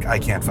after work, I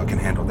can't fucking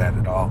handle that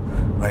at all.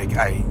 Like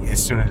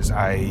as soon as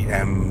I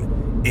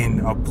am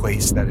in a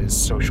place that is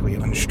socially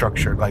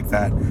unstructured like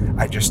that,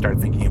 I just start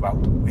thinking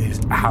about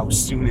how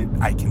soon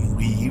I can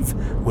leave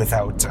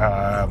without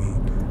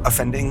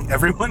offending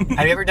everyone.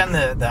 Have you ever done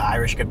the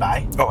Irish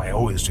goodbye? Oh, I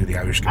always do the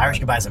Irish goodbye. Irish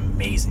goodbye is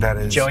amazing. That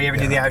is. Joe, you ever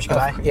do the Irish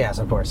goodbye? Yes,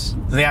 of course.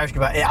 The Irish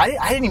goodbye.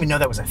 I didn't even know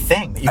that was a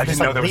thing. That you I didn't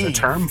know there was a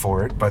term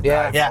for it, but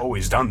I've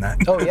always done that.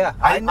 Oh yeah,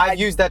 I've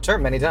used that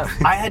term many times.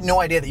 I had no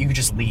idea that you could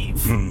just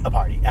leave a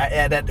party.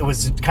 That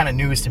was kind of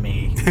news to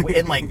me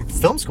in like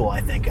film school.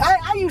 I think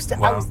I used to.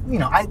 Wow.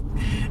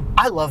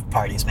 I love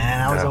parties,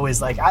 man. I was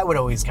always like, I would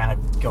always kind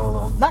of go a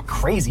little, not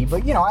crazy,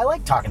 but you know, I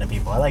like talking to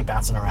people. I like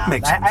bouncing around.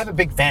 Makes sense. I have a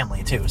big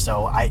family too,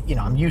 so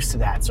I'm used to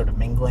that sort of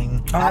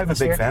mingling. I have a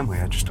big family.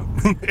 I just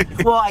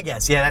don't. Well, I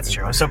guess, yeah, that's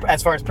true. So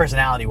as far as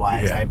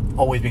personality-wise, I've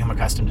always become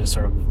accustomed to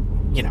sort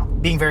of, you know,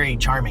 being very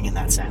charming in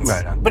that sense.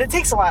 Right on. But it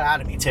takes a lot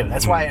out of me too.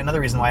 That's why another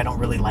reason why I don't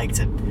really like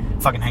to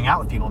fucking hang out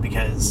with people,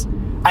 because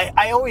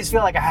I always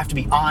feel like I have to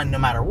be on no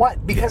matter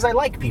what, because I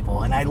like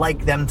people and I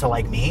like them to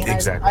like me. And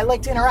exactly. I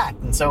like to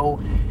interact, and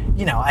so,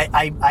 you know,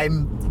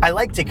 I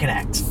like to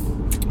connect.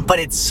 But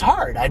it's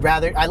hard. I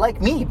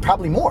like me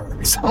probably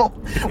more. So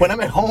when I'm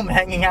at home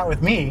hanging out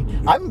with me,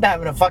 I'm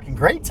having a fucking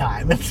great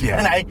time. Yeah.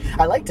 And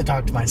I like to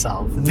talk to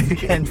myself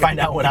and find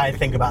out what I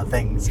think about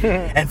things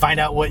and find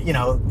out what, you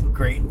know,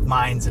 great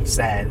minds have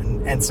said.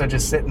 And so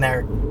just sitting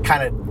there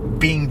kind of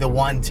being the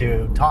one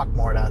to talk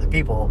more to other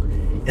people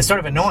is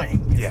sort of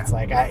annoying. Yeah. It's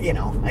like,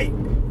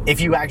 if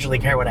you actually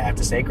care what I have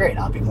to say, great,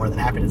 I'll be more than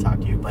happy to talk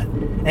to you.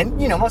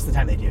 And you know, most of the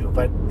time they do,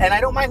 and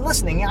I don't mind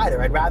listening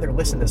either. I'd rather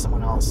listen to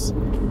someone else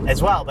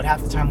as well, but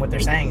half the time what they're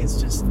saying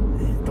is just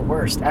the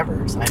worst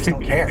ever, so I just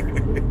don't care.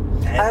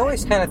 I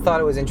always kind of thought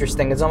it was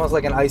interesting. It's almost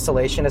like an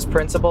isolationist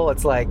principle.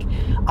 It's like,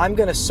 I'm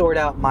going to sort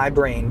out my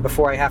brain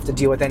before I have to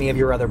deal with any of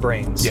your other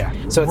brains. Yeah.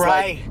 So it's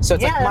right.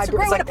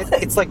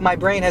 It's like my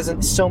brain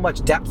hasn't so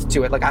much depth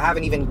to it. Like I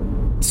haven't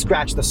even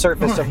scratched the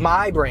surface of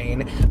my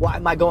brain. Why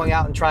am I going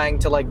out and trying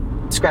to like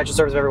scratch the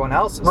surface of everyone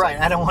else's? Right.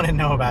 I don't want to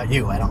know about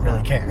you. I don't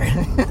really care.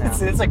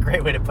 It's a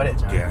great way to put it,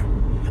 John. Yeah.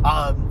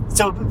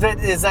 So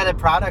is that a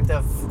product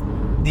of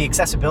the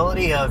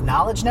accessibility of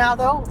knowledge now,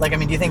 though? Like, I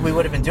mean, do you think we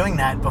would have been doing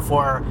that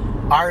before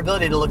our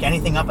ability to look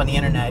anything up on the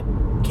internet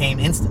came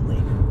instantly?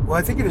 Well,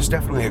 I think it is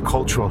definitely a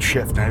cultural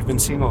shift, and I've been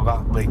seeing a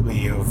lot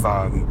lately of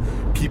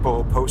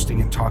people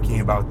posting and talking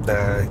about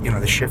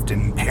the shift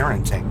in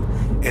parenting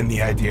and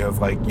the idea of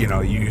like,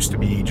 you used to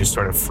be just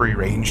sort of free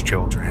range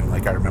children.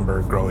 Like I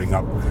remember growing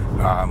up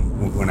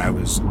when I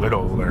was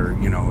little, or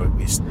at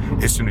least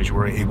as soon as you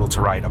were able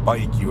to ride a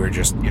bike, you were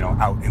just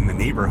out in the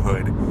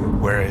neighborhood.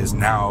 Whereas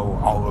now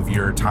all of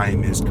your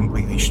time is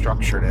completely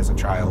structured as a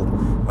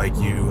child. Like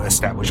you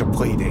establish a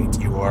play date,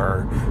 you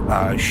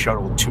are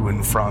shuttled to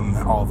and from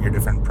all of your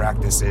different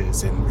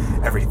practices,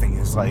 and everything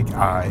is like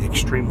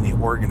extremely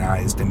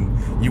organized,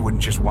 and you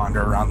wouldn't just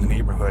wander around the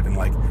neighborhood and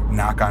like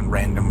knock on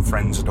random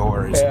friends'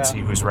 doors and see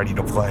who's ready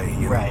to play.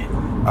 Right.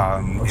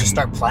 Or just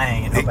start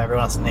playing and hope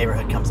everyone else in the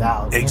neighborhood comes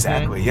out.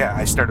 Exactly. Mm-hmm. Yeah.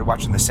 I started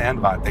watching The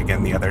Sandlot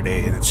again the other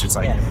day, and it's just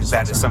like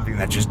that is something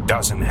that just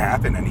doesn't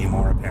happen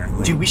anymore,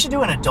 apparently. Dude, we should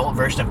do an adult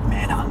version of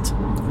Manhunt.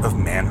 Of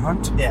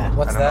Manhunt? Yeah.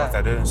 What's I don't know what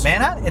that is.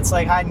 Manhunt? It's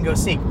like hide and go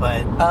seek,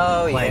 but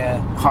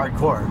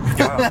hardcore.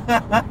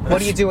 Oh. What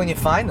do you do when you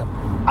find them?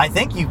 I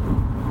think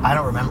I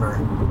don't remember.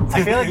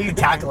 I feel like you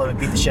tackle them and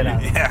beat the shit out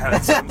of them. Yeah,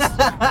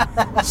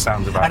 that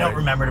sounds about right. I don't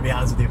remember, to be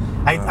honest with you.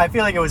 I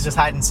feel like it was just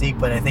hide and seek,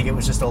 but I think it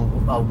was just a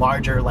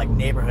larger like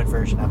neighborhood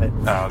version of it.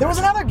 There was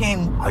another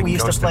game like we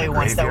used to play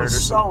once that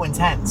was so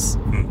intense.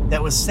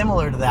 That was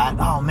similar to that.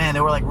 Oh man,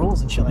 there were like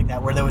rules and shit like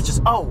that where there was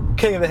just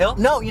King of the Hill?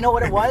 No, you know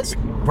what it was?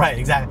 Right,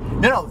 exactly.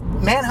 No,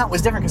 Manhunt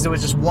was different because there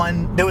was just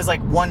there was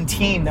like one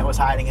team that was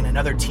hiding and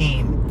another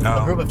team,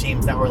 a group of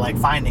teams that were like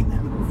finding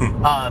them.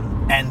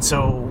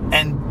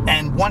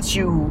 And once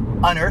you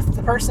unearthed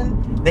the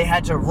person, they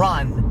had to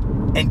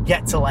run and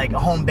get to like a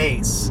home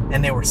base,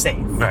 and they were safe.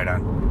 Right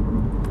on.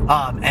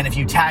 And if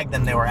you tagged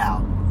them, they were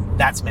out.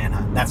 That's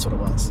Manhunt. That's what it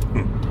was.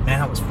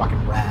 Manhunt was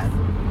fucking rad.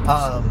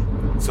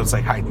 So it's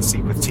like hide and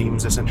seek with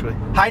teams, essentially?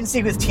 Hide and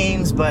seek with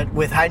teams, but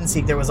with hide and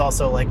seek, there was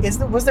also like,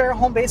 was there a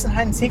home base in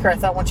hide and seek? Or I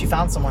thought once you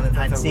found someone in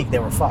hide and seek, they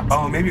were fucked.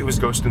 Oh, maybe it was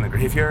Ghost in the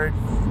Graveyard.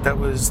 That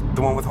was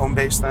the one with home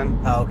base then.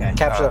 Oh, okay.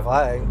 Capture the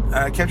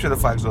Flag. Capture the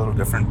Flag's a little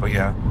different, but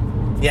yeah.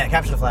 Yeah,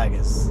 Capture the Flag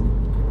is...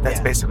 That's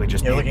basically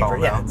just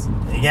paintball now.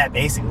 Yeah,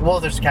 basically.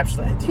 Well, there's Capture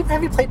the Flag.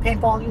 Have you played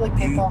paintball? Do you like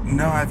paintball?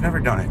 No, I've never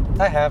done it.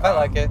 I have. I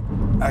like it.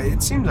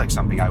 It seems like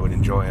something I would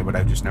enjoy, but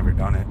I've just never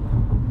done it.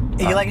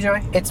 You like it,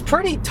 Joey? It's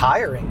pretty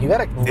tiring. You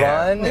gotta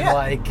run and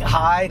like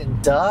hide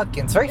and duck,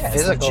 and it's very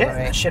physical. It's legit.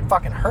 That shit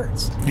fucking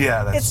hurts.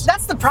 Yeah,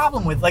 that's the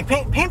problem with like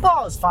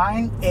paintball is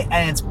fine,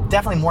 and it's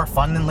definitely more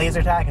fun than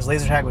laser tag, because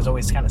laser tag was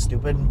always kind of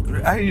stupid.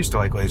 I used to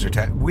like laser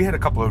tag. We had a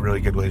couple of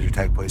really good laser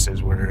tag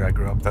places where I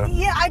grew up, though.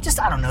 Yeah, I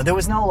don't know. There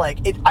was no like.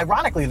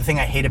 Ironically, the thing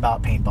I hate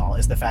about paintball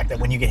is the fact that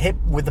when you get hit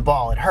with the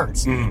ball, it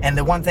hurts. And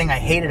the one thing I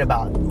hated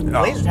about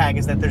laser tag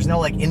is that there's no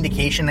like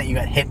indication that you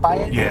got hit by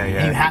it. Yeah.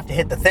 And you have to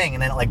hit the thing,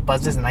 and then it like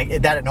buzzes, and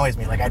that annoys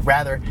me. Like I'd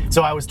rather.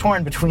 So I was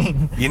torn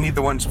between. You need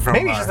the ones from.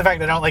 Maybe it's just the fact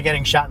that I don't like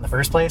getting shot in the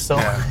first place. So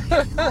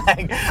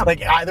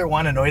like either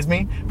one annoys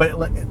me, but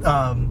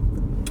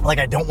like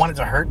I don't want it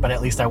to hurt, but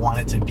at least I want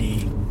it to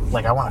be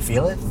like I want to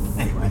feel it.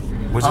 Anyway.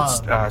 Was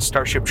it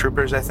Starship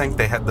Troopers? I think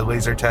they had the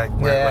laser tag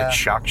where it like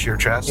shocks your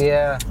chest.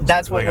 Yeah,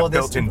 that's what. Like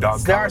built-in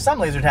dog. There are some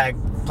laser tag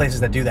places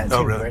that do that too.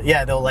 Oh, really?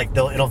 Yeah,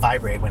 it'll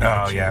vibrate when.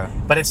 Oh, yeah.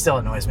 But it still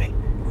annoys me.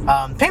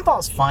 Paintball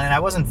is fun, and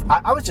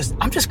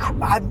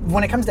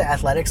when it comes to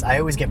athletics, I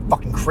always get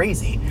fucking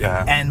crazy.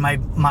 Yeah. And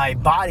my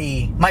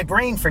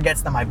brain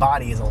forgets that my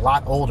body is a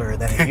lot older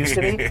than it used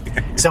to be.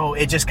 So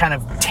it just kind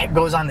of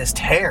goes on this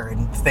tear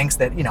and thinks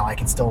that, I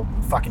can still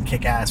fucking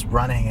kick ass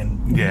running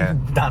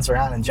and bounce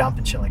around and jump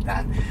and shit like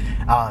that.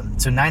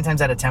 So 9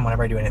 times out of 10,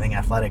 whenever I do anything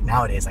athletic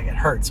nowadays, I get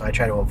hurt. So I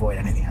try to avoid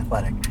anything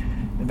athletic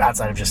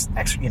outside of just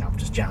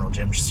just general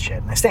gym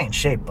shit. And I stay in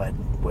shape, but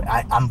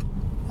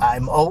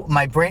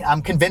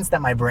I'm convinced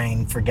that my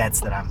brain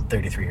forgets that I'm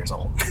 33 years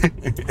old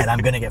and I'm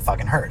gonna get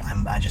fucking hurt.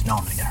 I just know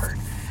I'm gonna get hurt.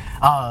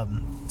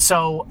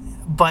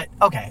 But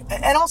okay,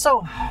 and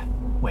also,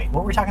 wait,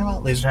 what were we talking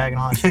about? Laser tag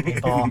and all that shit,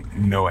 paintball.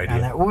 No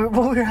idea. We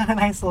were on a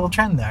nice little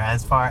trend there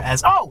as far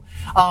as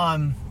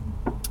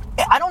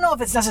I don't know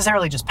if it's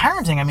necessarily just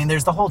parenting. I mean,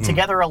 there's the whole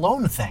together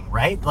alone thing,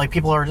 right? Like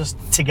people are just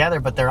together,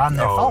 but they're on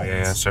their phones.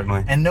 Yeah,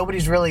 certainly. And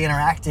nobody's really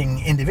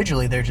interacting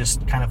individually. They're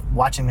just kind of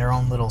watching their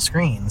own little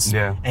screens.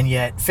 Yeah. And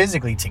yet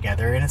physically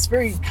together, and it's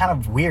very kind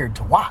of weird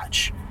to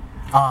watch.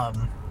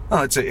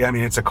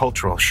 It's a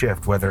cultural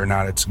shift. Whether or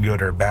not it's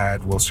good or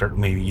bad, we'll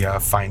certainly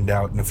find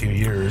out in a few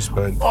years.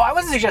 But I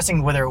wasn't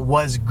suggesting whether it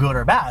was good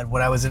or bad.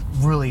 What I was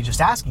really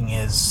just asking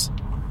is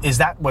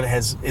that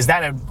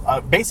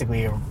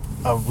basically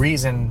a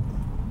reason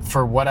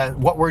for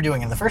what we're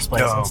doing in the first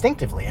place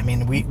instinctively? I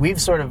mean,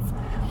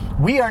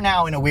 we are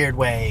now in a weird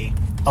way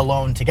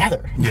alone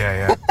together.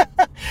 Yeah.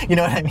 You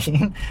know what I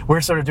mean?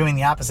 We're sort of doing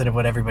the opposite of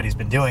what everybody's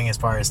been doing as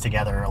far as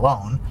together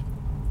alone.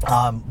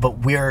 But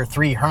we're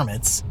 3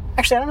 hermits.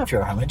 Actually, I don't know if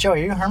you're a hermit. Joe, are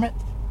you a hermit?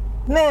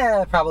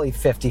 Nah, probably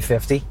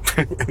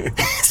 50-50.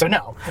 So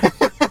no.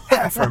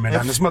 Half hermit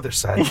on his mother's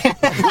side.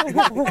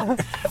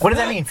 What does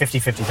that mean,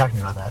 50-50? Talk to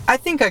me about that. I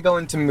think I go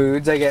into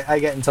moods. I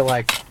get into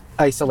like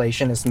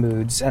isolationist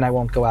moods, and I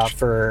won't go out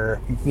for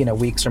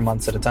weeks or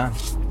months at a time.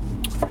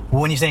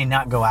 When you say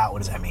not go out, what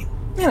does that mean?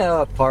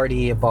 A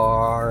party, a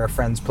bar, a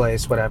friend's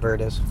place, whatever it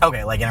is.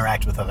 Okay, like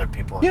interact with other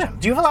people. Yeah.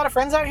 Do you have a lot of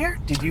friends out here?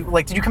 Did you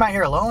come out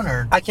here alone,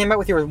 or? I came out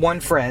with here with one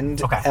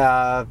friend. Okay.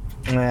 I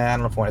don't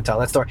know if I want to tell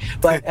that story,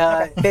 but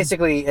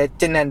basically it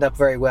didn't end up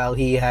very well.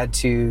 He had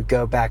to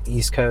go back to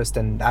East Coast,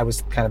 and I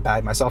was kind of by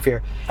myself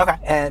here.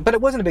 Okay. But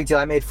it wasn't a big deal.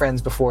 I made friends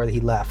before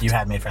he left. You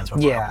had made friends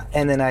before? Yeah,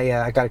 and then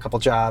I got a couple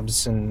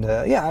jobs, and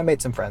I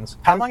made some friends.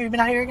 How long have you been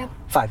out here again?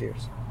 5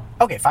 years.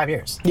 Okay, 5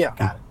 years. Yeah.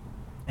 Got it.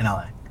 In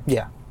LA.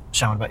 Yeah.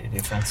 Sean, what about you,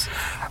 friends?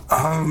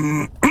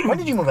 When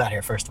did you move out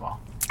here, first of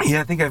all? Yeah,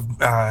 I think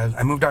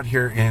I moved out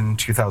here in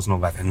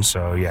 2011,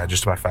 so yeah,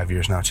 just about 5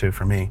 years now too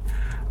for me.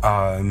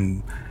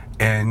 And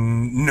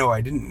no,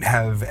 I didn't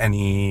have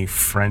any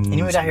friends. And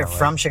you moved out here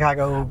from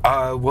Chicago?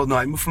 Well, no,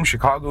 I moved from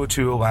Chicago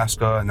to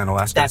Alaska, and then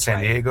Alaska to San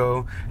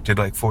Diego. Did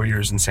like 4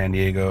 years in San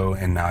Diego,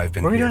 and now I've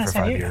been here for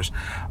 5 years.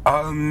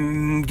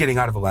 Getting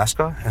out of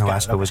Alaska, and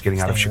Alaska was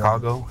getting out of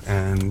Chicago,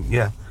 and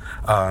yeah.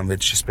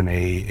 It's just been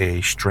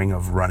a string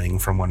of running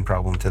from one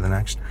problem to the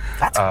next.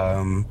 That's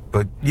cool.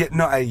 But yeah,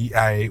 no,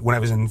 I when I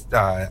was in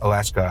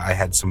Alaska, I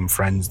had some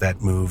friends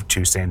that moved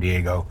to San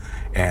Diego,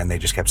 and they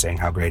just kept saying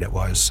how great it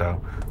was.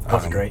 So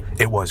was it great?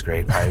 It was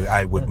great.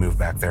 I would move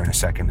back there in a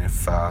second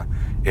if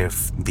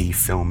the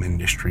film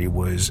industry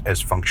was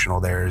as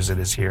functional there as it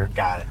is here.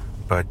 Got it.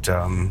 But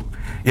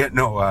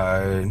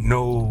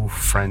no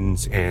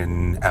friends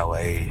in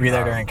LA. Were you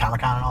there during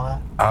Comic-Con and all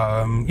that?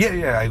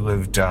 Yeah. I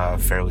lived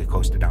fairly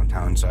close to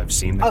downtown, so I've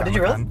seen the Comic-Con. Did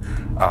you really?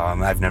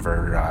 I've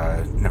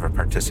never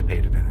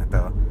participated in it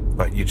though.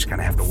 But you just kind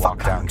of have to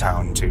walk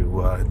downtown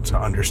to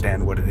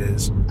understand what it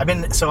is.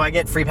 I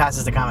get free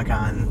passes to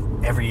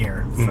Comic-Con every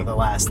year for the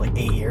last 8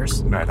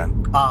 years. Right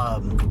on.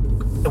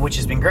 Which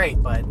has been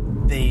great, but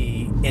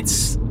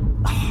it's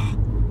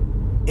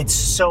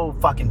so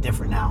fucking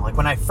different now. Like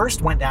when I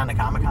first went down to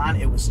Comic-Con,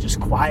 it was just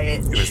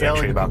quiet, it was chill.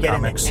 Actually you about could get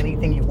comics. into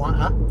anything you want,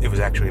 huh? It was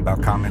actually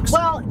about comics.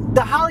 Well,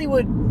 the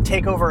Hollywood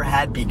takeover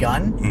had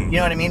begun. You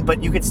know what I mean?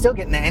 But you could still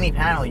get into any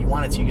panel you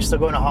wanted to. You could still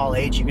go into Hall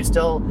H. You could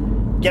still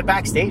get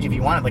backstage if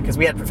you wanted, because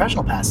we had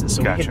professional passes,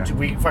 so gotcha.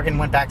 we fucking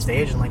went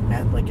backstage and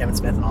met Kevin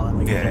Smith and all that.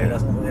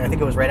 I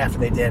think it was right after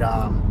they did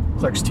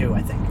Clerks 2,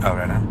 I think. Oh,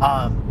 right on.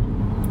 I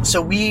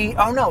don't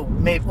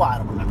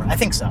remember. I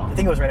think so. I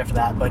think it was right after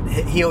that, but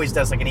he always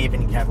does an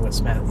evening with Kevin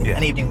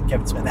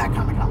Smith, at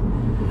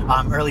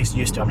Comic-Con. Or at least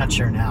used to. I'm not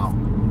sure now.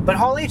 But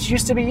Hall H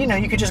used to be,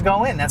 you could just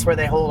go in. That's where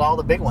they hold all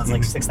the big ones,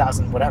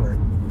 6,000 whatever.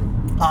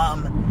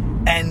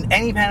 And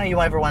any panel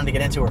you ever wanted to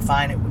get into were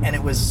fine, and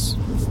it was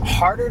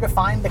harder to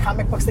find the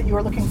comic books that you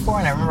were looking for.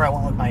 And I remember I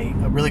went with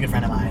a really good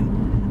friend of mine,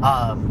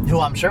 who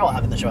I'm sure I'll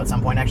have in the show at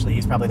some point. Actually,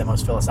 he's probably the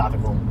most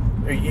philosophical.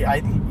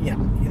 I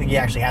think he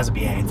actually has a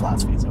BA in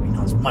philosophy, so he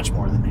knows much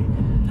more than me.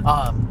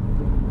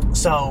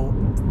 So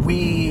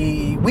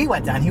we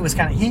went down. He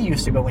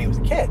used to go when he was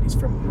a kid. He's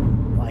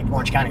from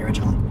Orange County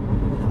originally,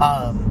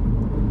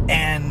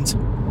 and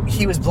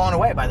he was blown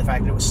away by the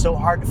fact that it was so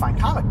hard to find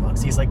comic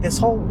books. He's like, this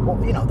whole,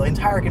 the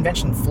entire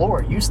convention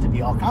floor used to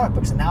be all comic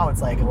books, and now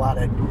it's a lot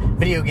of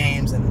video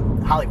games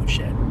and Hollywood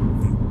shit.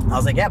 I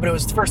was like, yeah, but it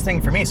was the first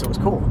thing for me, so it was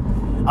cool.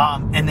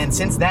 And then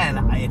since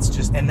then, it's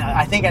just, and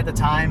I think at the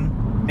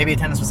time, maybe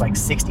attendance was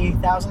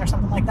 60,000 or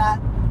something like that,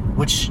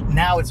 which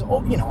now it's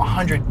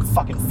 150 or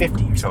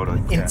something.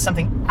 Totally,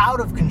 something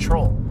out of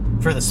control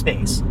for the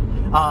space.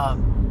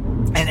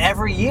 And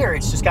every year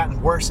it's just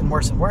gotten worse and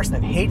worse and worse, and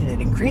I've hated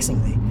it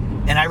increasingly.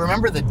 And I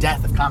remember the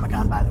death of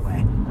Comic-Con, by the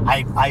way.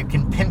 I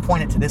can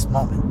pinpoint it to this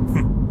moment.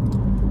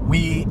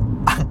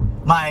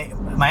 My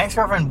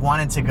ex-girlfriend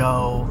wanted to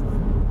go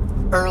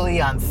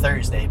early on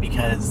Thursday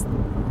because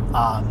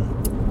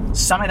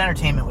Summit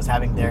Entertainment was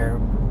having their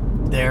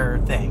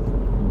thing.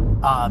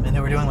 And they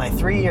were doing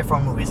 3 or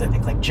 4 movies, I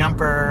think,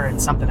 Jumper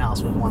and something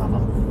else was one of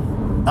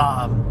them.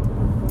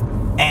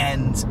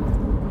 And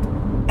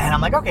I'm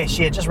like, okay,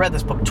 she had just read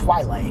this book,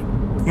 Twilight.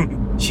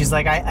 She's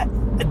like,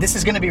 this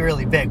is going to be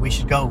really big. We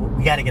should go.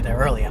 We got to get there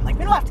early. I'm like,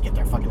 we don't have to get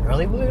there fucking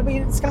early.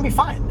 It's going to be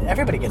fine.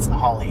 Everybody gets in the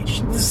Hall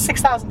H. There's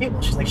 6,000 people.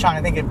 She's like, Sean,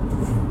 I think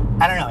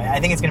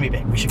it's going to be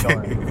big. We should go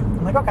early.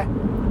 I'm like, okay.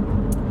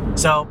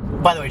 So,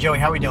 by the way, Joey,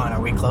 how are we doing? Are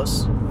we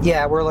close?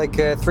 Yeah, we're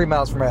 3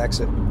 miles from our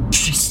exit.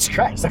 Jesus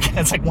Christ. Okay,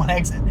 that's one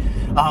exit.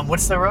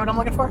 What's the road I'm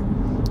looking for?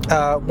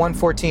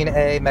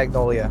 114A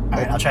Magnolia. All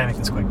right, I'll try to make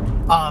this quick.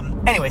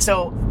 Anyway,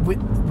 so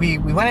we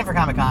went in for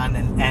Comic-Con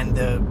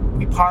and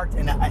we parked,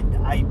 and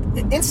I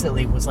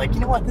instantly was like, you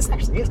know what, this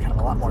actually is kind of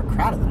a lot more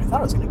crowded than I thought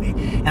it was going to be.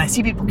 And I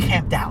see people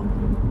camped out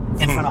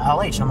in front of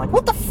Hall H, and I'm like,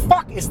 what the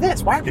fuck is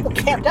this? Why are people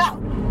camped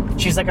out?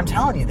 She's like, I'm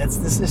telling you, that's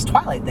this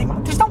Twilight thing. I'm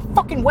like, there's no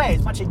fucking way.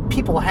 It's a bunch of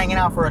people hanging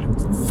out for a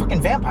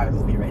fucking vampire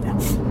movie right now.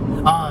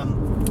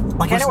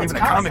 I know it's a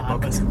comic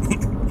book.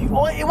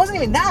 Well, it wasn't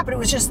even that, but it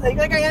was just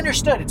I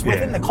understood. It's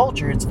within the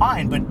culture. It's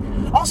fine, but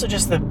also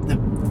just the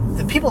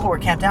people who were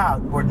camped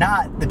out were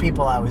not the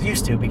people I was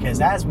used to, because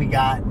as we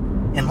got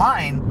in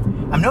line,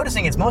 I'm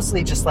noticing it's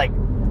mostly just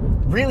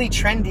really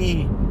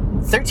trendy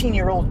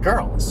 13-year-old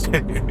girls.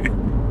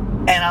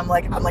 And I'm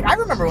like, I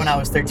remember when I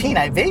was 13,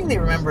 I vaguely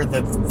remember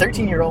the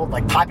 13-year-old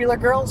popular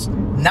girls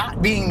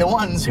not being the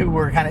ones who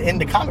were kind of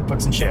into comic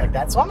books and shit like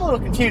that. So I'm a little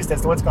confused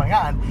as to what's going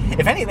on.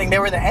 If anything, they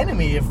were the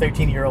enemy of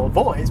 13-year-old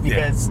boys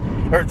because,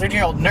 or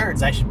 13-year-old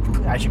nerds, I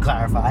should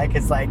clarify,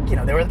 because they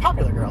were the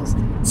popular girls.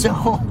 So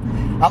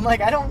I'm like,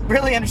 I don't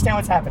really understand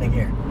what's happening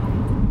here.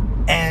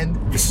 And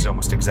this is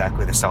almost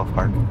exactly the South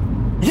Park.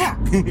 Yeah.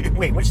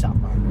 Wait, which South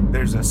Park?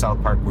 There's a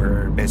South Park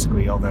where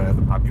basically all the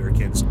popular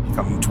kids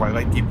become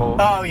Twilight people.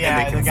 Oh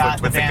yeah, and they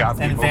conflict with the goth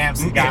people. The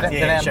vampires.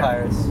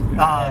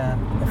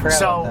 I forgot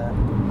about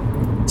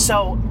that.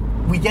 So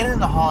we get in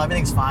the hall,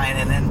 everything's fine,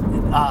 and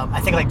then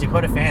I think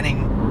Dakota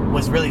Fanning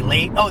was really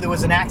late. Oh, there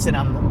was an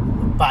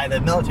accident by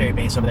the military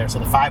base over there, so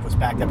the 5 was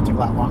backed up. It took a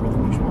lot longer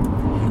than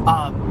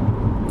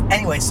usual.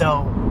 Anyway,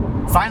 so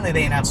finally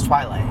they announced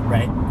Twilight,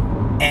 right?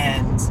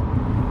 And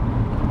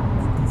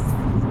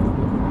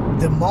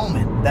the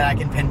moment that I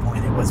can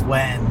pinpoint it was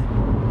when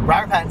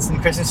Robert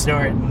Pattinson, Kristen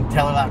Stewart, and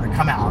Taylor Lautner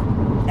come out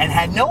and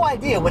had no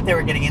idea what they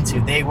were getting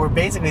into. They were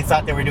basically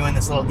thought they were doing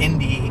this little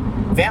indie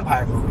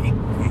vampire movie,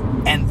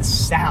 and the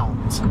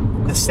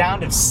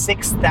sound of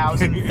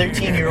 6,000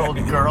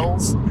 13-year-old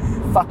girls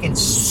fucking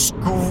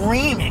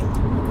screaming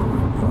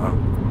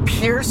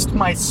pierced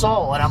my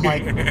soul, and I'm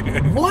like,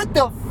 what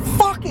the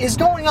fuck is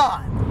going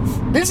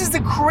on? This is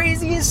the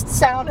craziest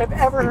sound I've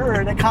ever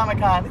heard at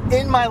Comic-Con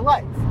in my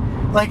life.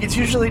 Like, it's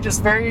usually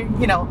just very,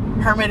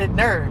 hermited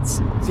nerds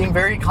being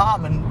very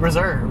calm and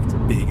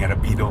reserved. Being at a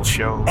Beatles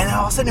show. And then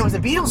all of a sudden it was a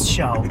Beatles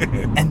show.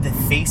 And the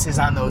faces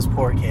on those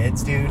poor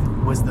kids,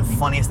 dude, was the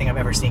funniest thing I've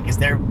ever seen. Because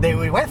they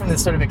went from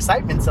this sort of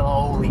excitement to,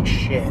 holy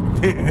shit,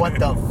 what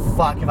the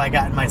fuck have I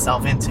gotten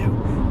myself into?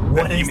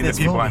 What is this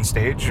the people movie? on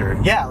stage? Or?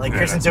 Yeah, like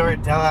Kristen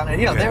Stewart,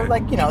 they're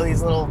like,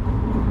 these little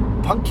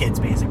punk kids,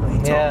 basically.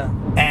 Yeah.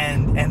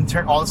 And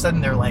all of a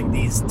sudden they're like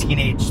these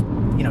teenage,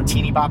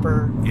 teeny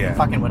bopper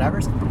fucking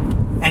whatevers.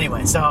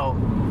 Anyway, so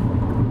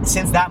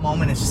since that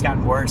moment, it's just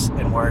gotten worse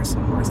and worse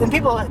and worse. And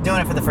people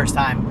doing it for the first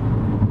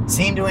time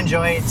seem to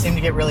enjoy it, seem to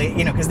get really,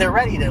 because they're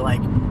ready to,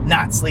 like,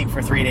 not sleep for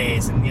 3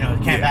 days and,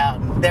 camp out.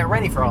 And they're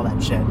ready for all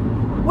that shit,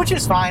 which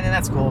is fine and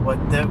that's cool. But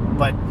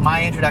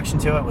my introduction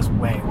to it was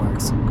way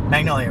worse.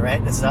 Magnolia,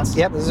 right? This is us?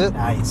 Yep, this is it.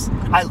 Nice.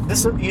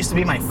 This used to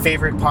be my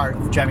favorite part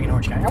of driving in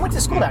Orange County. I went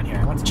to school down here.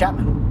 I went to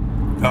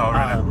Chapman. Oh,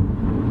 right.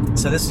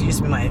 So this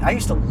used to be I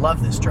used to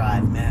love this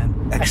drive, man.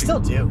 Actually, I still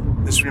do.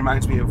 This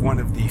reminds me of one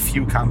of the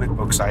few comic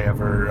books I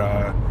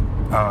ever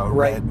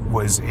read.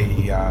 Was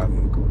Teenage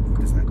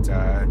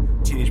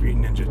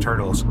Mutant Ninja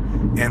Turtles,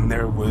 and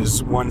there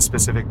was one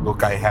specific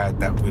book I had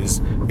that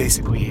was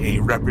basically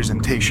a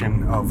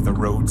representation of the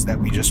roads that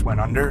we just went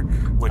under,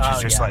 which is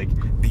just like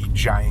the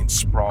giant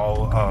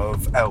sprawl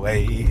of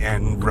LA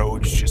and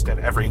roads just at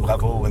every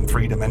level and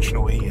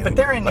three-dimensionally, and but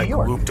they're in like New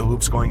York.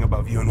 Loop-de-loops going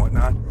above you and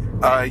whatnot.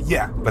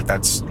 But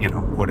that's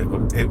what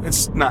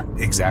it's not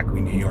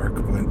exactly New York,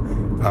 but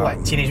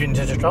what, Teenage Mutant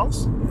Ninja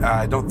Turtles?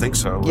 I don't think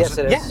so. Yes,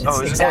 it is. Yeah,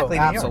 it's exactly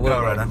New York. Absolutely.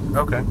 Oh, right on.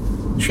 Okay.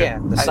 Shit. Yeah,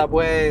 the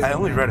subways. I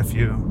only read a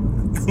few.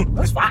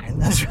 That's fine.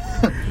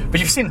 But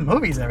you've seen the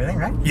movies and everything,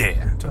 right?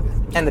 Yeah, totally.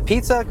 And the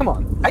pizza, come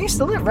on. I used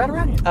to live right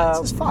around here.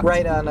 This is fun.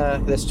 Right on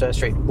this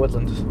street,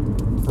 Woodland.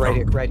 Right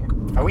here.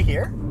 Are we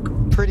here?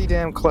 Pretty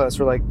damn close.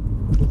 We're like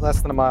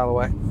less than a mile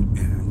away.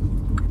 Yeah.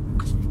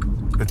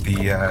 But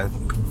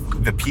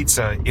the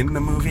pizza in the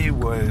movie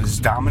was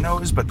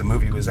Domino's, but the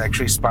movie was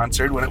actually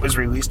sponsored when it was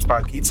released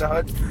by Pizza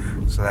Hut,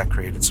 so that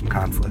created some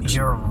conflicts.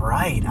 You're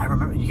right. I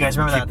remember. You guys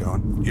remember Keep that?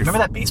 going. Remember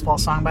that baseball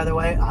song, by the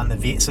way, on the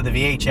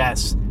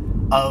VHS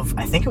of,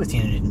 I think it was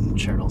Teenage Mutant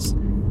Ninja Turtles,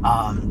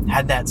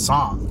 had that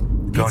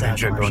song. Go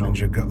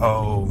Ninja, go.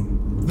 Oh.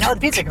 No,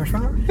 the pizza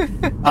commercial.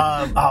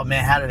 Oh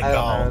man, how did it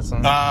go?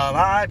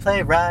 I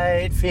play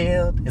right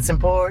field. It's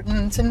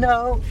important to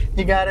know.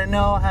 You gotta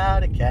know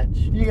how to catch.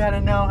 You gotta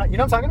know how, you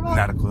know what I'm talking about?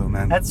 Not a clue,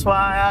 man. That's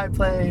why I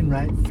play in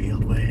right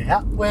field, way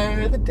out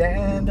where the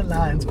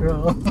dandelions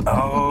grow.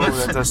 Oh,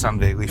 that does sound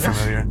vaguely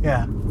familiar.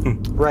 Yeah.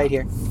 Right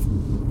here.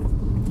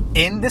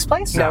 In this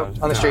place? No,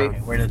 on the street. Okay,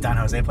 where the Don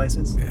Jose place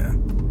is? Yeah.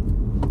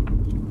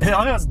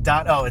 I know it's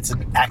Don. Oh, it's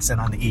an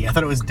accent on the E. I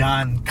thought it was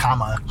Don,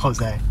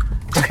 Jose.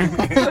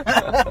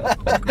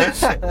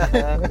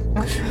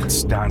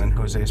 It's Don and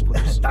Jose's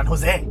place. Don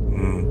Jose.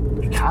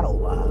 Mm.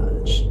 Econo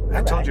Lodge.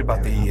 I told you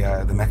about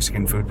the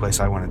Mexican food place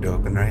I wanted to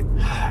open, right?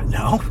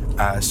 No.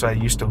 So I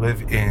used to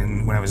live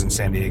when I was in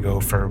San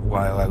Diego for a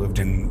while, I lived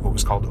in what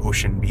was called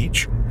Ocean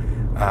Beach.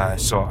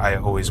 So I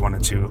always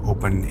wanted to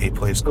open a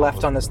place called...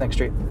 Left on this next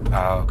street.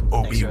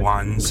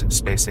 Obi-Wan's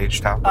Space Age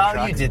Taco Truck.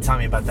 Oh, you did tell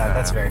me about that.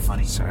 That's very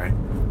funny. Sorry.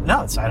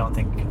 No, I don't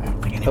think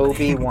anybody...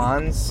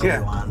 Obi-Wan's? Yeah.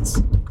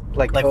 Obi-Wan's.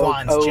 Like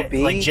Wan's.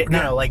 O-B?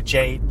 Like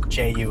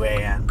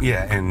J-U-A-N.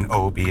 Yeah, and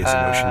OB is in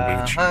Ocean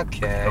Beach.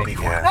 Okay.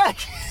 Obi-Wan.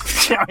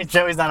 Yeah.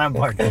 Joey's not on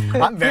board.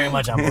 I'm very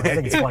much on board. I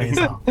think it's funny as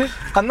hell.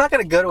 I'm not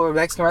going to go to a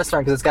Mexican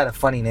restaurant because it's got a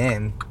funny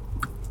name.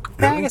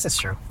 Yeah, I guess it's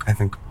true. I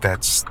think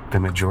that's the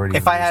majority.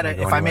 If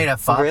I made a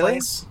pho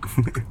place,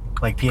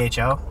 like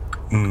PHO,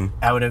 it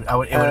would have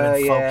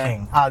been Folk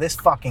King. Oh, this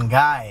fucking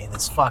guy.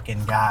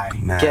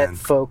 Man. Get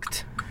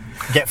folked.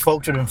 Get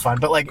Folked would have been fun,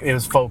 but like it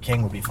was Folk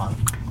King would be fun.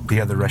 The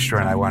other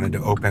restaurant I wanted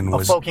to open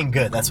was... Folk King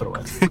good, that's what it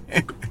was.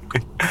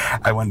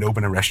 I wanted to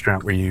open a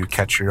restaurant where you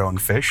catch your own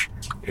fish.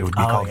 It would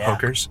be called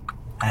Hookers.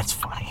 That's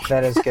funny.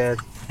 That is good.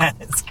 That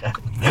is good.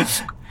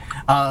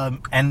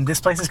 And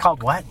this place is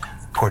called what?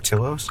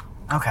 Portillo's.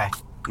 Okay.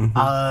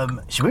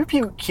 Mm-hmm. Should we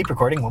keep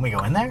recording when we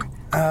go in there?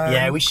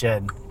 Yeah, we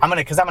should. I'm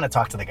gonna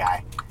talk to the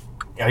guy.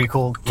 Are you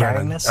cool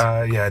carrying this?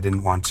 Yeah, I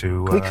didn't want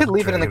to. We could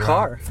leave it in the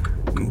car.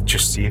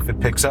 Just see if it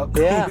picks up.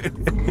 Yeah.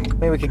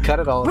 Maybe we could cut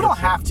it all. We don't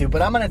have to,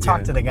 but I'm gonna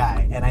talk to the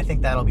guy, and I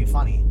think that'll be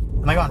funny.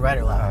 Am I going right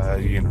or left?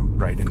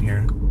 Right in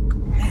here.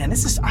 Man,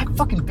 I've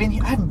fucking been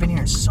here. I haven't been here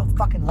in so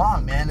fucking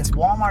long, man. This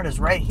Walmart is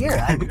right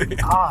here.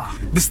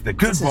 This is the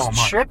good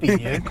Walmart. This is trippy,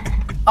 dude.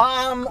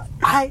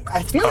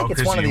 I feel like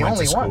it's one of the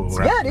only ones.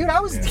 Right? Yeah, dude, I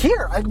was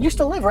here. I used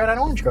to live right on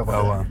Orange Grove.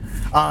 Oh,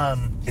 wow.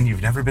 And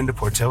you've never been to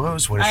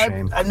Portillo's? What a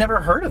shame. I've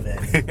never heard of it.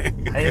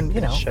 I didn't,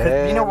 you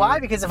know why?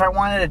 Because if I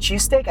wanted a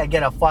cheesesteak, I'd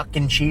get a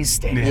fucking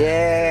cheesesteak.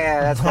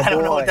 Yeah, that's my I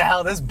don't know what the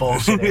hell this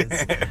bullshit is.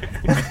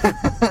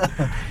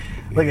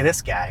 Look at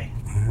this guy.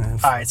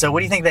 All right, so what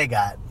do you think they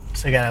got?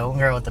 So you got a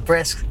girl with the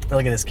brisk.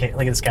 Look at this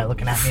guy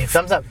looking at me.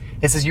 Thumbs up.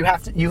 It says you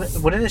have to.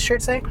 What did this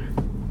shirt say?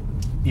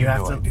 You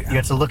have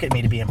to look at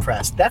me to be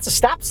impressed. That's a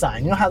stop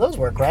sign. You know how those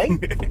work, right?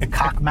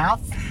 Cock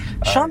mouth.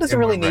 Sean doesn't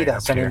really need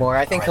us anymore.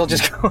 I think he'll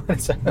just go on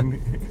his own.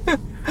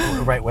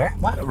 Right where?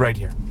 What? Right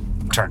here.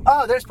 Turn.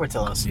 Oh, there's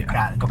Portillo's. Yeah.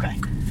 Got it. Okay.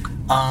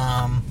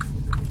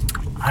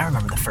 I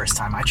remember the first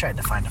time I tried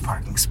to find a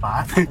parking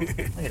spot.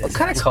 What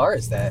kind of car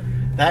is that?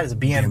 That is a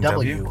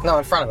BMW. No,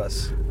 in front of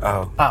us.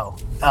 Oh. Oh,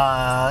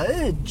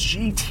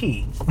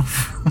 GT.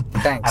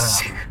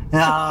 Thanks. I don't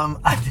know.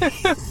 I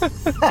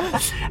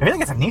feel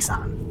like it's a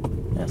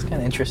Nissan. That's kind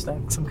of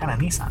interesting. Some kind of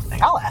Nissan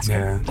thing. I'll ask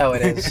her. Yeah. Oh,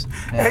 it is.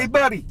 Yeah. Hey,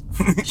 buddy.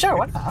 Sure,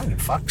 what? I don't give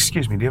a fuck.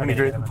 Excuse me. Do you have any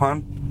Okay, Drayton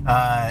Pond?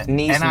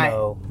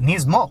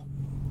 Nismo.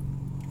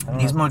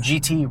 Nismo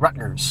GT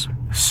Rutgers.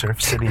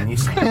 Surf City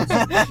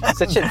Nissan.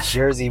 Such a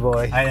Jersey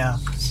boy. I know.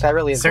 That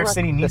really is. That's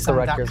the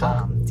Rutgers,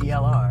 huh? SurfCityNissan.com.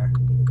 DLR.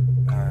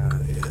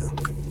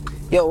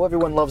 Yo,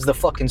 everyone loves the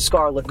fucking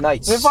Scarlet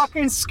Knights. The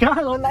fucking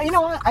Scarlet. You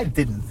know what? I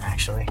didn't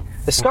actually.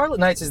 The Scarlet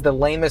Knights is the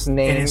lamest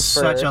name. It is for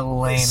such a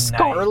lame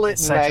Scarlet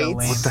Knights.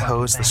 What the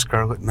hell is the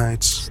Scarlet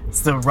Knights? It's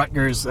the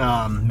Rutgers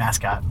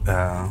mascot.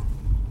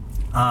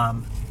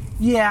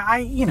 Yeah,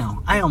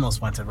 I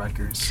almost went to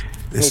Rutgers.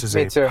 This is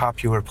Me a too.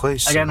 popular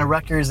place. I got into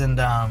Rutgers and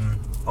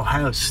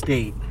Ohio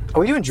State.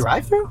 Are we doing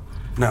drive-through?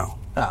 No.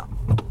 Oh.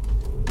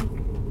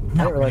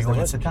 No, didn't realize we're that going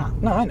was- to sit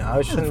down. No, I know. I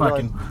was just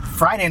Fucking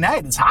Friday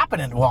night, it's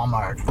happening at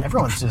Walmart.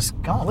 Everyone's just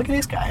going, look at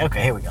this guy.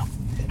 Okay, here we go.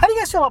 How do you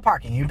guys feel about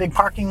parking? You big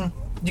parking?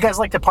 Do you guys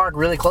like to park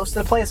really close to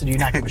the place, or do you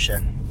not give a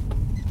shit?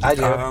 I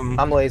do.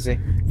 I'm lazy.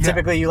 Yeah.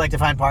 Typically, you like to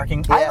find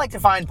parking. Yeah. I like to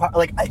find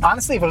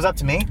honestly, if it was up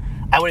to me,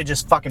 I would have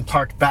just fucking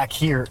parked back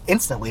here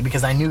instantly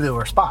because I knew there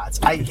were spots.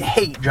 I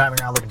hate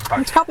driving around looking for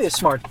parking. It's probably a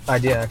smart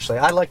idea, actually.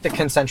 I like the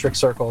concentric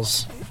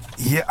circles.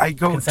 Yeah, I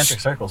go Concentric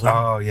circles.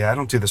 Oh yeah, I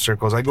don't do the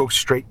circles. I go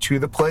straight to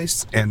the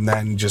place and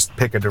then just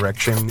pick a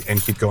direction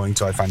and keep going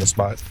until I find a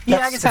spot. Yeah, I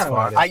That's guess that's kinda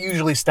what I smart. do. I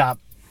usually stop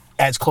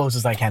as close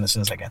as I can as soon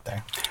as I get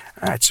there.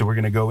 All right, so we're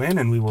gonna go in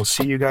and we will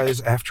see you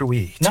guys after we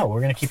eat. No, we're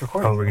gonna keep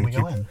recording Oh, we're when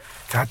gonna we keep. go in.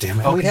 God damn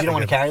it. Oh, because you don't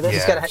want to carry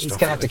this? Yeah. He's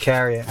gonna have to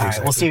carry it. All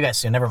right, we'll see you guys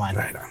soon. Never mind.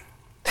 Right on.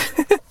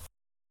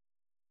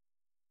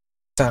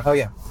 Oh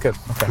yeah, good.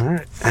 Okay. All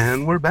right,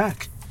 and we're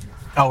back.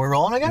 Oh, we're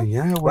rolling again?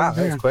 Yeah, we're Wow,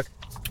 that here. was quick.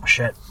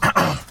 Shit.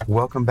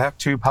 Welcome back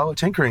to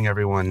Politinkering,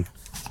 everyone.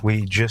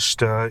 We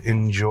just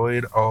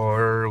enjoyed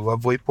our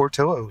lovely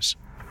Portillo's.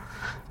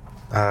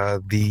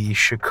 The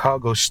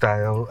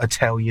Chicago-style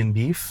Italian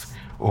beef,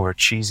 or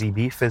cheesy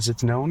beef as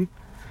it's known.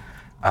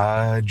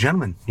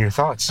 Gentlemen, your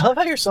thoughts? I love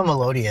how you're so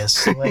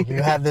melodious. Like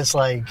you have this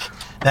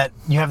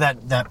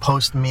that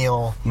post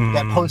meal,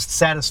 that post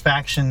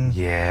satisfaction,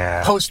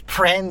 Yeah.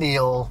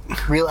 post-prandial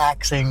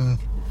relaxing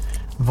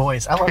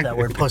voice. I love that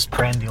word,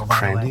 post-prandial. By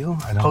the way. Prandial?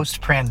 I don't-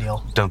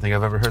 Post-prandial. Don't think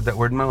I've ever heard that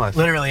word in my life.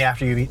 Literally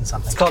after you've eaten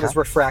something. It's called his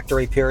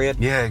refractory period.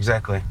 Yeah,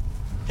 exactly.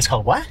 It's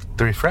called what?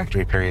 The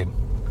refractory period.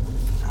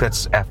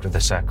 That's after the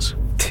sex.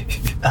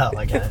 Oh,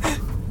 I get it.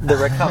 The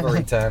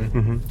recovery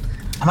time.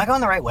 Am I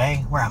going the right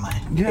way? Where am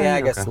I? Yeah, I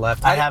you're guess okay.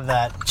 left. I have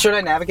that. Should I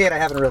navigate? I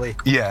haven't really.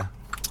 Yeah,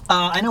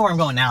 I know where I'm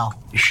going now.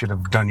 you should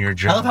have done your I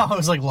job. love how I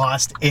was like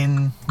lost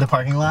in the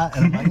parking lot,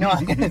 and I'm like, no,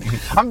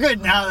 I'm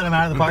good now that I'm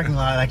out of the parking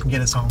lot. I can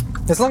get us home.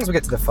 As long as we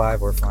get to the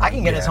 5, we're fine. I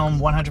can get us Yeah. home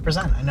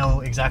 100%. I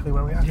know exactly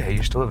where we are. Yeah, you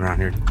used to live around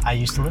here. I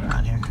used to live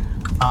around here.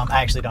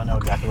 I actually don't know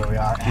exactly where we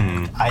are,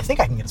 and I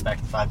think I can get us back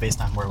to 5 based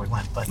on where we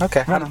went. But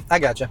Okay, I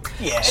gotcha.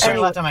 yeah, So- turn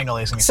left on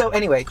Magnolia. So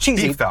anyway,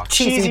 cheesy Beef talk.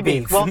 cheesy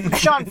beef. Well,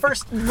 Sean,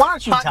 first, why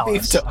don't you Hot tell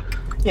beef us? talk.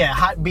 Yeah,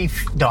 hot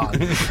beef dog.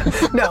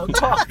 No,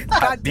 talk.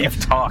 Hot beef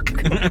talk.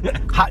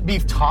 Hot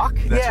beef talk?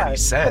 That's Yeah, what he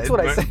said. that's what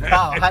I but- said.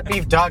 Oh, hot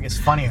beef dog is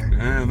funnier.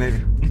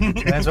 Maybe.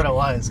 That's what it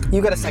was.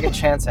 You got a second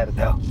chance at it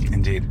though.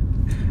 Indeed.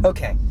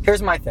 Okay,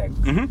 here's my thing.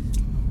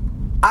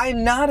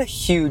 I'm not a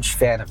huge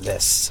fan of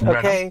this. Right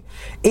Okay,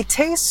 it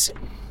tastes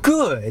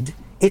good.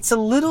 It's a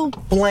little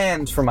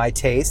bland for my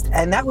taste,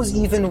 and that was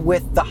even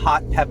with the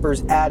hot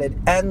peppers added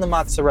and the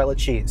mozzarella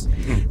cheese.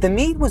 The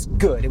meat was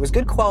good. It was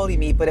good quality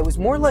meat, but it was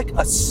more like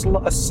a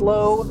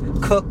slow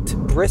cooked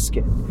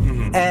brisket.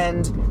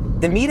 And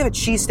the meat of a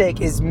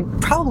cheesesteak is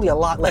probably a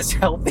lot less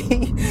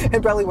healthy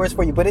and probably worse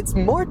for you, but it's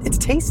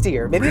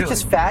tastier. Maybe it's Really?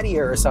 just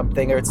fattier or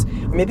something, or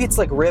maybe it's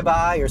like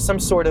ribeye or some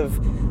sort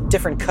of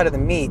different cut of the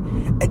meat.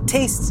 It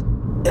tastes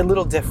a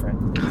little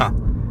different. Huh.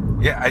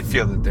 Yeah, I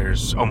feel that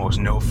there's almost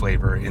no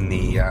flavor in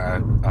the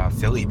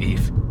Philly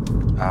beef.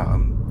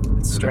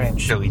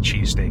 strange. Philly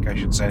cheesesteak, I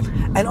should say.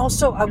 And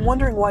also, I'm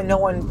wondering why no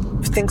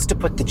one thinks to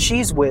put the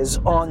cheese whiz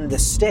on the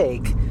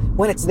steak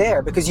when it's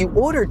there, because you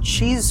ordered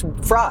cheese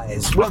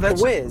fries with the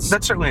whiz.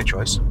 That's certainly a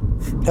choice.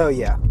 Oh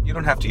yeah, You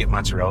don't have to get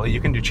mozzarella.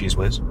 You can do cheese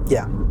whiz.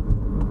 yeah.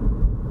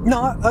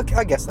 No,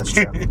 I guess that's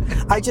true.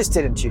 I just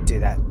didn't do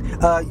that.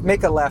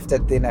 Make a left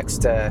at the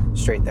next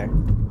straight there.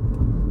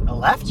 A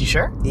left? You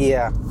sure?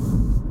 Yeah,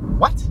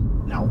 What?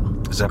 No.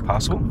 Is that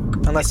possible?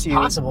 unless you.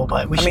 Possible,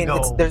 but we I should mean,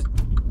 go. there's.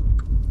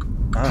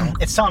 I don't know.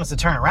 It's telling us to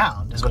turn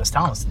around, is what it's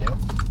telling us to do.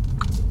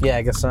 Yeah,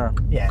 I guess so.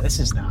 Yeah, this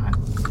is not.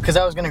 Because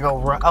I was going to go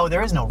right. Oh,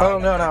 there is no right.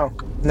 Oh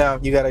no!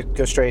 You gotta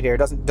go straight here.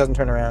 It doesn't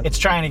turn around. It's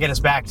trying to get us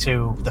back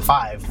to the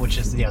 5, which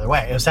is the other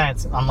way. It was saying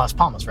it's on Las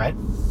Palmas, right?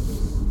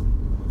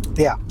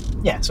 Yeah.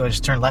 Yeah, so I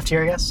just turn left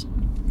here, I guess?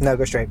 No,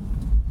 go straight.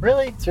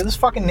 Really? Through this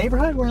fucking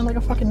neighborhood? We're in like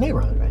a fucking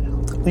neighborhood right now.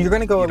 You're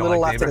gonna go You a don't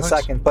little like left in a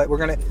neighborhoods? second, but we're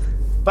gonna.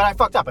 But I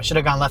fucked up. I should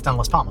have gone left on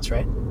Las Palmas,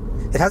 right?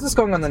 It has us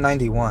going on the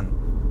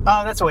 91.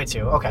 Oh, that's the way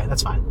too. Okay,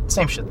 that's fine.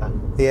 Same shit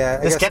then. Yeah.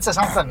 This gets us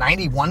onto the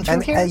 91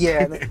 through here?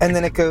 Yeah, and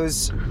then it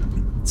goes...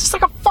 It's just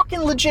like a fucking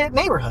legit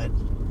neighborhood.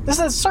 This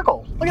is a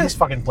circle. Look at this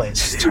fucking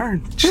place.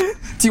 Turn. Do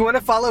you want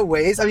to follow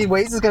Waze? I mean,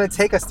 Waze is going to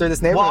take us through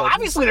this neighborhood. Well,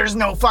 obviously there's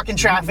no fucking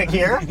traffic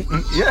here.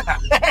 Yeah.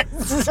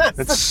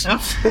 This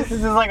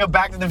is like a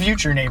Back to the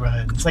Future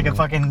neighborhood. It's like a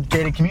fucking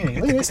gated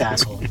community. Look at this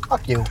asshole.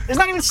 Fuck you. There's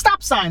not even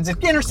stop signs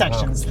at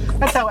intersections.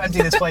 That's how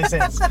empty this place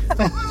is. They're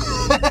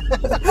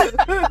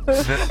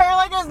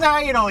like, nah,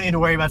 you don't need to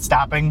worry about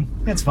stopping.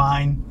 It's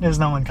fine. There's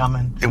no one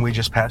coming. And we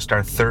just passed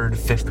our third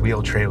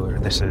fifth-wheel trailer.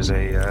 This is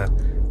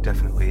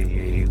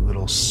definitely a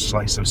little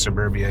slice of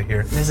suburbia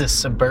here. This is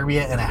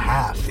suburbia and a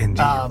half.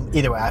 Indeed.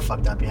 Either way, I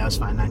fucked up. Yeah, I was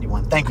fine.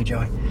 91. Thank you,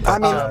 Joey. I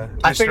mean,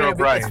 I figured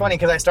it's funny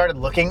because I started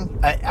looking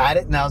at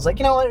it and I was like,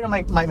 you know what?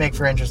 It might make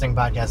for an interesting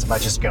podcast if I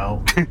just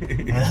go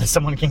and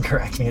someone can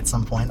correct me at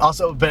some point.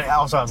 Also,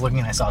 I was looking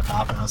and I saw a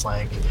cop and I was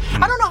like,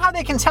 I don't know how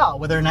they can tell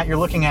whether or not you're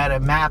looking at a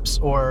maps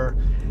or,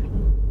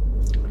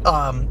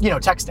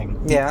 texting.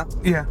 Yeah.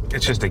 Yeah,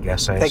 it's just a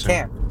guess. They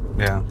can't.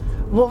 Yeah.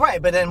 Well,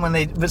 right, but then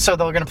so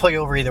they're going to pull you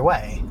over either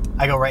way.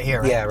 I go right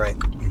here, right? Yeah, right.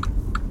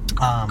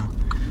 Yeah,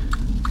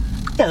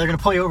 they're going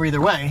to pull you over either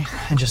way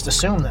and just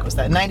assume that was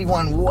that.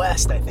 91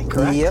 West, I think,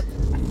 correct? Yep.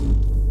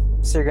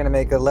 So you're going to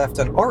make a left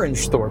on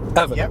Orangethorpe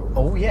Avenue. Yep.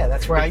 Oh, yeah,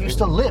 that's where I used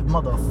to live,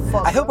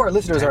 motherfucker. I hope our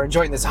listeners are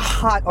enjoying this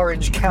hot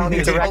Orange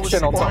County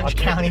directional talk. Orange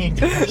County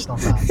directional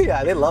talk.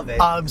 Yeah, they love it.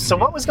 So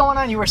what was going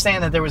on? You were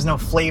saying that there was no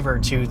flavor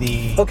to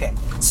the... Okay,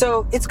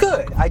 so it's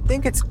good. I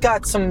think it's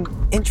got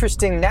some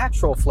interesting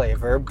natural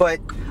flavor, but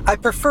I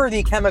prefer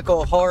the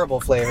chemical, horrible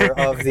flavor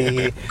of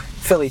the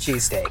Philly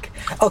cheesesteak.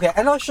 Okay,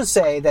 and I should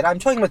say that I'm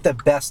talking about the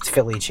best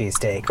Philly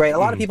cheesesteak, right? A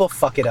lot of people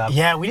fuck it up.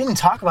 Yeah, we didn't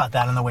talk about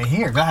that on the way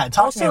here. Go ahead,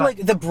 talk to me about,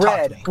 like the bread.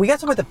 We got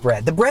to talk about the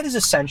bread. The bread is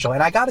essential,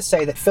 and I got to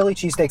say that Philly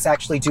cheesesteaks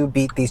actually do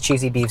beat these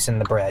cheesy beefs in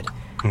the bread.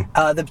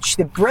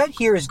 The bread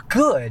here is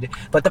good,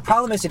 but the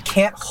problem is it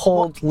can't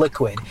hold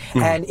liquid,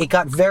 and it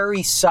got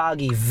very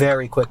soggy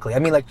very quickly. I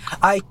mean, like,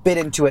 I bit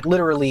into it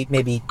literally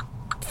maybe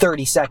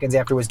 30 seconds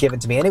after it was given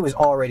to me, and it was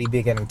already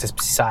beginning to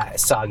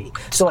soggy.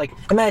 So, like,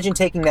 imagine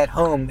taking that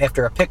home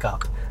after a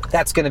pickup.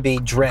 That's going to be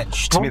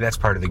drenched. To me, that's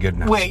part of the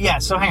goodness. Wait, yeah,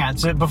 so hang on.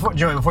 So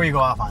Joey, before you go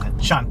off on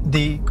it, Sean,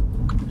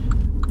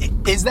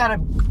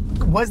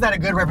 was that a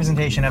good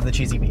representation of the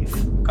cheesy beef?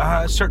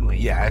 Certainly,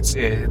 yeah.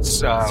 It's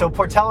so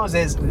Portillo's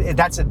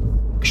that's a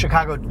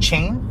Chicago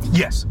chain?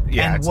 Yes.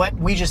 Yeah. And what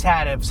we just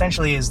had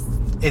essentially is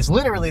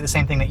literally the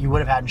same thing that you would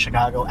have had in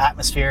Chicago,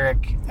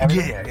 atmospheric,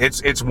 everything. Yeah,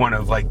 it's one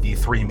of like the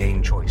three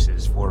main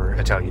choices for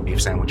Italian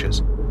beef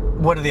sandwiches.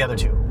 What are the other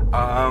two?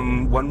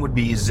 One would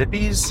be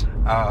Zippy's.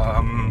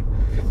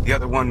 The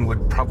other one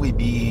would probably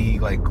be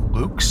like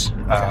Luke's,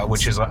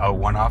 which is a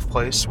one-off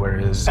place,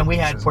 whereas... And we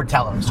had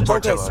Portillo's. So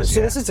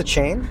this is a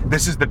chain?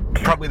 This is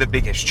probably the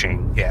biggest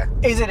chain, yeah.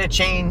 Is it a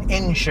chain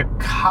in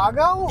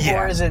Chicago?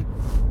 Yeah. Or is it...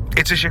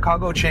 It's a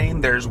Chicago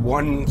chain. There's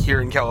one here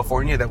in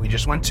California that we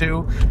just went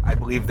to. I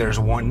believe there's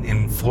one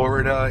in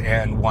Florida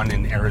and one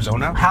in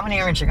Arizona. How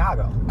many are in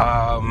Chicago? In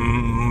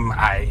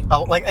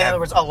other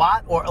words, a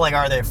lot, or like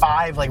are there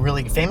 5 like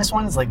really famous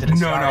ones? Like did it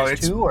start as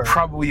it's 2? Or?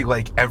 Probably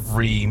like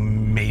every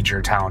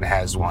major town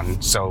has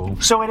one. So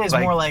it is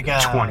like more like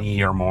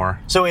 20 or more.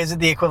 So is it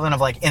the equivalent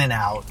of like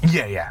In-N-Out?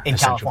 Yeah. In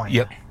California.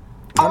 Yep.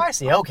 Oh, I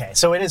see. Okay,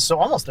 so it is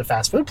almost a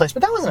fast food place,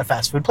 but that wasn't a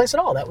fast food place at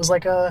all. That was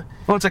like a...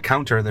 Well, it's a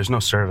counter. There's no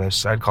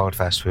service. I'd call it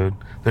fast food.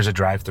 There's a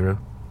drive-through.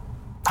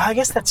 I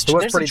guess that's... It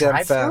was pretty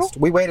damn fast.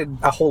 We waited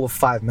a whole of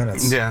 5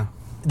 minutes. Yeah.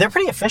 They're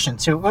pretty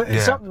efficient, too.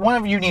 Yeah. So one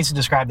of you needs to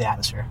describe the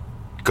atmosphere.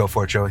 Go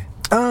for it, Joey.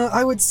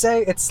 I would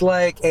say it's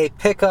like a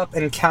pick-up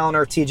and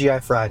counter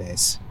TGI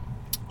Fridays.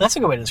 That's a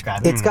good way to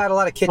describe it. It's got a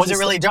lot of kitchen... Was it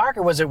really dark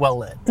or was it well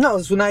lit? No, it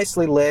was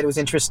nicely lit. It was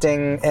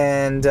interesting,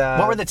 and...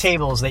 what were the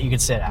tables that you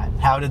could sit at?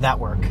 How did that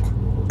work?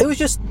 It was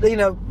just,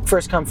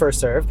 first come, first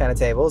serve kind of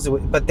tables,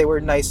 but they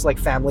were nice, like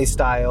family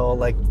style,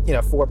 like,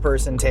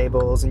 4-person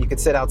tables, and you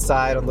could sit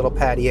outside on a little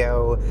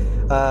patio.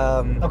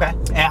 Okay.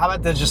 And how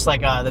about the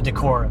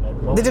decor of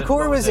it? The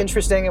decor was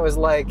interesting. It was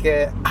like,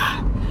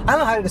 I don't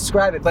know how to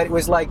describe it, but it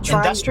was like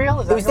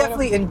industrial? It was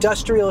definitely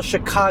industrial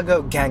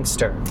Chicago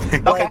gangster.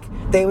 Okay.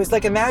 They was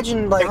like,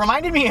 imagine like... It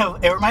reminded me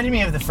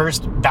of the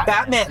first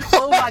Batman.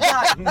 Oh my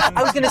God.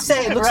 I was going to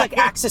say, it looks like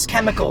Axis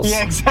Chemicals.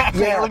 Yeah,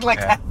 exactly. Yeah. It looked like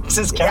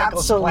Axis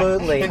Chemicals.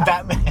 Absolutely. In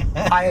Batman.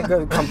 I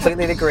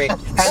completely agree.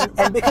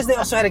 And because they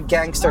also had a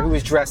gangster who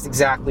was dressed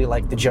exactly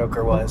like the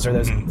Joker was, or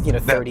those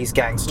 30s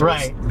gangsters.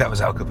 Right. That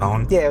was Al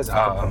Capone. Yeah, it was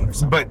Al Capone or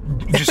something.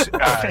 But just...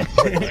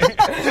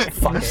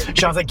 Fuck it.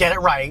 Sean's like, get it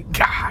right.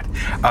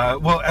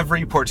 God. Well,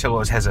 every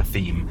Portillo's has a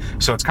theme.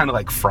 So it's kind of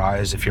like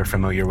Fry's, if you're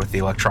familiar with the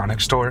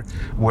electronics store,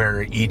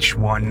 where each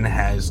one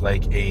has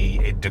like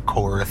a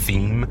decor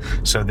theme.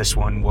 So this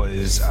one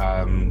was,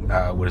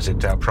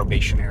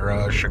 probation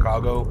era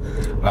Chicago.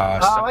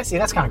 I see.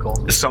 That's kind of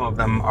cool. Some of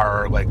them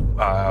are like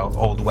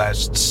Old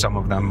West. Some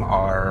of them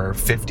are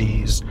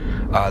 50s.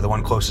 The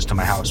one closest to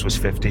my house was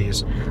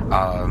 50s.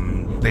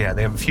 They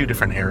have a few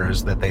different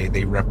eras that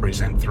they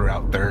represent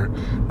throughout their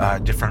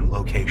different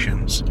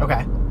locations.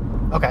 Okay.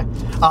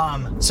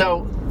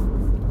 So,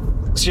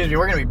 excuse me,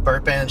 we're gonna be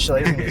burping and shit.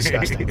 It's gonna be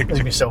disgusting. It's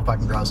gonna be so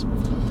fucking gross.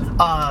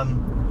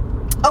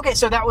 Okay,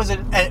 so that was it.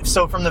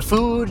 So from the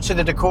food to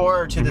the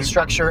decor to the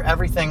structure,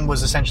 everything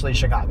was essentially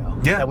Chicago.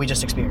 Yeah. That we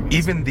just experienced.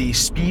 Even the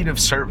speed of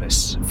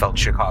service felt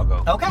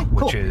Chicago. Okay,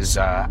 cool. Which is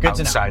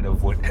outside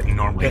of what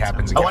normally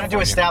happens in I wanted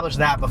to establish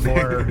that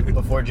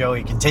before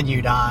Joey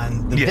continued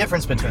on the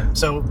difference between them.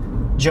 So,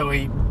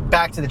 Joey,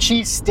 back to the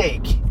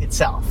cheesesteak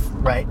itself,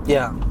 right?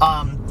 Yeah.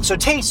 So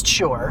taste,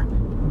 sure.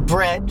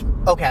 Bread,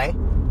 okay.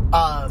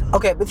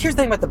 Okay, but here's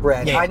the thing about the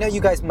bread. Yeah. I know you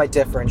guys might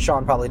differ, and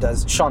Sean probably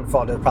does. Sean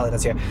Faldo probably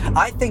does here.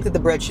 I think that the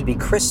bread should be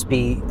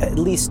crispy, at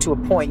least to a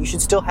point. You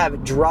should still have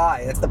it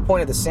dry. That's the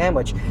point of the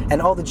sandwich, and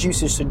all the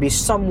juices should be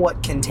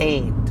somewhat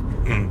contained.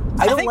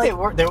 I think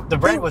the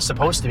bread was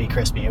supposed to be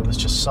crispy. It was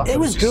just soft. It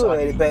was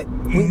good, but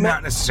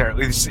not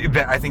necessarily.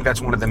 I think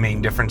that's one of the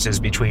main differences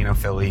between a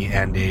Philly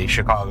and a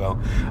Chicago.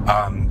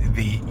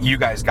 You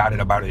guys got it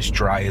about as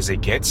dry as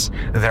it gets.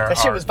 That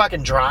shit was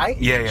fucking dry.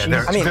 Yeah.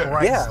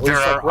 There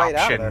are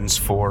options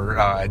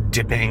for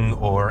dipping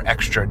or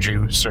extra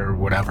juice or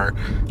whatever.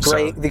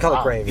 They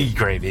call it gravy.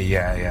 Gravy,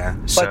 yeah.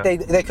 But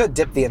they could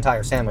dip the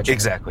entire sandwich.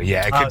 Exactly.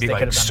 Yeah, it could be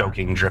like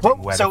soaking,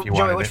 dripping wet. So if you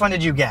Joey, wanted which it. one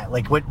did you get?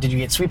 Like, what did you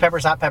get? Sweet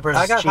peppers, hot peppers,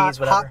 I got cheese,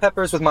 whatever. hot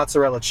peppers with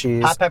mozzarella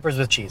cheese. Hot peppers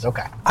with cheese.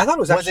 Okay. I thought it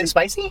was actually. Was it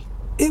spicy?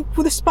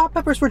 The spot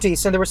peppers were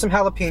decent. There were some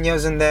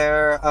jalapenos in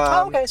there.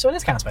 Okay, so it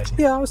is kind of spicy.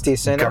 Yeah, it was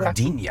decent.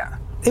 Gardenia.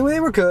 They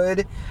were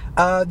good.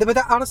 But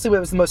that honestly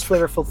was the most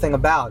flavorful thing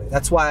about it.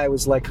 That's why I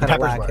was like kind of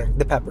lacking.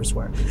 The peppers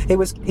were.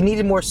 It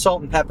needed more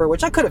salt and pepper,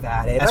 which I could have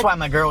added. That's why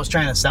my girl was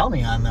trying to sell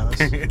me on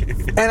those.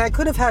 And I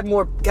could have had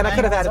more, and I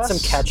could have added some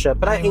ketchup,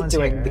 but I hate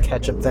doing the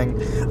ketchup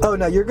thing. Oh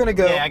no, you're gonna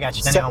go. Yeah, I got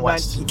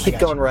you. Keep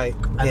going right.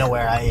 I know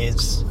where I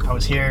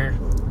was here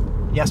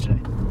yesterday.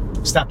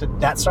 Stopped at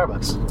that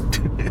Starbucks.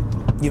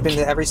 You've been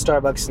to every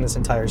Starbucks in this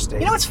entire state.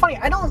 You know what's funny?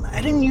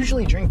 I didn't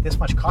usually drink this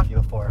much coffee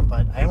before,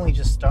 but I only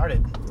just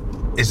started.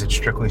 Is it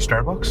strictly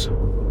Starbucks?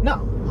 No, I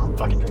don't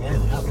fucking drink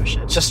anything. I don't give a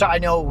shit. It's just I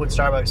know what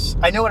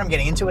I'm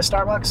getting into with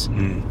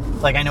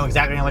Starbucks. Like I know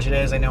exactly how much it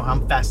is. I know how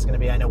fast it's gonna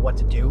be. I know what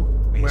to do.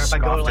 Where if I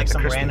go to like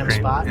some random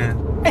spot,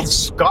 and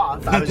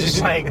scoff, I was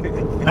just like,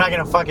 I'm not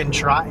gonna fucking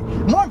try.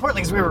 More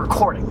importantly, because we were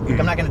recording, like,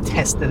 I'm not gonna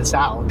test this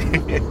out.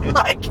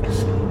 Like,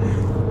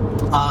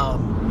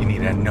 you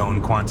need a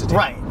known quantity.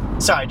 Right.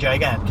 Sorry, Joe.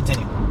 Go ahead.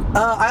 Continue.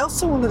 I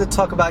also wanted to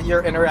talk about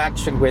your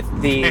interaction with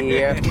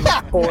the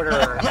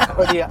order,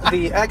 or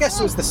the I guess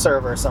it was the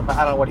server or something.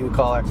 I don't know what you would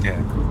call her.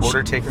 Yeah,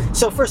 order taker.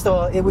 So first of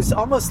all, it was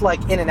almost like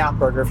In-N-Out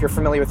Burger, if you're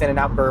familiar with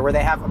In-N-Out Burger, where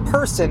they have a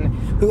person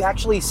who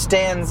actually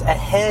stands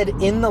ahead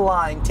in the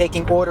line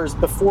taking orders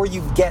before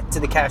you get to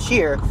the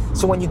cashier.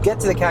 So when you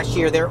get to the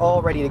cashier, they're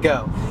all ready to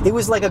go. It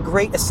was like a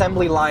great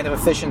assembly line of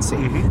efficiency.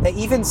 They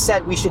even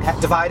said we should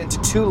divide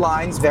into 2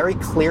 lines very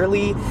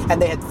clearly,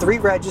 and they had 3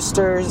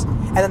 registers,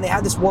 and then they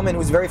had this woman who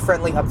was very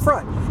friendly up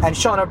front, and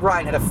Sean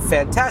O'Brien had a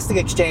fantastic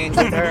exchange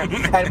with her,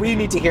 and we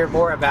need to hear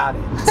more about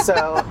it.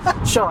 So,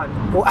 Sean,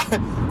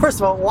 first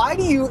of all, why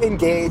do you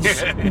engage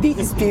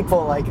these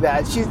people like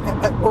that?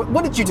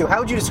 What did you do? How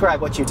would you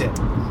describe what you did?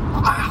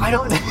 I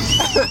don't.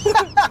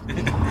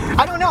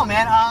 I don't know,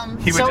 man.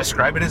 He would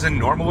describe it as a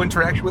normal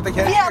interaction with the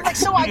cashier. Yeah,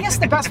 so I guess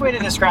the best way to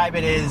describe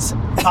it is,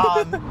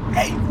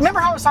 remember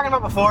how I was talking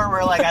about before,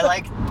 where like I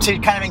like to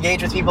kind of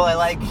engage with people. I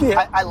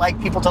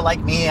like people to like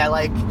me. I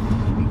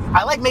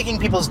like making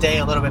people's day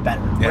a little bit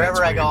better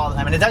wherever I go all the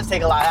time, and it does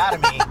take a lot out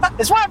of me.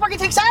 That's why it fucking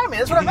takes out of me.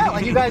 That's what I meant.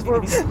 Like you guys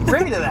were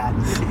privy to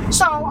that.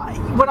 So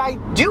what I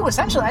do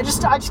essentially, I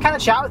just kind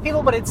of chat with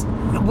people. But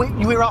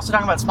we were also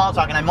talking about small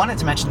talk, and I wanted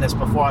to mention this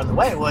before on the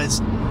way was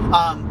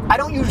I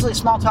don't usually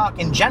small talk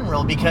in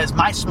general because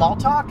my small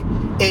talk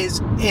is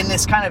in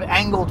this kind of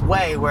angled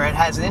way where it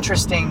has an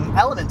interesting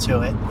element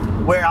to it,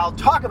 where I'll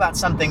talk about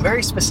something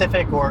very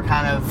specific or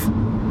kind of.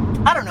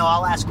 I don't know,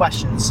 I'll ask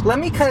questions. Let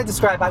me kind of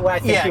describe what I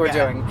think you were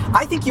doing.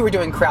 I think you were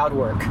doing crowd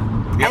work.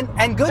 Yep.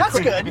 And good. That's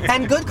good.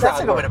 And good crowd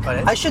That's a good way to put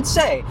it. I should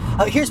say,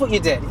 here's what you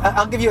did.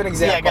 I'll give you an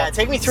example. Yeah, God,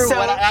 take me through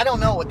what I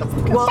don't know what the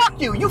fuck. Well, fuck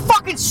you! You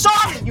fucking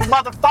saw me, you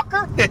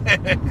motherfucker!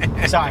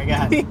 Sorry, go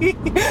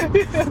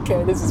ahead.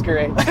 Okay, this is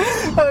great.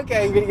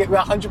 Okay, you're gonna get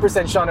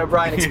 100% Sean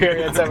O'Brien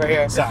experience over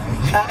here. Sorry.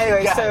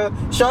 Anyway, so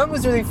Sean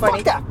was really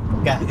funny. Fuck that.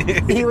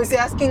 He was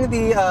asking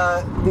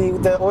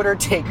the order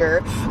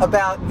taker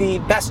about the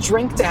best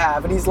drink to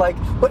have, and he's like,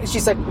 "What?" She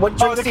said, "What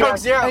drink do you have?"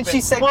 Zero. And she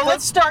said, "Well,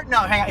 let's start." No,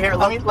 hang on.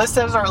 Here, let's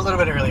start a little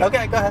bit earlier.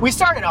 Okay, go ahead. We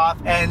started off,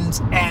 and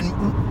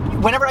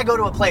whenever I go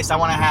to a place, I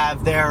want to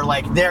have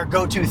their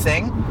go-to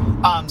thing.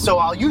 So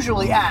I'll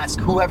usually ask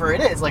whoever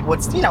it is, like,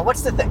 what's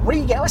the thing? What do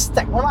you get? What's the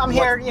thing? Well, I'm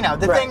here,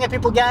 the thing that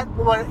people get.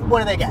 What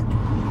do they get?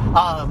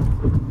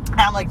 And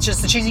I'm like,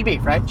 just the cheesy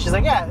beef, right? She's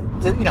like, yeah,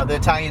 the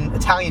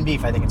Italian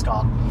beef, I think it's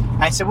called.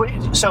 And I said,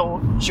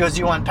 so she goes, do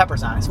you want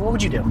peppers on it? I said, what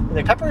would you do?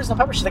 Like, peppers? No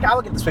peppers? She's like, I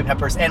would get the sweet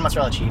peppers and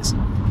mozzarella cheese.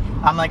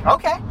 I'm like,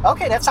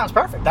 okay, that sounds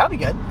perfect. That'll be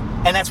good.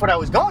 And that's what I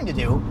was going to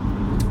do.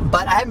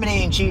 But I haven't been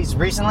eating cheese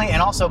recently,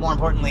 and also more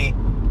importantly,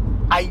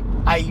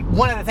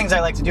 one of the things I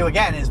like to do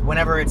again is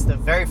whenever it's the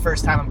very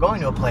first time I'm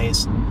going to a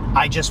place,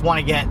 I just want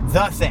to get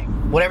the thing,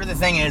 whatever the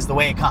thing is, the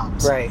way it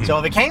comes. Right. So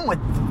if it came with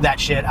that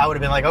shit, I would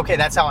have been like, okay,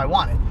 that's how I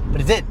want it.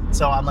 But it didn't.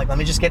 So I'm like, let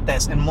me just get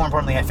this. And more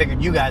importantly, I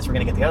figured you guys were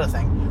going to get the other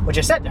thing, which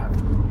I said to her.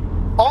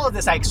 All of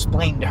this I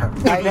explained to her.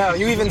 I know.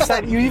 You even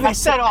said I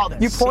said all this.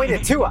 You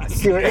pointed to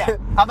us. Yeah.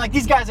 I'm like,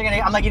 these guys are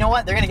gonna. I'm like, you know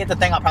what? They're gonna get the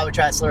thing. I'll probably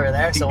try to slur her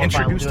there. So he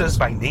introduced us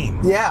by name.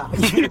 Yeah.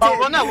 Oh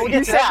well, no, we'll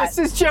get to that.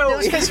 This is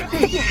Joey.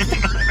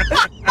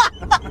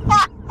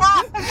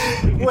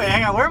 Wait,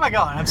 hang on. Where am I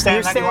going? I'm staying.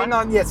 You're staying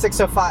on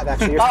 605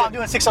 actually. I'm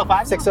doing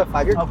 605.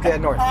 605. You're okay.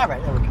 North. All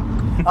right, there we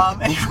go.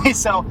 Anyway,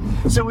 so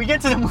we get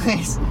to the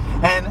place,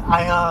 and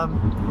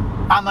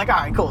I'm like, all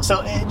right, cool.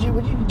 So do you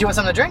want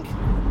something to drink?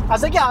 I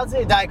was like, yeah, I'll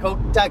say Diet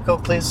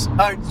Coke, please.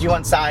 Or do you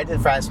want side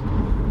and fries?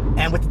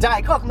 And with the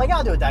Diet Coke, I'm like,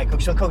 I'll do a Diet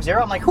Coke. She wants Coke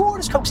Zero. I'm like, who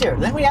orders Coke Zero?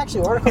 Did anybody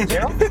actually order Coke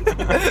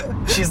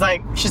Zero? She's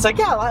like,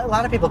 yeah, a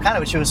lot of people kind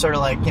of, but she was sort of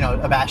like,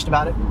 abashed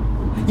about it.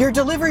 Your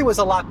delivery was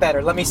a lot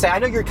better, let me say. I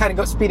know you're kind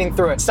of speeding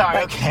through it.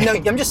 Sorry, okay. No,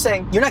 I'm just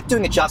saying, you're not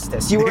doing it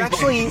justice. You were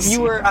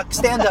a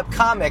stand-up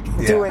comic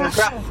doing,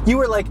 you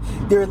were like,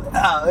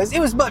 it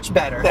was much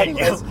better.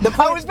 Anyways,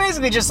 I was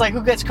basically just like,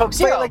 who gets Coke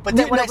Zero? But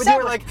then when I said,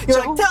 you're like,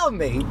 tell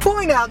me,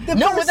 point out the person.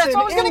 No, but that's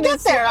what I was going to get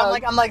there.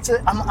 I'm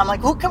like,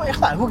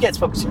 who gets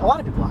Coke Zero? A lot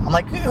of people. I'm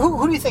like,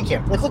 who do you think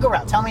here? Like, look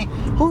around. Tell me,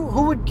 who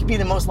would be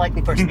the most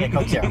likely person to get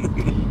Coke Zero?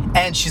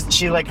 And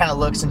she like kind of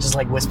looks and just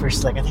like whispers.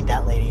 She's like, I think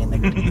that lady in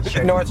the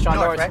shirt. North.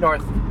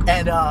 Right?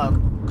 And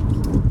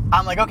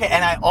I'm like, okay.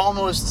 And I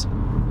almost,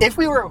 if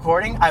we were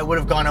recording, I would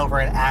have gone over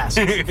and asked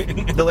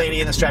the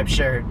lady in the striped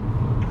shirt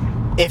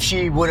if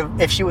she was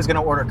going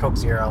to order Coke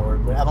Zero. Or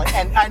I'm like,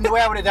 and the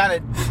way I would have done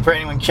it for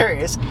anyone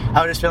curious, I would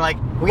have just been like,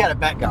 we got a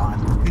bet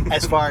going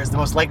as far as the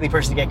most likely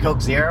person to get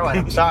Coke Zero. And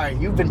I'm sorry,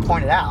 you've been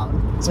pointed out.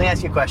 So let me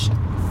ask you a question.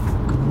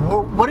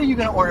 What are you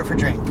going to order for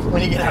drink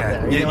when you get out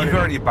there? You've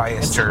already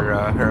biased her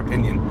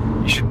opinion.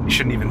 You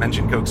shouldn't even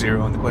mention Coke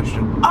Zero in the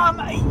question.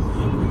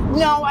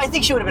 No, I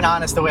think she would have been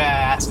honest the way I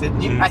asked it.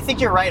 I think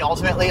you're right.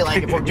 Ultimately,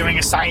 like if we're doing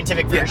a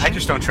scientific version, I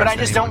just don't trust. But I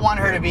just don't want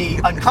her to be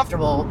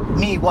uncomfortable.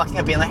 Me walking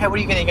up being like, "Hey, what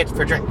are you going to get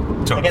for a drink?"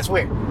 Totally. Like, it's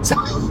weird. So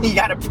you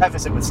got to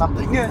preface it with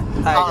something. Yeah,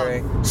 I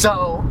agree.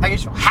 So I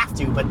guess you don't have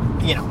to, but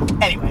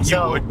anyway.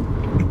 So you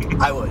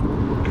would. I would.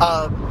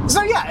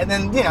 So yeah, and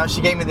then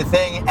she gave me the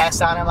thing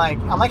S on it.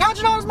 I'm like, how'd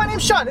you know my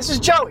name's Sean? This is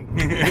Joey.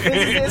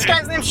 this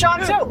guy's name's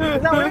Sean too.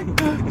 Isn't that right?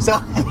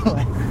 So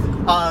anyway,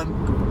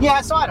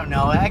 yeah. So I don't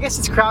know. I guess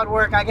it's crowd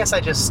work. I guess I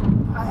don't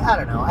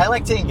know. I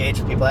like to engage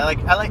with people. I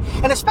like,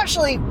 and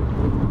especially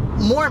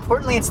more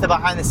importantly, it's the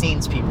behind the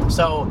scenes people.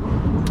 So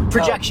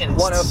projectionists.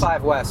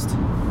 105 West.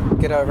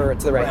 Get over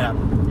to the right.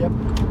 Yep.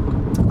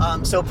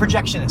 So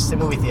projectionists in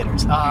movie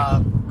theaters.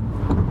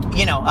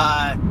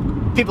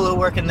 People who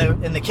work in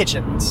the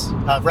kitchens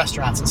of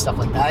restaurants and stuff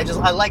like that.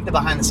 I like the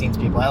behind the scenes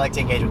people. I like to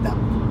engage with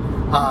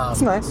them.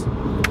 That's nice.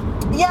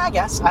 Yeah, I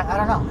guess. I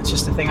don't know. It's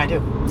just a thing I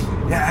do.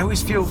 Yeah, I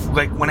always feel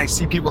like when I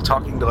see people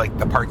talking to like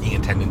the parking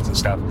attendants and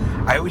stuff,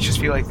 I always just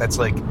feel like that's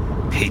like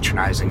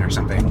patronizing or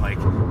something. Like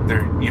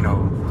they're,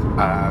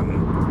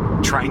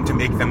 trying to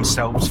make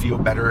themselves feel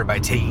better by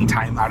taking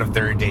time out of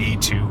their day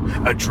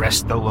to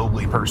address the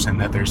lowly person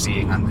that they're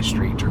seeing on the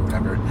street or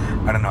whatever.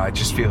 I don't know. It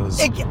just feels...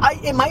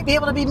 It might be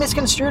able to be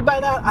misconstrued by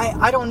that.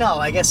 I don't know.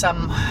 I guess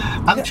I'm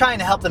trying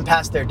to help them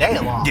pass their day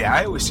along. Yeah,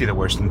 I always see the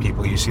worst in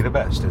people. You see the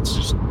best. It's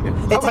just...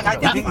 Yeah.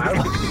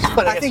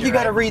 I think you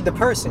got to read the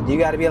person. You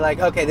got to be like,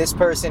 okay, this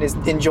person is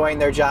enjoying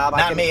their job.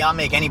 Not me. I'll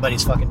make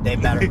anybody's fucking day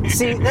better.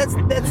 See, that's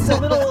a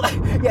little...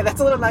 Yeah, that's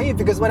a little naive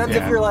because what happens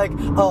if you're like,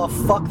 oh,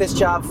 fuck this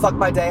job, fuck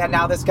my day, and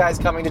now this guy's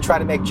coming to try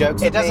to make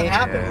jokes with me? It doesn't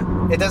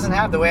happen. Yeah. It doesn't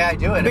happen the way I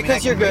do it.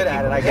 Because you're good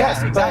at it, I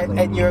guess. Yeah, exactly.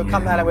 And you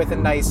come at it with a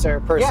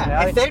nicer personality.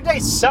 Yeah, if their day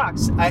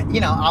sucks, I'm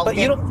not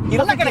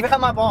going to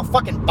come up all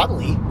fucking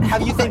bubbly.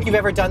 Have you think you've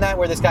ever done that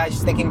where this guy's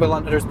just thinking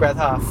under his breath,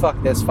 oh,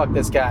 fuck this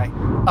guy.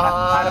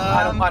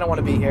 I don't want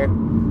to be here.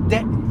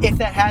 If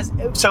that has...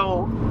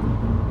 So,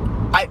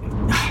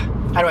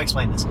 how do I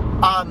explain this?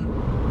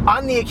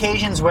 On the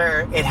occasions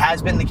where it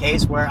has been the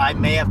case where I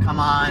may have come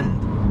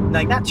on,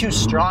 like, not too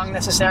strong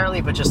necessarily,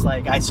 but just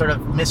like I sort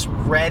of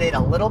misread it a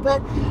little bit,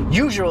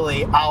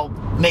 usually I'll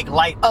make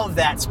light of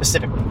that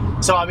specifically.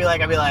 So I'll be like,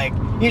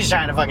 you're just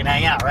trying to fucking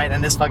hang out, right?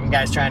 And this fucking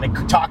guy's trying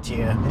to talk to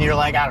you, and you're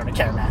like, I don't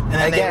care, man.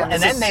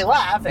 And then they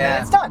laugh, and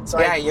then it's done. So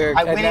I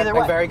win either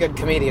way. A very good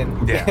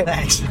comedian. Yeah,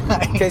 thanks.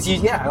 Because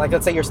like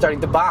let's say you're starting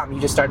to bomb, you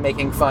just start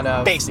making fun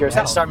of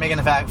yourself. I start making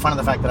fun of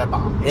the fact that I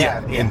bomb.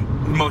 Yeah. And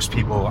most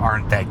people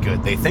aren't that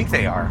good. They think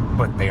they are,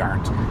 but they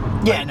aren't.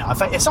 Yeah, no.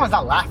 If someone's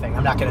not laughing,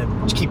 I'm not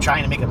going to keep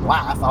trying to make them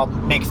laugh. I'll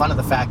make fun of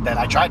the fact that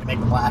I tried to make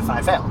them laugh and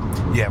I failed.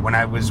 Yeah, when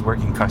I was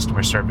working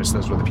customer service,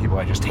 those were the people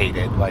I just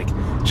hated. Like,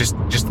 just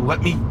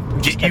let me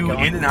get you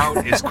in and out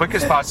as quick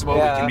as possible.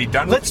 Yeah. We can be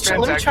done with the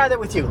transaction. Let me try that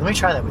with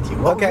you.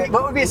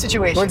 What would be a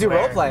situation We'll do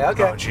role play,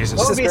 okay. Oh, Jesus.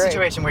 What would be a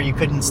situation where you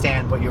couldn't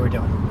stand what you were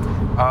doing?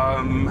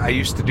 I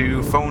used to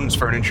do phones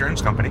for an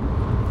insurance company.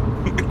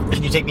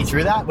 Can you take me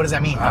through that? What does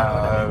that mean?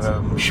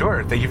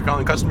 Sure. Thank you for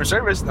calling customer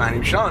service. My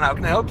name's Sean. How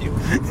can I help you?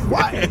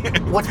 Why?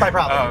 What's my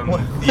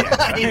problem? Yeah.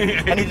 I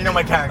need to know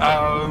my character.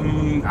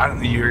 I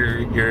don't know.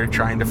 You're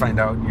trying to find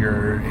out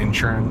your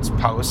insurance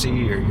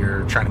policy, or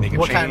you're trying to make a change.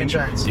 What kind of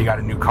insurance? You got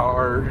a new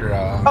car?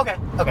 Okay,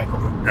 cool.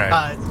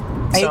 Right.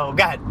 So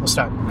go ahead. We'll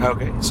start.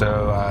 Okay.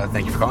 So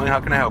thank you for calling. How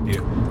can I help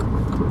you?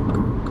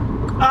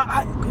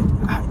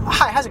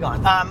 Hi, how's it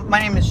going? My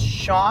name is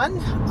Sean.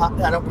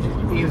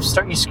 You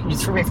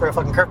threw me for a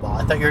fucking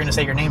curveball. I thought you were going to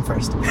say your name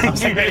first. I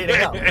was like, ready to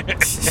go.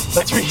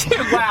 That's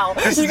ridiculous. Wow,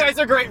 you guys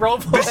are great role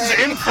players. This is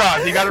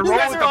improv. You got to roll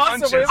with the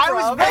punches. I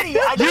was ready.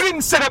 You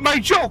didn't set up my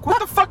joke. What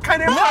the fuck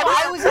kind of improv? No,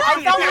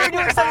 I thought we were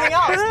doing something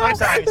else. I'm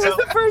sorry. It was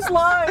the first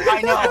line.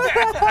 I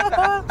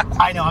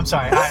know. I'm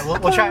sorry. All right, we'll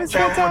try one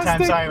more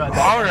time. Sorry about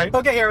that. All right.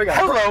 Okay, here we go.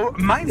 Hello,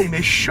 my name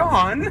is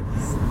Sean.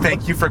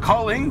 Thank you for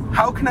calling.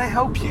 How can I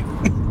help you?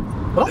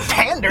 Well, don't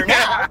pander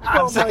now.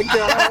 Oh my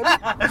god.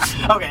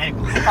 Okay.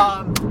 Anyway,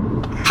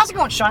 how's it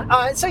going, Sean?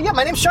 So yeah,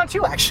 my name's Sean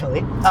too,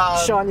 actually.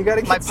 Sean, you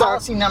gotta get my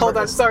policy number. Hold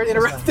on, sorry to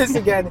interrupt this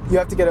again. You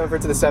have to get over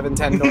to the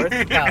 710 North.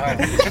 Oh, all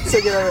right. So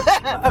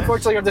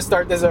unfortunately, you have to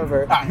start this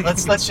over. All right,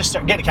 let's just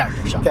start. Get a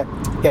character, Sean.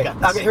 Okay,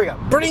 here we go.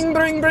 Bring.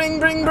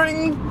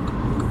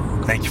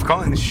 Thank you for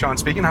calling. This is Sean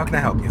speaking. How can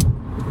I help you?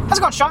 How's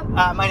it going, Sean?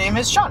 My name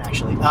is Sean,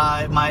 actually. Do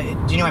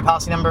you know my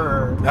policy number?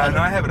 Or, no,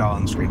 I have it all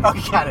on the screen. Oh,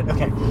 you got it.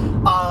 Okay.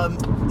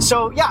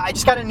 So yeah, I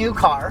just got a new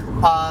car.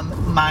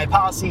 My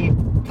policy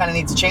kind of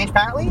needs to change,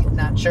 apparently.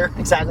 Not sure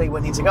exactly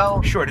what needs to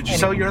go. Sure. Did you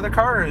sell your other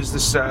car, or is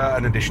this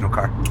an additional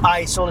car?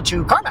 I sold it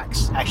to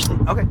CarMax, actually.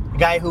 Okay. The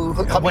guy who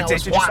helped me out. What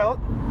date did you sell it?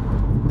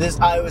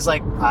 I was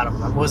like, I don't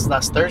know. It was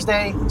last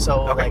Thursday,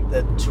 so like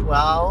the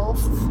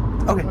 12th.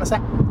 Okay. I want to say.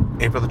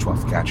 April the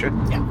 12th. Gotcha.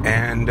 Yeah.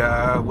 And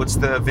what's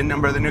the VIN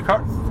number of the new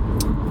car?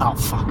 Oh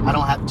fuck! I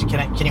don't have to.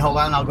 Can you hold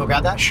on? I'll go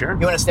grab that. Sure.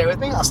 You want to stay with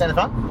me? I'll stay on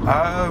the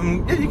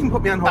phone. Yeah, you can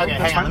put me on hold. Okay,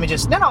 That's hang on. fine. Let me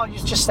just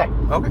stay.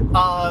 Okay.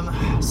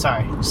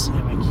 Sorry. Just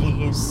get my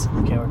keys.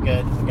 Okay, we're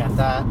good. We got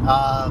that.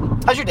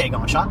 How's your day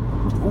going, Sean?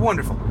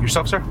 Wonderful.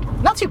 Yourself, sir?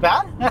 Not too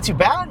bad. Not too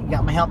bad. You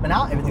got me helping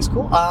out. Everything's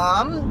cool.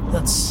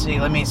 Let's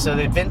see. So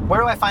the VIN. Where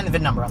do I find the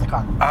VIN number on the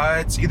car?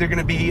 It's either going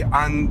to be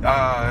on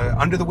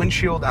under the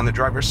windshield on the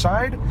driver's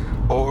side,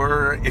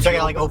 or if So I you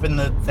gotta like open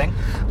the thing.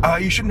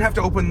 You shouldn't have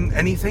to open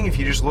anything. If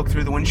you just look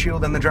through the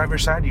windshield on the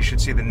driver's side, you should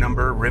see the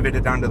number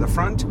riveted onto the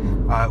front.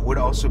 It would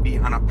also be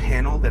on a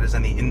panel that is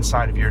on the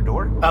inside of your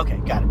door. Okay,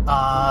 got it.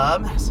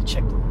 So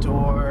check the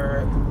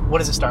door. What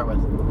does it start with?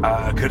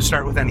 Could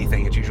start with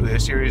anything. It's usually a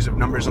series of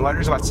numbers and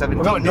letters, about 17.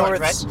 We're going north,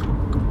 right?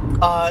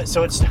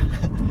 So it's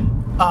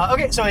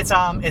okay. So it's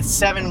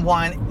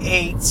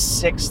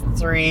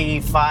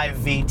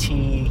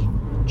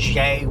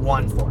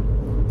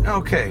 7186355VTJ14.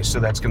 Okay,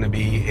 so that's going to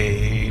be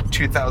a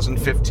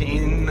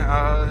 2015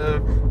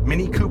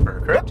 Mini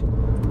Cooper, correct?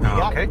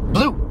 Yep. Okay.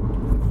 Blue.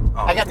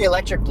 Oh. I got the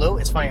electric blue.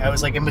 It's funny. I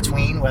was like in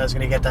between whether I was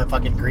going to get the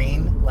fucking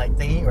green like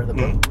thingy or the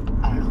blue.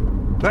 I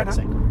don't know. Right.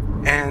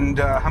 And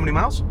how many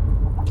miles?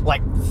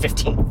 Like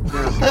 15.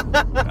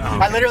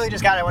 I literally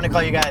just got it. I want to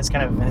call you guys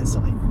kind of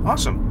instantly.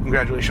 Awesome.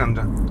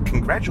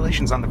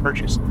 Congratulations on the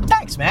purchase.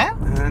 Thanks, man.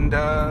 And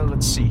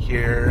let's see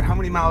here. How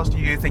many miles do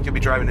you think you'll be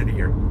driving in a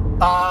year?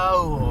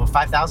 Oh,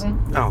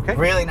 5,000? Oh, okay.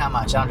 Really not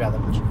much. I don't drive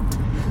that much.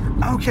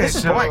 Okay, This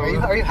is boring.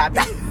 Are you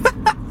happy?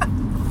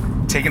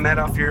 Taking that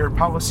off your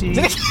policy?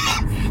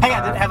 Hang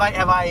on. Have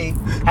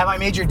I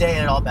made your day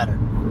at all better?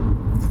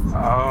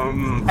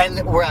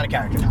 And we're out of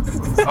character now.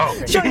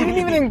 Oh. Sean, you didn't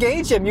even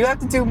engage him. You have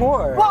to do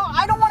more. Well,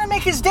 I don't want to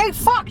make his day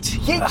fucked.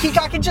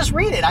 I could just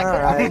read it.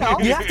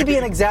 You have to be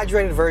an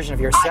exaggerated version of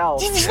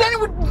yourself. Then it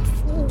would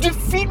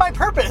defeat my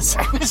purpose.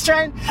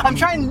 I'm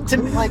trying to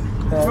like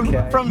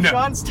from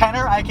Sean's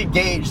tenor, I could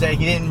gauge that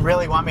he didn't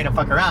really want me to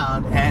fuck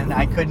around, and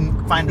I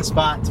couldn't find the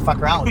spot to fuck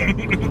around with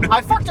him. I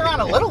fucked around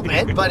a little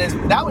bit, but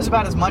that was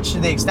about as much to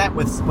the extent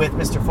with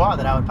Mr. Farr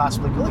that I would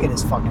possibly look at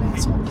his fucking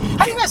asshole.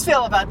 How do you guys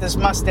feel about this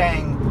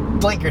Mustang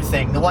blinker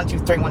thing, the 1, 2,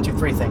 3, 1, 2,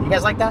 3 thing? You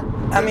guys like that?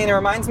 I mean, it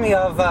reminds me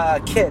of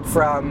Kid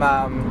from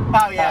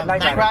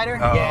Night Rider.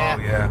 Oh,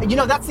 yeah. You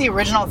know, that's the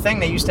original thing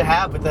they used to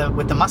have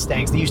with the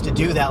Mustangs. They used to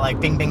do that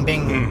like bing, bing,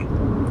 bing.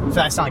 So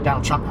I sound like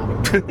Donald Trump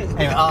now.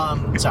 Anyway,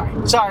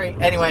 sorry.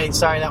 Anyway,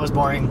 sorry that was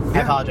boring.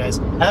 I apologize.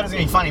 I thought it was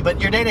gonna be funny, but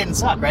your day didn't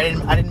suck, right?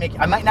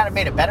 I might not have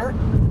made it better,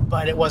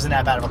 but it wasn't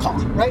that bad of a call,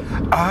 right?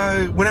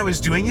 When I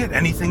was doing it,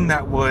 anything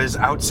that was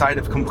outside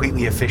of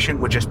completely efficient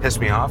would just piss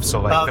me off.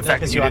 So like the fact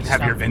that you didn't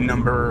have your VIN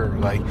number, or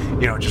like,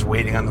 you know, just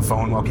waiting on the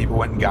phone while people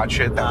went and got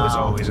shit, that was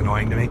always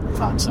annoying to me.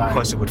 Fuck, sorry.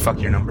 Plus it would fuck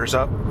your numbers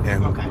up.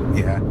 And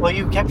yeah. Well,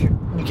 you kept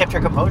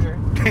your composure.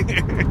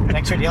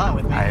 Thanks for dealing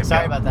with me.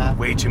 Sorry about that.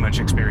 Way too much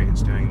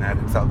experience doing that.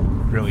 It felt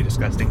really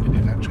disgusting to do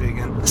it actually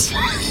again.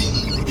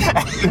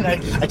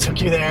 I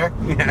took you there.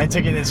 Yeah. I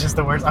took it. It's just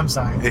the worst. I'm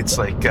sorry. It's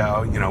like,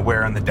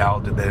 where on the dial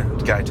did the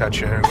guy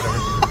touch you or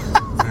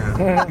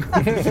whatever.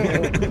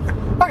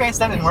 Okay, so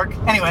that didn't work.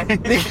 Anyway.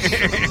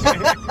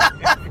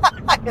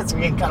 I guess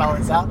we can cut all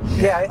this out.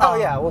 Yeah.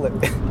 Yeah. We'll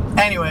live.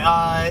 Anyway,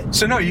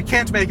 So no, you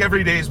can't make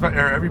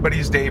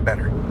everybody's day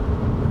better.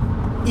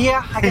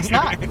 Yeah, I guess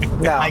not.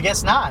 No. I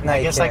guess not. No, I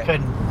you guess I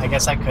can't. couldn't. I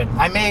guess I couldn't.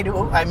 I made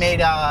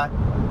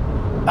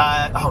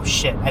oh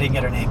shit, I didn't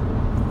get her name.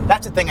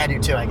 That's the thing I do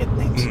too, I get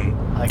names.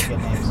 I like to get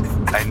names.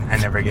 I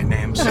never get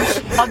names.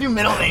 I'll do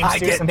middle names I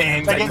too get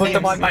sometimes. names. I put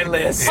them on my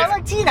list. I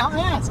like Tina,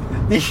 yes.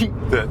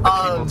 The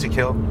people to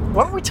kill.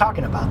 What are we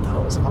talking about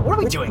though? What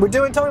are we doing? We're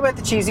talking about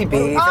the cheesy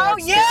beef. Oh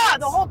yeah,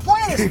 the whole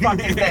point of this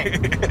fucking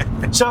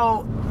thing.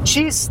 So,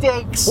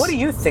 cheesesteaks. What do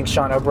you think,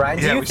 Sean O'Brien?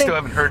 Do Yeah, you we think, still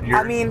haven't heard your...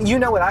 I mean, you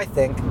know what I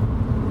think.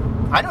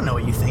 I don't know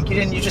what you think. You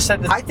didn't. You just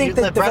said that. I think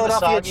that the bread was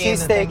Philadelphia soggy and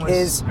the thing cheesesteak was-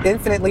 is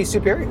infinitely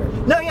superior.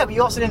 No, yeah, but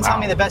you also didn't tell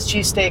Wow. me the best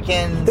cheesesteak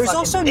in. There's fucking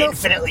also no-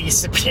 infinitely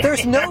superior.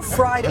 There's no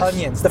fried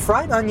onions. The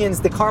fried onions,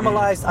 the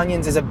caramelized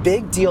onions, is a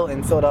big deal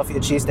in Philadelphia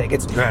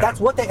cheesesteak. That's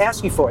what they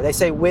ask you for. They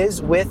say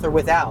whiz, with, or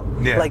without.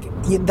 Yeah. Like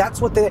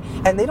that's what they,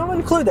 and they don't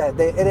include that.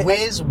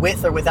 Whiz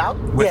with or without?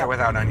 With yeah. or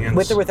without onions?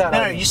 With or without.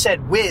 No, onions. you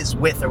said whiz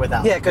with or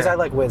without. Yeah, because I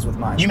like whiz with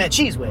mine. You meant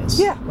cheese whiz.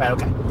 Yeah. Right.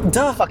 Okay.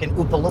 Duh. Fucking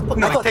Oompa Loompa.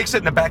 No, I he thought- takes it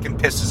in the back and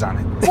pisses on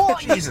it. Well,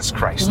 Jesus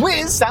Christ.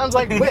 Whiz sounds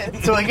like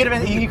with, so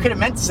you could have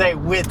meant to say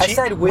with. I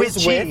said whiz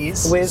with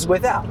cheese. with, whiz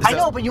without. I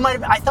know, but you might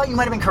have. I thought you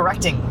might have been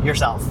correcting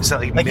yourself. Is that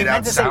like you mid-out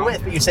meant to say sound?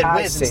 with, but you said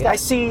I whiz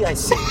see. instead. I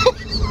see.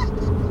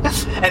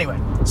 Anyway,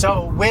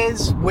 so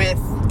whiz with.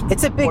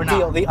 It's a big Or not.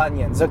 deal. The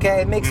onions,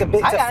 okay? It makes a big.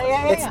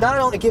 Yeah. It's not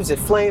only it gives it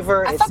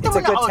flavor. I It's thought there a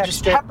were good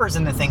just texture. peppers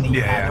in the thing that you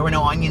Yeah. had. There were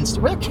no onions.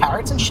 Were there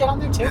carrots and shit on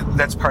there too?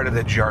 That's part of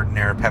the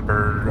jardiniere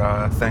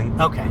pepper thing.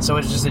 Okay, so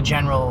it's just a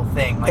general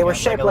thing. They were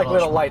shaped like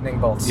little lightning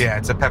bolts. Yeah,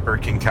 it's a pepper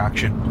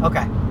concoction.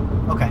 Okay.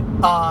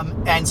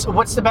 And so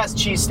what's the best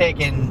cheesesteak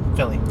in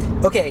Philly?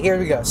 Okay, here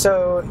we go.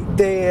 So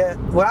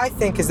what I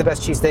think is the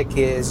best cheesesteak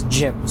is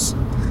Jim's.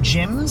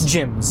 Jim's?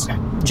 Jim's. Okay.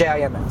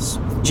 J-I-M-S.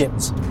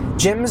 Jim's.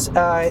 Jim's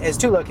has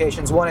two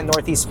locations, one in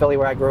Northeast Philly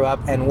where I grew up,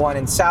 and one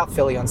in South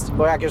Philly it's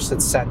Center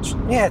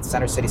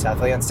City, South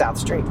Philly on South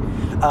Street.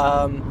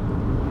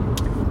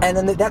 And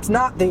then that's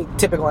not the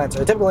typical answer.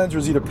 The typical answer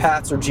is either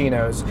Pat's or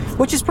Geno's,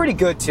 which is pretty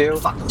good too.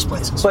 Fuck those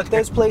places. But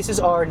those places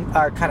are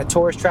kind of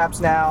tourist traps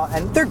now,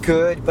 and they're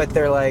good, but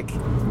they're like,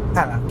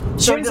 I don't know.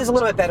 So Jim's is a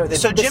little bit better.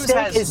 So the Jim's steak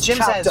has- is Jim's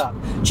chopped has- up.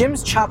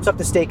 Jim's chops up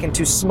the steak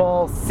into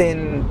small,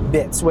 thin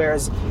bits,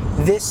 whereas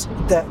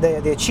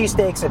the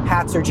cheesesteaks at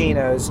Pat's or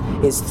Geno's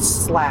is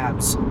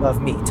slabs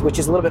of meat, which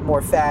is a little bit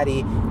more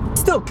fatty.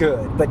 Still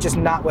good, but just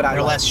not what I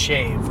They're like. less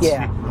shaved.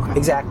 Yeah, Okay.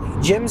 exactly.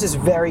 Jim's is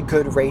very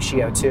good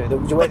ratio too. The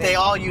way But they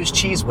all use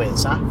cheese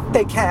whiz, huh?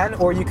 they can,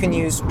 or you can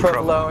use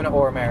provolone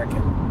or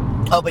American.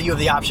 Oh, but you have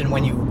the option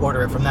when you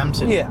order it from them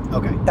to. Yeah.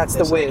 Okay. That's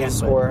the So they can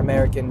whiz put- or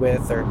American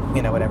with or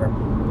whatever.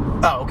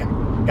 Oh, okay.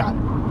 Got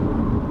it.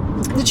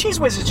 The cheese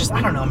whiz is just,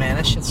 I don't know, man.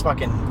 That shit's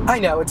fucking. I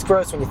know it's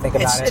gross when you think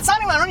about it. It's not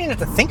even. I don't even have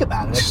to think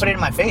about it. I put it in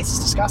my face. It's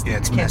disgusting. Yeah,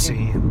 it's I can't messy.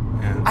 do-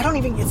 Yeah. I don't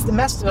even. It's the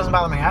mess that doesn't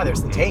bother me either.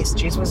 It's the taste.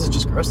 Cheese whiz is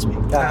just gross to me. I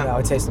don't know.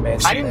 It tastes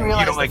amazing. I didn't realize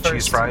You don't like the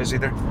cheese first- fries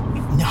either?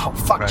 No,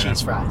 fuck Right.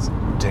 cheese fries.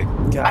 Dig.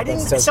 God, I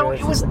didn't. that's So good.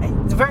 it was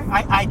very.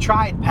 I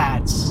tried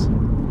Pat's,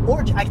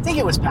 or I think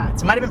it was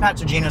Pat's. It might have been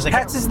Pat's or Geno's. I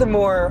can't Pat's is the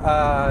more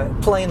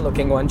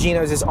plain-looking one.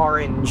 Geno's is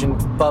orange and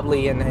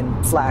bubbly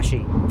and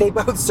flashy. They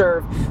both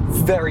serve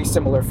very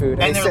similar food,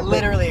 and they they're simply-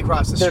 literally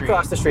across the street. They're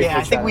across the street Yeah, from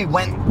I each think other. we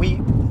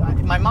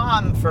went. My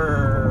mom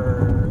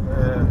for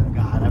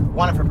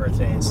one of her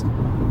birthdays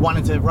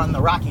wanted to run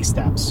the Rocky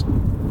Steps,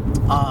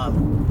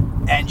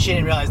 and she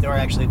didn't realize they were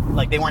actually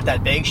they weren't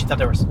that big. She thought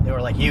they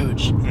were like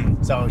huge.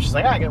 So she's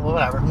like, well,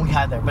 whatever. And we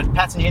got there, but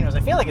Pat's and Geno's, I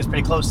feel like it's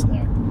pretty close to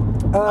there.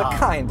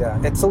 Kinda.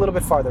 It's a little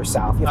bit farther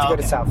south. You have to go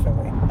to Okay. South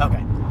Philly.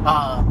 Okay.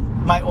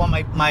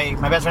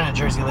 My best friend in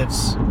Jersey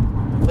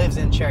lives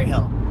in Cherry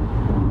Hill.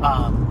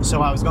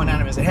 So I was going down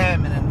to visit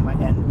him,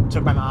 and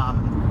took my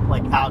mom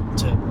out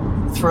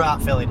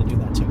throughout Philly to do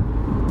that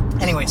too.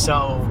 Anyway,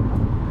 so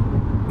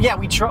yeah,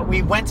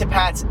 we went to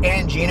Pat's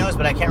and Geno's,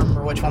 but I can't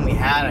remember which one we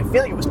had. I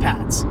feel like it was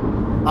Pat's.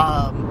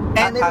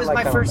 And it I was like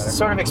my that one first better.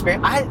 sort of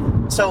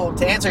experience. So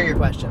to answer your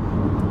question,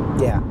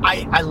 Yeah.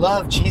 I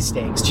love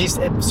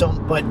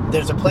cheesesteaks. But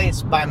there's a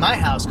place by my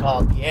house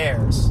called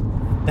Pierre's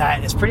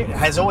that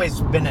has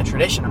always been a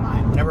tradition of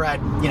mine. Whenever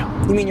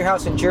You mean your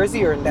house in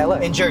Jersey or in LA?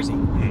 in Jersey,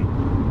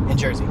 in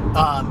Jersey. And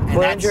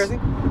Where in that's- Jersey?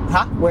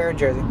 Huh? Where in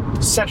Jersey?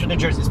 Central New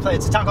Jersey.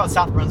 It's a town called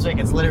South Brunswick.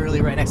 It's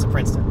literally right next to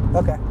Princeton.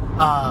 Okay.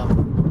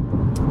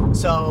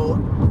 So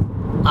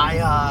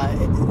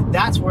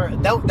that's where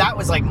that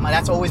was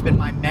that's always been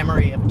my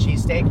memory of a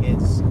cheesesteak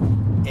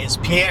is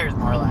Pierre's,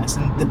 more or less.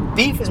 And the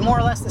beef is more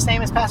or less the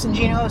same as Pat's and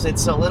Geno's.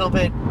 It's a little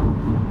bit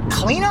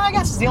cleaner, I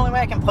guess is the only way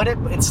I can put it.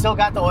 It's still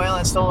got the oil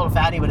and it's still a little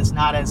fatty, but it's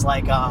not as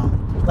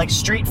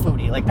street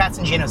foody. Like Pat's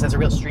and Geno's has a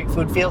real street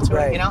food feel to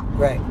Right. it,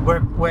 Right.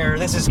 Where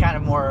this is kind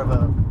of more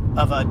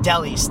of a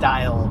deli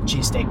style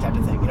cheesesteak type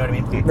of thing. You know what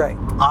I mean?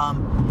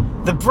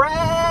 Right. The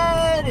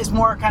bread is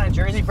more kind of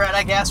Jersey bread,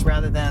 I guess,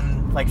 rather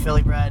than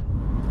Philly bread.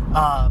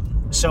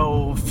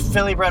 So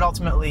Philly bread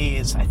ultimately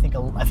is, I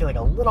feel like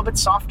a little bit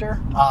softer,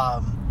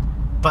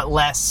 but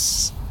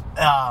less.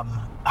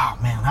 Oh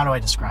man, how do I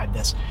describe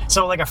this?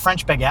 So like a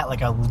French baguette,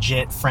 like a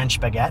legit French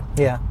baguette.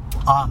 Yeah.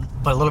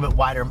 but a little bit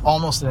wider,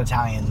 almost an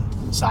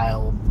Italian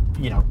style,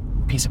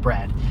 piece of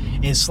bread,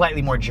 is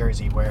slightly more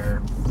Jersey,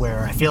 where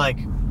I feel like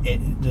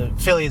the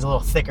Philly is a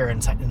little thicker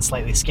and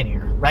slightly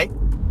skinnier, right?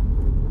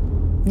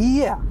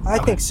 Yeah, I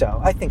think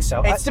so. It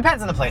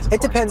depends on the place.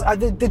 It depends.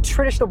 The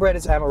traditional bread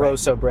is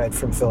Amoroso bread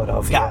from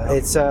Philadelphia. Yeah.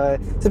 It's a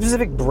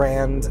specific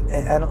brand,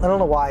 and I don't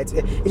know why.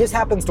 It just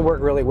happens to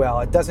work really well.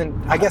 It doesn't.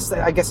 I guess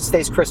it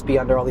stays crispy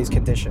under all these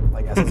conditions.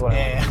 I guess is what.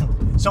 Yeah.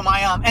 So my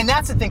and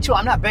that's the thing too.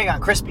 I'm not big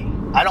on crispy.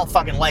 I don't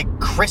fucking like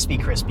crispy.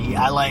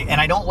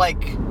 I don't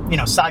like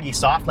soggy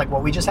soft like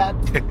what we just had.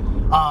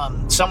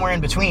 Somewhere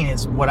in between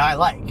is what I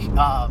like.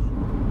 How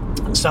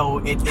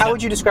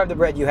would you describe the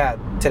bread you had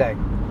today?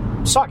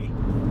 Soggy.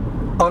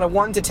 On a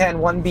 1 to 10,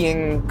 1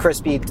 being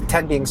crispy,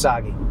 10 being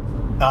soggy.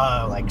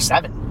 Like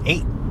 7,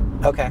 8.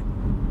 Okay.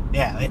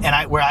 Yeah, and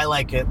I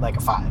like it like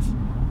a 5.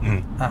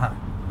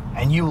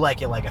 And you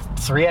like it like a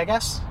 3, I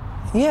guess.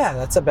 Yeah,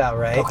 that's about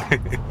right. Okay.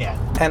 Yeah.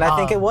 And I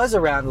think it was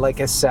around like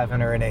a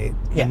 7 or an 8.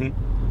 Yeah.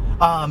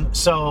 Mm-hmm.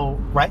 So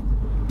right.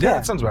 Yeah,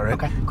 that sounds about right.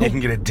 Okay, cool. You can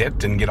get it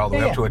dipped and get all the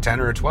way up to a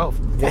 10 or a 12.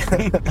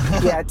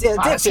 Yeah, dipped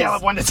on a scale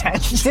of 1 to 10.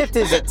 Dipped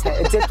is a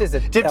 10. Dipped is a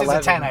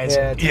 10. I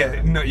assume.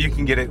 Yeah, no, you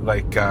can get it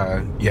like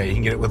you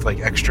can get it with like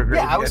extra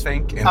gravy. I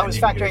think. And I was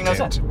factoring those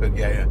in. But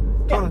yeah.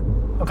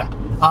 Okay.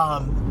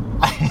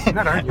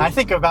 Not arguing. I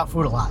think about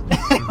food a lot.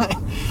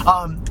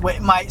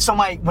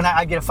 When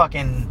I get a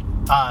fucking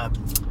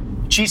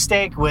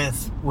cheesesteak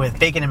with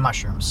bacon and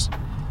mushrooms.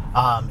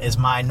 Is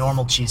my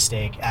normal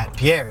cheesesteak at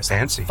Pierre's.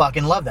 Fancy.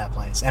 Fucking love that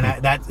place, and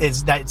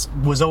that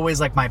was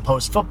always like my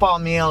post football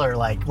meal, or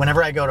like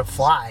whenever I go to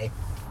fly.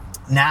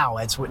 Now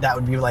that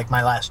would be like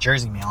my last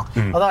Jersey meal,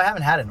 although I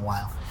haven't had it in a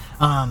while.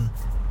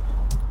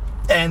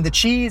 And the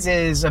cheese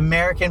is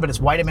American, but it's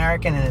white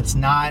American, and it's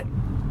not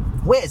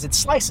whiz; it's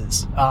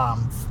slices.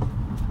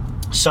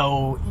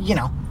 So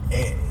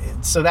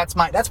that's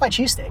my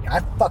cheesesteak.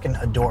 I fucking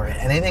adore it,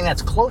 and anything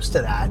that's close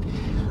to that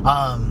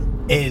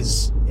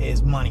is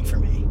money for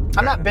me.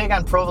 I'm not big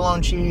on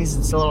provolone cheese.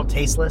 It's a little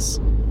tasteless.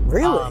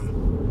 Really?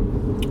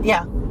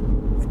 Yeah.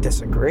 I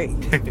disagree.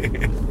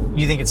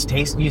 You think it's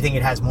taste? You think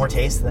it has more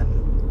taste than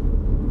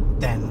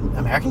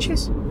American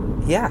cheese?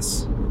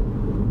 Yes.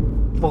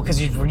 Well,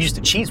 because you're used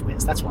to Cheese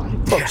Whiz. That's why.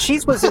 Well,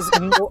 Cheese Whiz is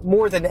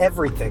more than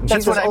everything.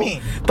 That's what I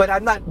mean. But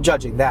I'm not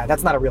judging that.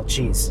 That's not a real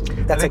cheese.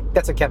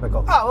 That's a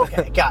chemical. Oh,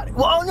 okay, got it.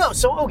 Well, no.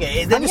 So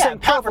okay, then saying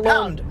pound for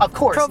pound, of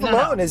course.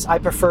 Provolone is I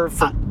prefer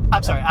for.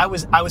 I'm sorry. I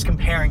was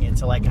comparing it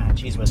to like kind of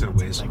Cheese Whiz,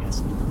 I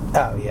guess.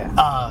 Oh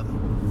yeah.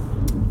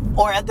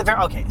 Or at the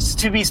very so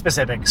to be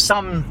specific,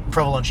 some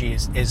provolone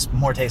cheese is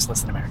more tasteless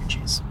than American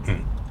cheese,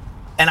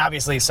 and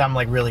obviously some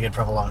like really good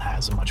provolone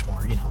has a much more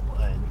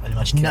a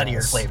much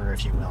nuttier flavor,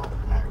 if you will, than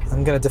American.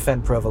 I'm gonna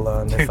defend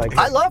provolone if I can.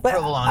 I love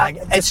provolone.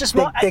 It's just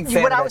more.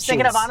 What I was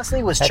thinking of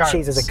honestly was Charlie's. That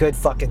cheese is a good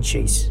fucking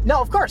cheese.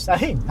 No, of course.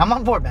 I'm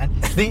on board, man.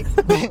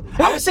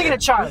 I was thinking of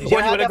Charlie's. You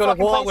want to go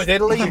to war with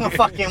Italy?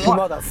 Fucking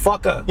what?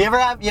 Motherfucker. You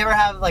ever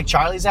have like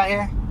Charlie's out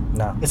here?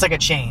 No. It's like a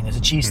chain. It's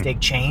a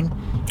cheesesteak chain.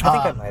 I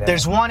think I might have.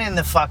 There's one in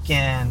the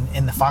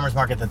farmer's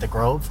market at the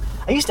Grove.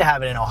 I used to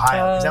have it in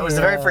Ohio because that was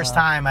the very first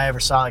time I ever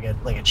saw like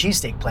a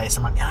cheesesteak place.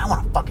 I'm like, man, I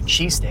want a fucking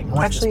cheesesteak.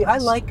 Actually, I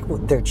like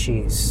their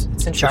cheese.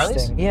 It's interesting.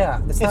 Charlie's? Yeah,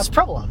 it's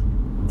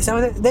provolone. Is that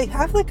what they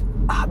have? Like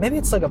maybe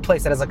it's like a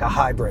place that has like a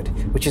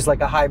hybrid, which is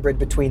like a hybrid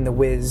between the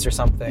Whiz or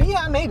something.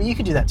 Yeah, maybe you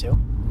could do that too.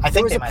 I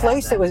think there was a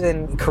place that was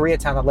in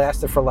Koreatown that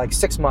lasted for like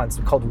 6 months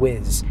called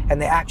Whiz, and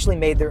they actually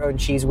made their own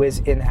cheese whiz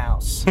in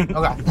house.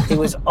 Okay, it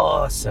was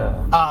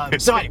awesome.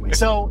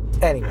 So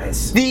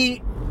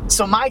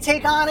my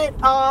take on it,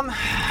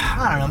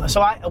 I don't know.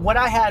 So what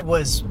I had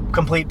was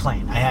complete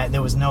plain.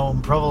 There was no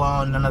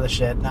provolone, none of the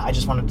shit. I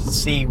just wanted to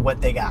see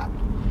what they got,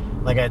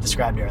 like I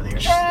described earlier.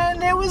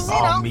 And it was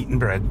meat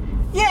and bread.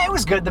 Yeah, it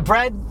was good. The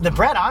bread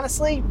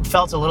honestly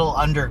felt a little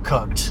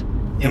undercooked.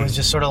 It was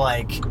just sort of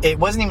like, it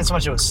wasn't even so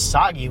much it was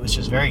soggy, it was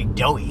just very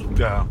doughy,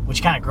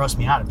 which kind of grossed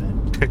me out a bit.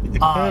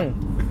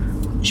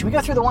 Should we go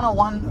through the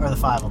 101 or the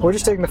 5? We're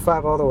just taking the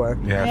 5 all the way.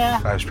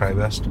 Yeah. 5's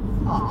probably best.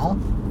 Oh.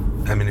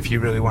 I mean, if you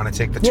really want to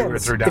take the tour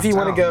through downtown. If you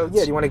want to go,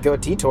 do you want to go a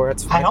detour,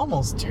 it's fine. I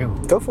almost do.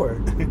 Go for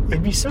it.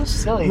 It'd be so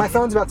silly. My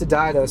phone's about to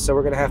die, though, so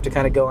we're going to have to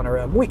kind of go on our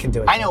own. We can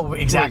do it. I know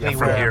exactly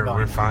where here, I'm going.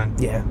 we're fine.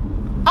 Yeah.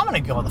 I'm going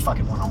to go on the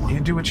fucking 101. You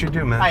do what you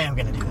do, man. I am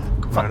going to do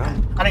that. Fuck that.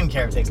 I don't even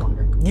care if it takes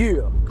longer.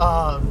 Yeah.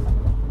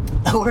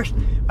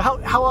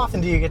 How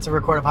often do you get to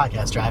record a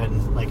podcast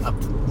driving like up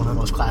one of the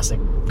most classic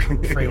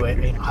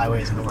freeway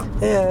highways in the world?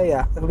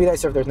 Yeah. It would be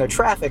nicer if there's no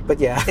traffic, but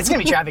yeah. It's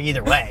gonna be traffic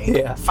either way.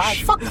 Yeah. 5.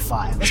 Fuck the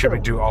 5. Should we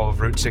do all of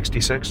Route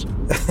 66?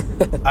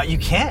 You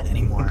can't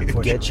anymore.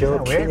 Get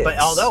your weird, but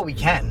although we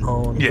can.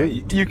 Yeah,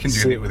 you can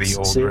do it with the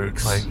old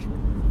route. Like,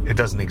 it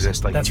doesn't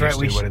exist like it used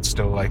to, but it's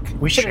still like.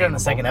 We should have done the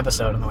second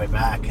episode on the way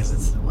back because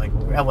it's like,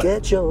 what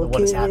is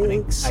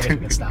happening? I guess we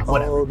can stop.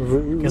 Whatever.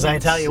 Because I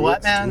tell you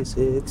what, man,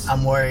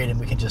 I'm worried, and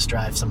we can just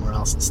drive somewhere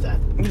else instead.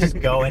 We can just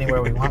go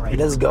anywhere we want right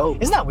now. Let's go.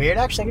 Isn't that weird?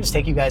 Actually, I can just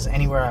take you guys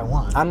anywhere I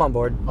want. I'm on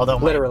board. Although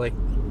literally.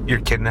 You're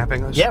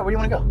kidnapping us? Yeah. Where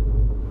do you want to go?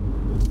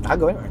 I'll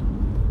go anywhere.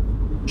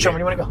 Sean, where do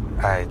you want to go?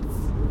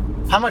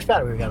 How much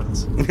battery we got on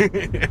this?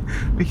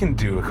 We can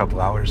do a couple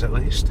hours at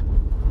least.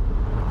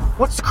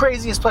 What's the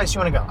craziest place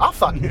you want to go? I'll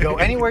fucking go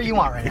anywhere you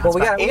want right now. Well,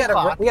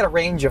 we got a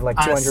range of like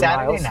 200 miles. On a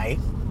Saturday miles. night.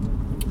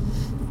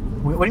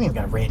 What do you mean we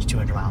got a range of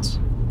 200 miles?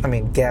 I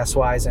mean,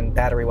 gas-wise and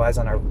battery-wise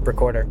on our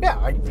recorder.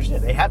 Yeah,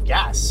 they have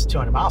gas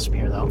 200 miles from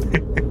here, though.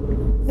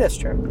 That's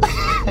true.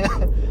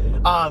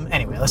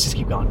 Anyway, let's just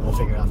keep going. We'll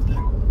figure it out from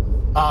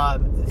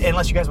there.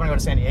 Unless you guys want to go to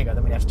San Diego,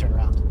 then we'd have to turn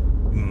around.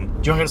 Do you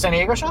want to go to San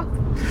Diego, Sean?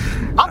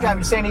 I'll drive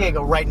you to San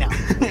Diego right now.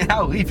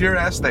 I'll leave your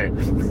ass there.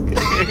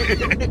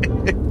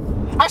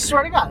 I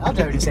swear to God, I'll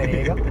drive you to San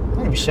Diego. I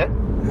don't give a shit.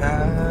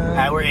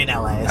 We're in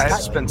LA. I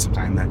spent some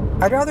time there.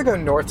 I'd rather go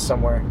north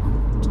somewhere.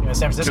 You go to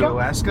San Francisco? To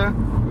Alaska?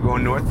 We're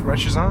going north,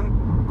 rush is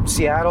on?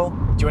 Seattle. Do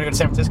you want to go to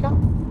San Francisco?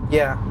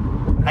 Yeah.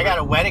 I got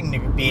a wedding to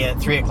be at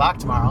 3 o'clock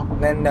tomorrow.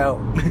 Then no.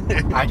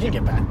 I can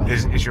get back by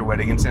then. Is your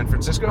wedding in San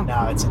Francisco?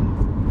 No, it's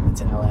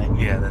in LA.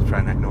 Yeah, that's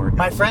probably not going to work.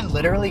 My friend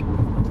literally,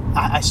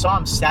 I saw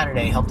him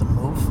Saturday, helped him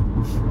move,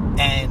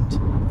 and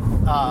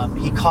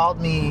he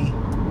called me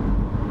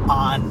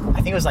on,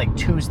 I think it was like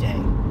Tuesday.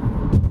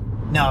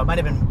 No, it might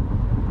have been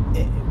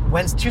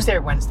Tuesday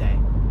or Wednesday.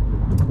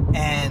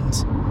 And,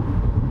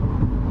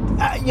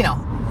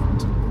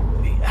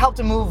 helped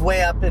him move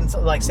way up into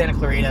like Santa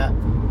Clarita.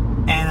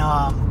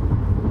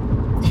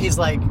 And he's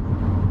like,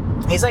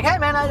 hey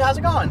man, how's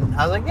it going?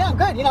 I was like, yeah,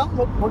 good.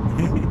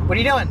 What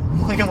are you doing?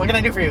 What can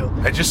I do for you?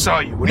 I just saw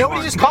you.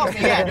 Nobody just called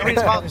me. Yeah, nobody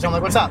just called me. So I'm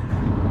like, what's up?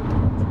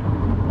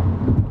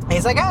 And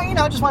he's like, I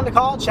just wanted to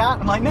call and chat.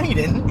 I'm like, no, you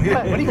didn't.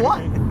 What do you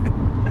want?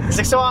 He's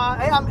like, so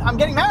hey, I'm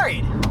getting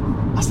married.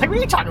 I was like, what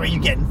are you talking about? You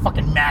getting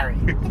fucking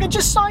married? Like, I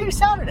just saw you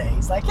Saturday.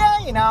 He's like,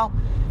 yeah,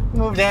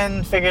 moved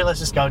in, figured let's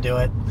just go do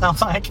it. And I'm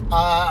like,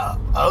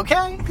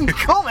 okay,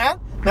 cool, man.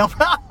 No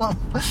problem.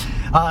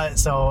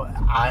 So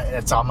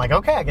I'm like,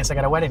 okay, I guess I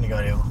got a wedding to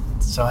go to.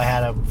 So I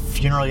had a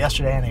funeral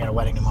yesterday and I got a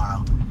wedding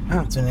tomorrow.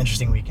 Oh. It's been an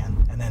interesting weekend.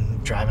 And then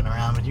driving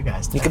around with you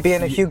guys today. You could be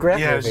in a Hugh Grant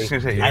movie. I was just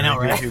gonna say, I know,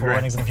 right? For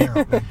weddings and a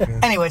funeral.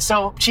 Anyway,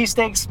 so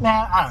cheesesteaks,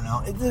 man, I don't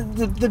know.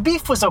 The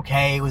beef was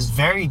okay. It was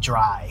very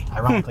dry,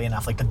 ironically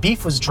enough. Like, the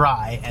beef was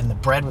dry and the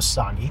bread was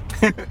soggy.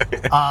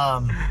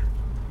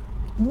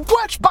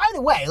 Which, by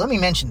the way, let me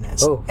mention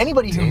this. Oh,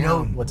 anybody who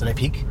knows... What, did I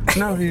peek?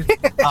 No,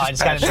 I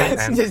just got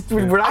intense.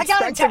 I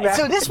got intense.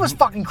 So this was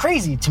fucking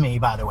crazy to me,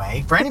 by the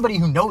way. For anybody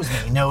who knows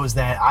me, knows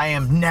that I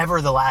am never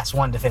the last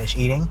one to finish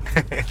eating.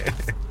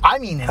 I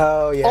mean,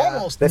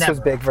 almost this never. was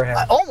big for him.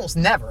 Almost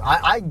never.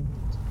 I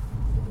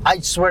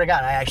swear to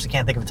God, I actually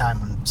can't think of a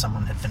time when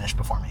someone had finished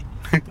before me.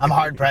 I'm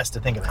hard pressed to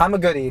think of it. I'm a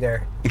good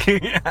eater.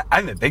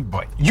 I'm a big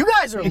boy. You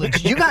guys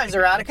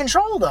are out of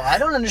control, though. I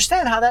don't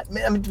understand how that.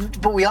 I mean,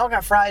 but we all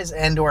got fries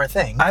and/or a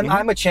thing.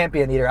 I'm a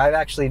champion eater. I've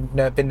actually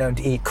been known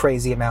to eat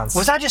crazy amounts.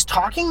 Was I just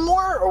talking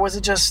more, or was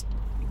it just?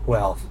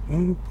 Well,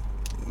 more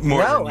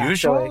than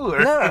usual.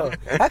 No,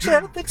 actually, I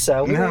don't think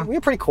so. We were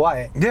pretty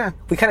quiet. Yeah,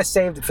 we kind of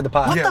saved it for the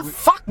pod. What the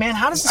fuck, man?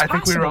 How does this? I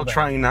think we were all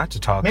trying not to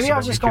talk. Maybe I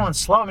was just going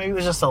slow. Maybe it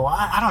was just a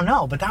lot. I don't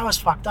know, but that was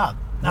fucked up.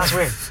 That was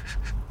weird.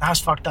 I was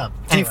fucked up.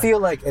 Do you feel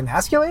like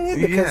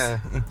emasculated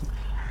because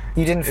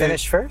you didn't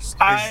finish first?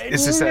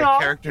 Is this a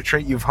character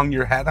trait you've hung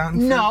your hat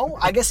on? No,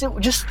 I guess it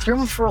just threw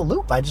me for a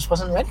loop. I just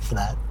wasn't ready for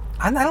that.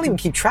 I don't even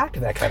keep track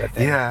of that kind of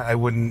thing. Yeah, I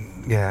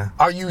wouldn't. Yeah.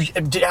 Are you?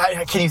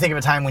 Can you think of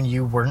a time when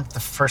you weren't the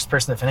first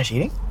person to finish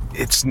eating?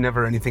 It's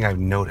never anything I've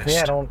noticed.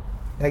 Yeah, I don't.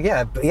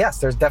 Yeah, but yes,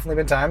 there's definitely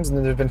been times,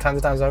 and there's been tons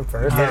of times I'm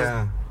first.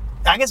 Yeah.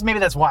 I guess maybe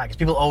that's why, because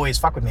people always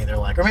fuck with me. They're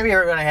like, or maybe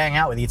everybody I hang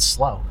out with eats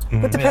slow.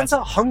 But it depends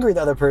how hungry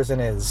the other person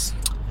is.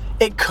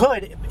 It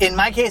could. In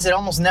my case, it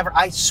almost never.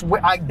 I swear,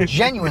 I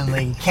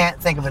genuinely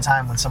can't think of a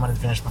time when someone had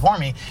finished before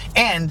me.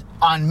 And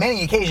on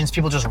many occasions,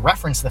 people just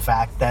reference the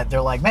fact that they're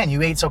like, "Man,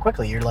 you ate so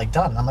quickly. You're like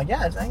done." And I'm like,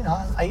 "Yeah,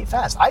 I eat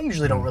fast." I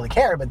usually don't really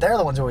care, but they're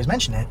the ones who always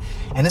mention it.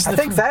 And this is I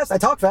think fast. I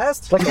talk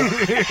fast. Like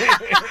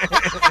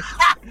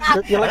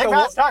you're like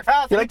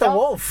the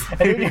wolf.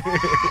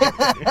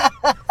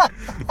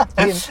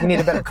 You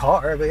need a better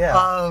car, but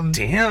yeah.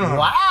 Damn.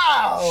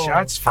 Wow.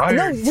 Shots fired.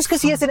 No, just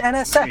because he has an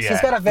NSX. He's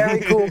got a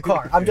very cool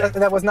car.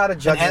 That was not a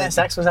judgment. An NSX?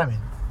 What does that mean?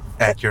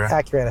 Acura.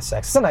 Acura NSX.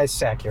 It's a nice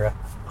Acura.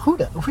 Who are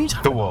you talking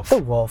about? The wolf. The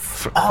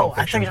wolf. Oh,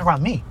 I thought you were talking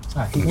about me.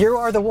 You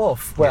are the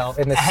wolf. Well,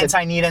 in this. Hence,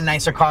 I need a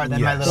nicer car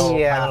than my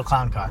little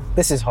clown car.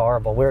 This is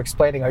horrible. We're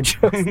explaining our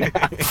jokes now.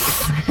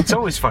 It's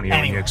always funny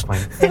when you explain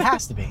it. It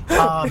has to be.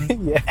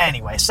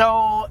 Anyway,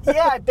 so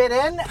I bit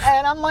in,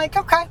 and I'm like,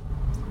 okay.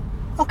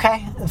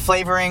 The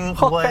flavoring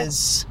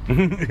was.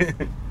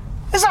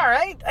 It's all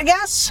right, I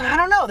guess. I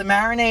don't know. The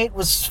marinade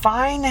was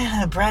fine.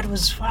 The bread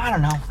was, I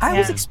don't know. I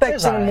was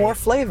expecting more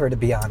flavor, to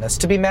be honest.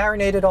 To be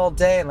marinated all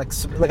day and like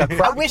a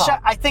crock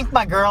pot. I think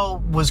my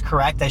girl was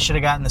correct. I should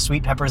have gotten the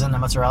sweet peppers and the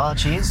mozzarella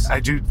cheese. I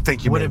do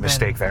think you made a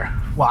mistake there.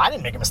 Well, I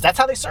didn't make a mistake. That's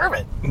how they serve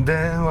it.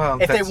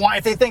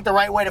 If they think the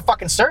right way to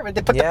fucking serve it,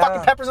 they put the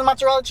fucking peppers and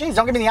mozzarella cheese.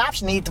 Don't give me the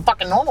option to eat the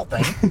fucking normal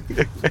thing.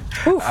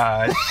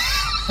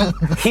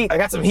 Heat. I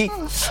got some heat.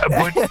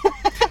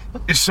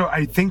 So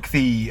I think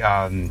the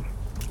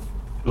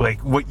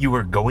what you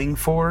were going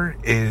for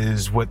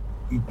is what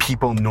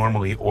people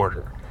normally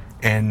order.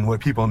 And what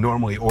people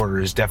normally order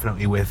is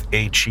definitely with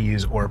a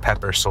cheese or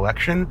pepper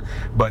selection,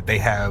 but they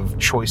have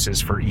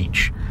choices for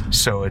each.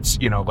 So it's,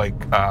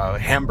 like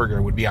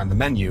hamburger would be on the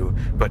menu,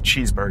 but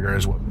cheeseburger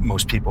is what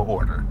most people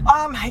order.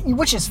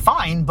 Which is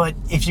fine, but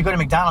if you go to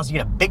McDonald's, you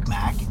get a Big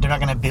Mac. They're not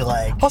going to be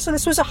like... Also,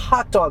 this was a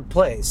hot dog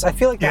place. I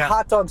feel like the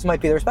hot dogs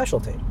might be their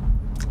specialty.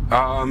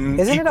 Isn't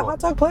it a hot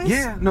dog place?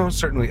 Yeah, no,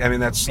 certainly. I mean,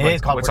 that's it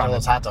is called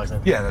Portillo's hot dogs.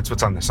 Yeah, that's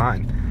what's on the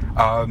sign.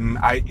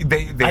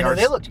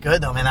 They looked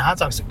good though, man. The hot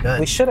dogs are good.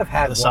 We should have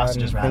had the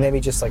sausages and maybe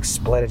just like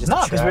split it.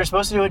 No, because we were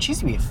supposed to do a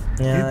cheesy beef.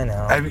 Yeah, I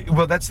know.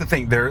 Well, that's the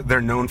thing.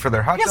 They're known for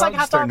their hot dogs. Like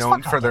hot they're dogs,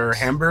 known for their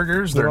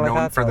hamburgers. They're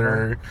known for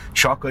their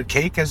chocolate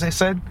cake, as they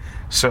said.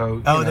 So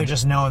they're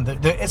just known.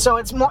 So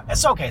it's more.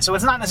 It's okay. So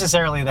it's not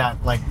necessarily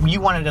that like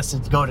you wanted us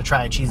to go to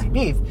try a cheesy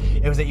beef.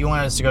 It was that you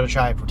wanted us to go to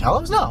try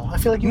Portillo's. No, I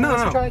feel like you wanted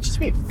us to try a cheesy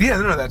beef. Yeah,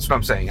 no, that's what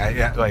I'm saying.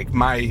 Like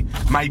my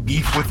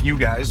beef with you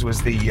guys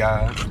was the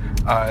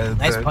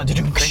nice pun.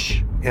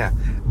 Yeah,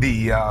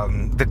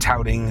 the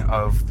touting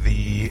of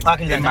the,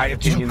 in my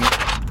opinion,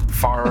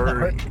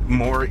 far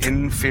more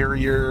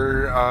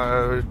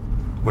inferior.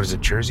 What is it?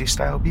 Jersey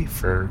style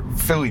beef or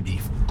Philly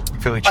beef?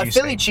 Philly cheesesteak.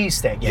 Philly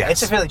cheesesteak. Yeah, yes.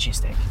 It's a Philly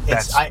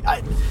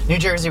cheesesteak. New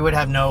Jersey would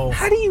have no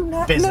How do you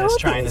not business know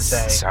trying this? to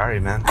say. Sorry,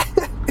 man.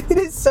 It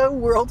is so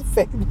world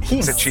famous.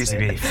 It's a cheesy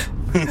beef.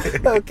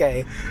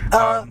 Okay.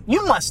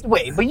 You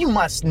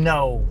must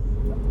know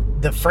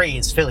the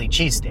phrase Philly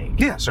cheesesteak.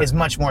 Yeah, sure. Is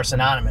much more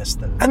synonymous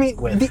than. I mean,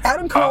 the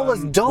Adam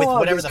Carolla's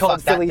dog is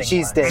called Philly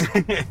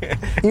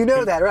cheesesteak. You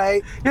know that,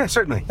 right? Yeah,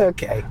 certainly.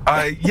 Okay.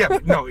 I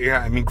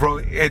mean,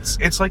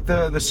 it's like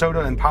the soda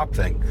and pop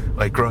thing.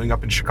 Like growing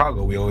up in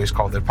Chicago, we always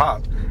called it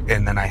pop,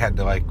 and then I had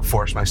to like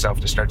force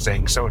myself to start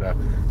saying soda.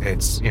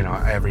 It's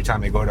every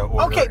time I go to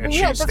order. Okay,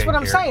 yeah, that's what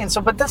I'm saying.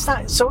 So, but that's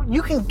not. So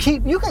you can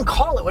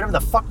call it whatever the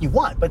fuck you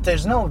want, but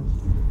there's no.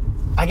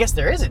 I guess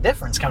there is a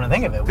difference, come to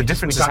think of it. The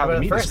difference is how the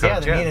meat is cooked. Yeah,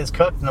 the meat is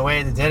cooked and the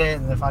way they did it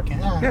and the fucking...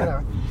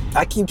 whatever.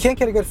 You can't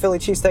get a good Philly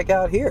cheesesteak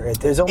out here.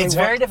 It's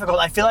very difficult.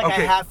 I feel like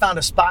I have found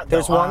a spot, though.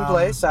 There's one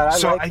place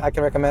that I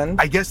can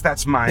recommend. I guess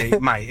that's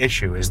my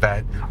issue, is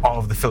that all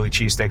of the Philly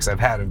cheesesteaks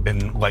I've had have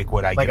been like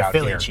what I get out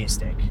here. Like a Philly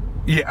cheesesteak.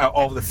 Yeah,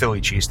 all of the Philly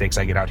cheesesteaks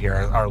I get out here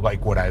are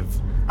like what I've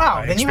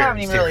then you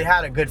haven't even really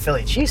had a good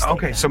Philly cheesesteak.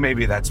 Okay, so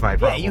maybe that's my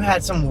problem. Yeah, you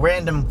had some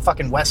random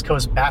fucking West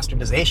Coast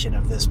bastardization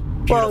of this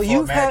beautiful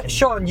you've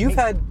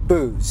had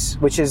Booze,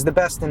 which is the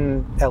best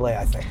in LA,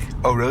 I think.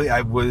 Oh, really? I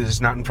was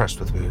not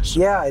impressed with Booze.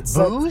 Yeah, it's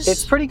Booze?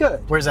 It's pretty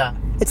good. Where's that?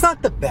 It's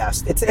not the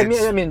best. I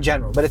mean in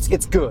general, but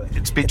it's good.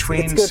 It's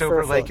between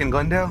Silver Lake and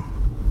Glendale?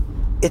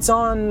 It's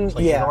on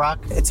Little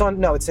Rock? It's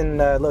in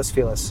Los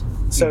Feliz.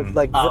 So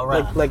like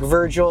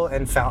Virgil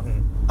and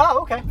Fountain. Oh,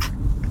 okay.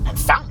 And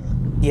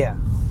Fountain? Yeah.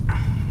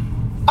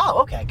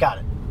 Oh, okay, got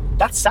it.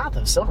 That's south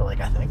of Silver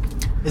Lake, I think.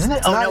 Isn't it?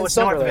 It's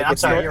north of it. I'm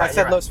sorry, you're right. I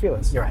said Los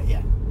Feliz. You're right,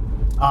 yeah.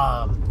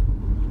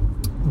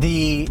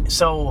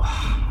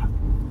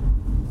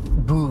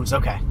 Booze,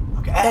 okay.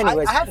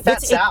 Anyways, I had Fat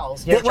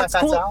Sal's. You ever tried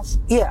Fat Sal's?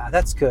 Yeah,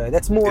 that's good.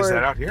 That's more. Is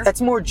that out here? That's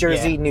more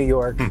Jersey, New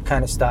York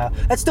kind of style.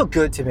 That's still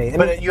good to me.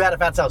 But you had a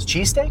Fat Sal's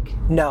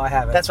cheesesteak? No, I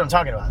haven't. That's what I'm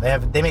talking about.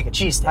 They make a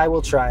cheesesteak. I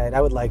will try it.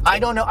 I would like to. I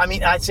don't know. I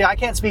mean, I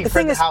can't speak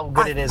for how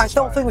good it is. I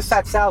don't think with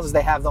Fat Sal's is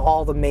they have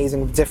all the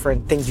amazing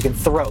different things you can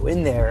throw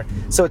in there.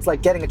 So it's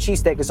like getting a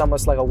cheesesteak is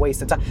almost like a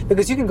waste of time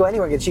because you can go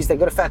anywhere and get a cheesesteak.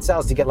 Go to Fat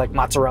Sal's to get like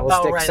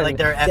mozzarella sticks and like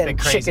their epic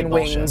chicken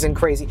wings and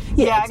crazy.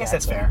 Yeah, exactly. I guess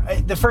that's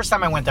fair. The first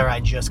time I went there, I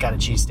just got a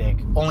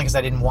cheesesteak only because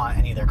I didn't want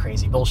any of their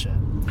crazy bullshit.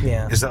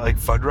 Yeah. Is that like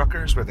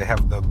Fuddruckers where they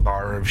have the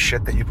bar of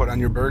shit that you put on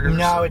your burgers?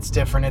 No, it's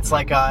different. It's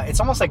like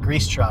it's almost like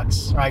grease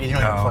trucks. Right? You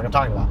know what I'm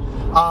talking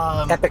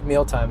about. Epic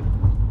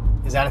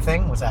Mealtime. Is that a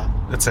thing? What's that?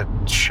 It's a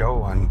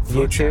show on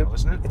YouTube, channel,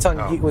 isn't it?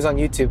 It was on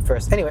YouTube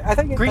first. Anyway, I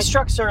think grease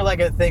trucks are like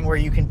a thing where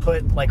you can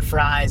put like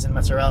fries and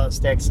mozzarella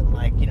sticks and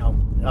like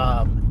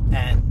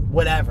and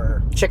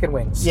whatever chicken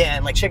wings. Yeah,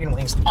 and like chicken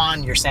wings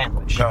on your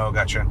sandwich. Oh,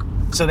 gotcha.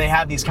 So they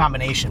have these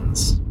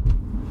combinations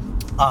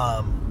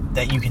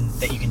that you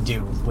can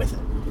do with it.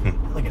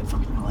 Look at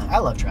fucking LA. I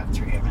love driving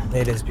through here, man.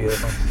 It is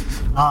beautiful.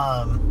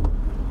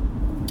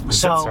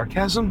 Is that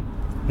sarcasm?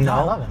 No,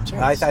 I love it.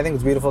 I think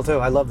it's beautiful too.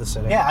 I love the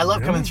city. Yeah, I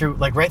love coming through,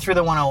 like right through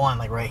the 101,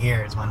 like right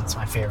here is when it's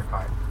my favorite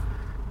part.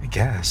 I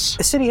guess.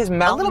 The city has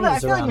mountains. A little bit. I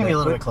feel like maybe a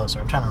little bit closer.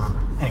 I'm trying to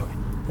remember. Anyway.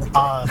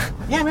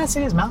 Yeah, man, the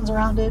city has mountains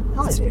around it.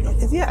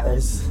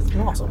 It's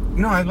awesome.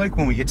 No, I like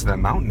when we get to the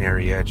mountain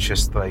area. It's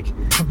just like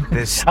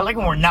this. I like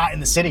when we're not in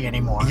the city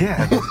anymore.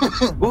 Yeah.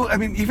 Well, I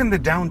mean, even the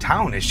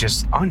downtown is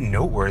just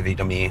unnoteworthy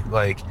to me.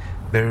 Like,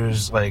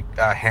 there's like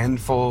a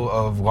handful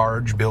of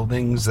large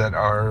buildings that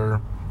are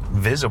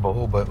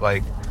visible, but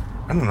like,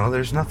 I don't know.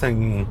 There's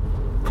nothing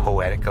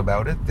poetic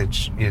about it.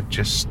 It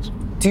just.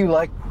 Do you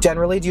like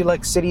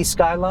city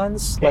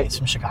skylines? Yeah, like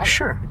from Chicago.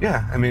 Sure.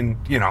 Yeah. I mean,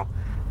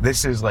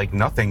 this is like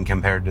nothing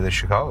compared to the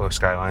Chicago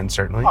skyline,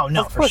 certainly. Oh,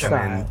 no, for sure.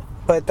 I mean,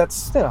 but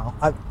that's, I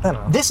don't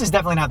know. This is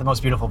definitely not the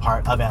most beautiful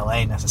part of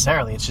LA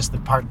necessarily. It's just the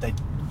part that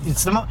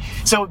it's the most.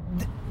 So,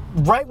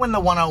 right when the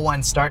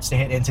 101 starts to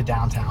hit into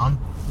downtown,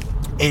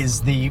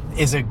 is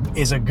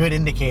a good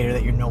indicator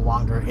that you're no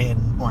longer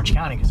in Orange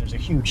County, because there's a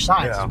huge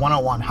sign. It says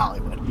 101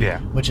 Hollywood. Yeah.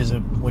 Which is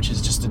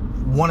just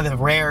one of the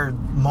rare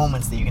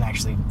moments that you can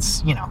actually,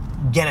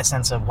 get a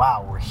sense of,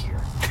 wow, we're here.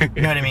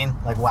 You know what I mean?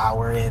 Like, wow,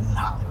 we're in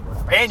Hollywood.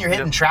 Whatever. And you're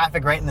hitting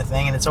traffic right in the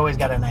thing, and it's always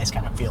got a nice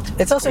kind of feel to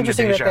it. It's also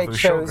interesting that they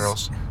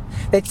chose.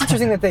 It's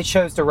interesting that they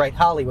chose to write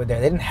Hollywood there.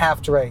 They didn't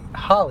have to write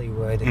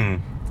Hollywood.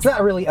 It's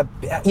not really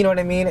you know what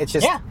I mean? It's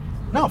just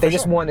they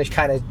just wanted to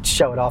kind of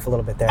show it off a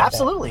little bit there.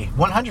 Absolutely,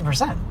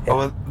 100%. Oh,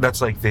 well,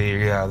 that's like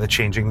the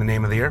changing the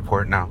name of the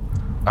airport now.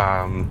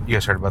 You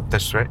guys heard about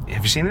this, right?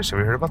 Have you seen this? Have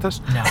you heard about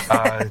this?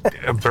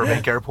 No.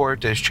 Burbank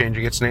Airport is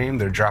changing its name.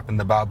 They're dropping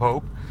the Bob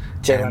Hope.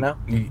 No,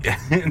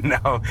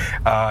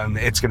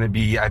 it's going to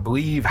be, I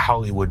believe,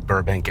 Hollywood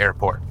Burbank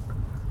Airport.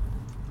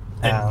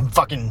 And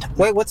fucking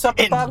wait, what's up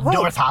with Bob Hope?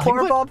 North Hollywood?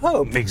 Poor Bob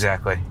Hope.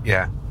 Exactly.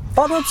 Yeah.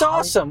 Bob Hope's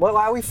awesome. Why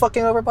are we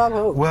fucking over Bob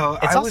Hope? Well,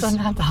 it's also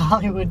not the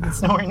Hollywood.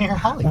 It's nowhere near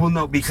Hollywood. Well,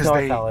 no, because North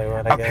they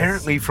Hollywood, I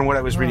apparently, guess. from what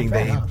I was reading,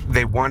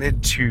 they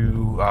wanted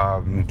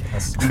to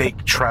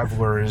make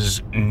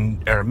travelers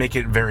or make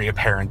it very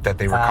apparent that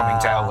they were coming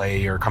to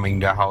LA or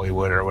coming to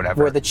Hollywood or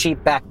whatever. We're the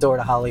cheap back door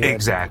to Hollywood.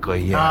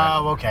 Exactly. Yeah.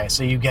 Oh, okay.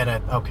 So you get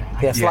it.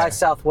 Okay. Fly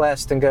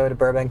southwest and go to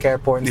Burbank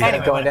Airport instead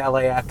of going to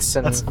LAX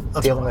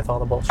and dealing with all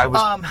the bullshit.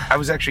 I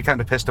was actually kind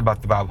of pissed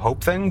about the Bob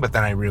Hope thing, but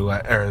then I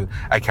realized, or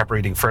I kept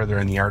reading further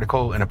in the article,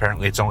 and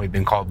apparently it's only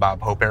been called Bob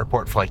Hope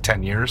Airport for like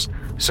 10 years.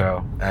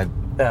 So I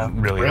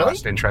really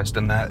lost interest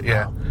in that.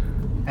 Yeah. Oh,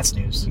 that's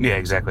news. Yeah,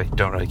 exactly.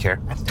 Don't really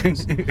care.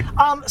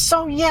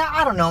 So yeah,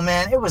 I don't know,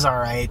 man. It was all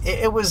right.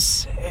 It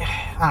was,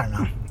 I don't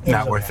know.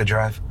 Not worth the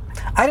drive.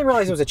 I didn't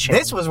realize it was a chain.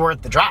 This was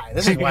worth the drive.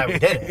 This is why we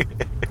did it.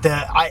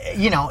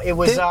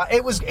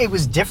 It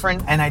was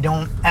different, and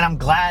I'm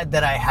glad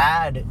that I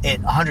had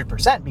it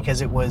 100%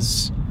 because it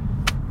was,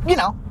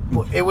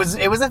 it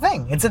was a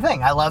thing. It's a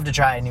thing. I love to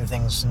try new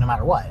things no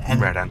matter what.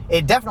 And right on.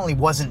 It definitely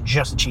wasn't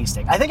just a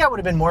cheesesteak. I think I would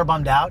have been more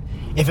bummed out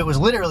if it was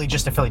literally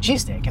just a Philly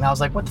cheesesteak. And I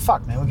was like, what the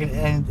fuck, man?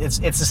 And it's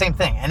the same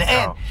thing. And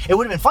it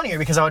would have been funnier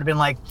because I would have been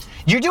like,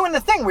 you're doing the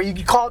thing where you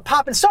could call it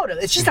poppin' soda.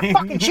 It's just a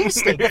fucking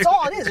cheesesteak. That's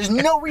all it is. There's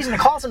no reason to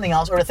call it something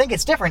else or to think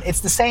it's different. It's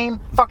the same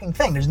fucking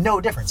thing. There's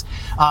no difference.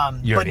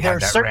 You already had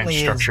that ranch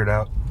structured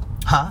out?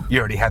 Huh? You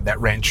already had that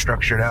ranch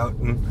structured out?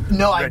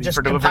 No, I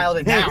just compiled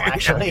it now,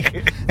 actually.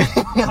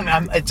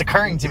 It's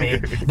occurring to me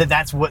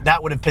that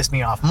would have pissed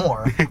me off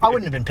more. I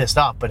wouldn't have been pissed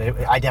off, but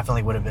I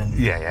definitely would have been.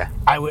 Yeah.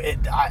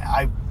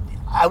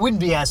 I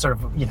wouldn't be as sort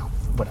of,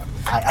 whatever.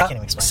 I can't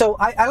even explain. So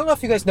I don't know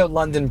if you guys know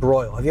London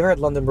broil. Have you ever had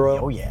London broil?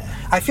 Oh, yeah.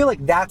 I feel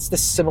like that's the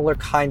similar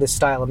kind of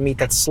style of meat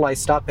that's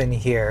sliced up in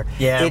here.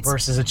 Yeah,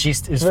 versus a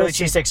Philly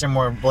cheesesteaks are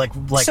more like a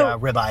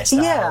ribeye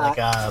style.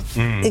 Yeah,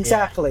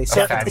 exactly.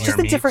 So it's just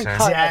a different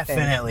cut.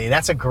 Definitely,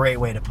 that's a great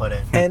way to put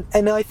it.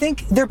 And I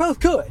think they're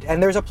both good,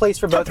 and there's a place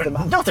for both of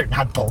them. No, they're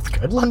not both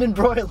good. London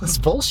broil is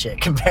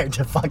bullshit compared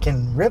to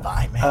fucking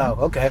ribeye, man. Oh,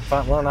 okay,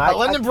 fine. Well, no,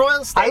 London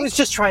broil steak. I was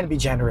just trying to be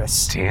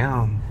generous.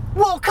 Damn.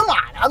 Well, come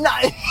on. I'm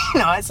not.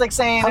 It's like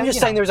saying. I'm just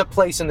saying there's a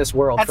place in this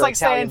world. That's for like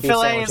Italian saying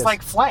filet sandwiches. is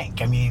like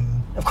flank. I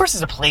mean, of course,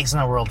 there's a place in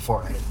the world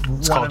for it.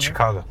 It's called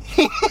Chicago.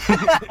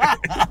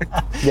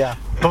 Yeah.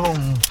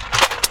 Boom.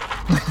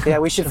 Yeah,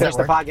 we should finish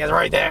the podcast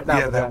right there.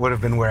 No, that would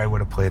have been where I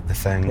would have played the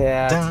thing.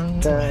 Yeah.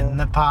 Dun,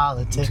 the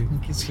politics.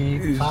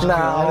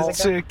 No.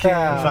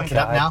 Fucked it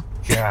up now.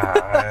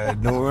 Yeah.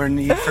 No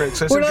need for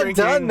excessive We're not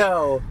drinking. done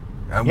though.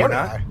 We're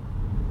not.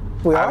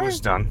 We are. I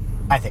was done.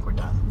 I think we're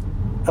done.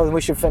 Oh, then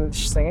we should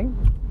finish singing.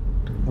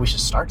 We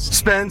should start singing.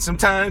 Spend some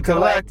time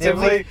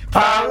collectively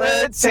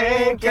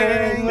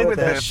politicking with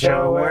a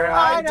show where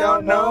I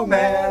don't know,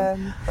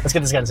 man. Let's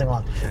get this guy to sing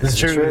along. The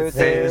truth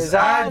is,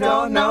 I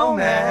don't know,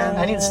 man.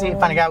 I need to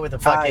find a guy with a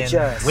fucking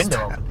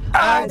window open.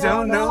 I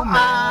don't know, man.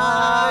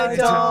 I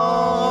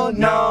don't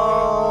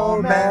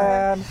know,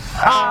 man.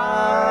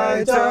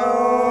 I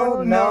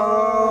don't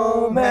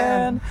know,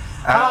 man.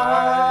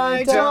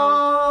 I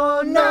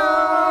don't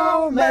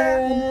know,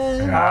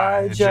 man.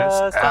 I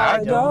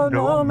don't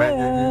know,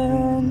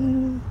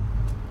 man.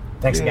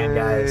 Thanks again,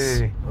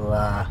 guys.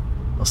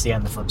 We'll see you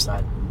on the flip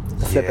side.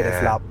 Flippity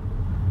flop.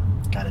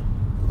 Got it.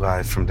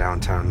 Live from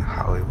downtown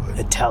Hollywood.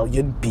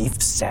 Italian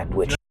beef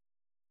sandwich.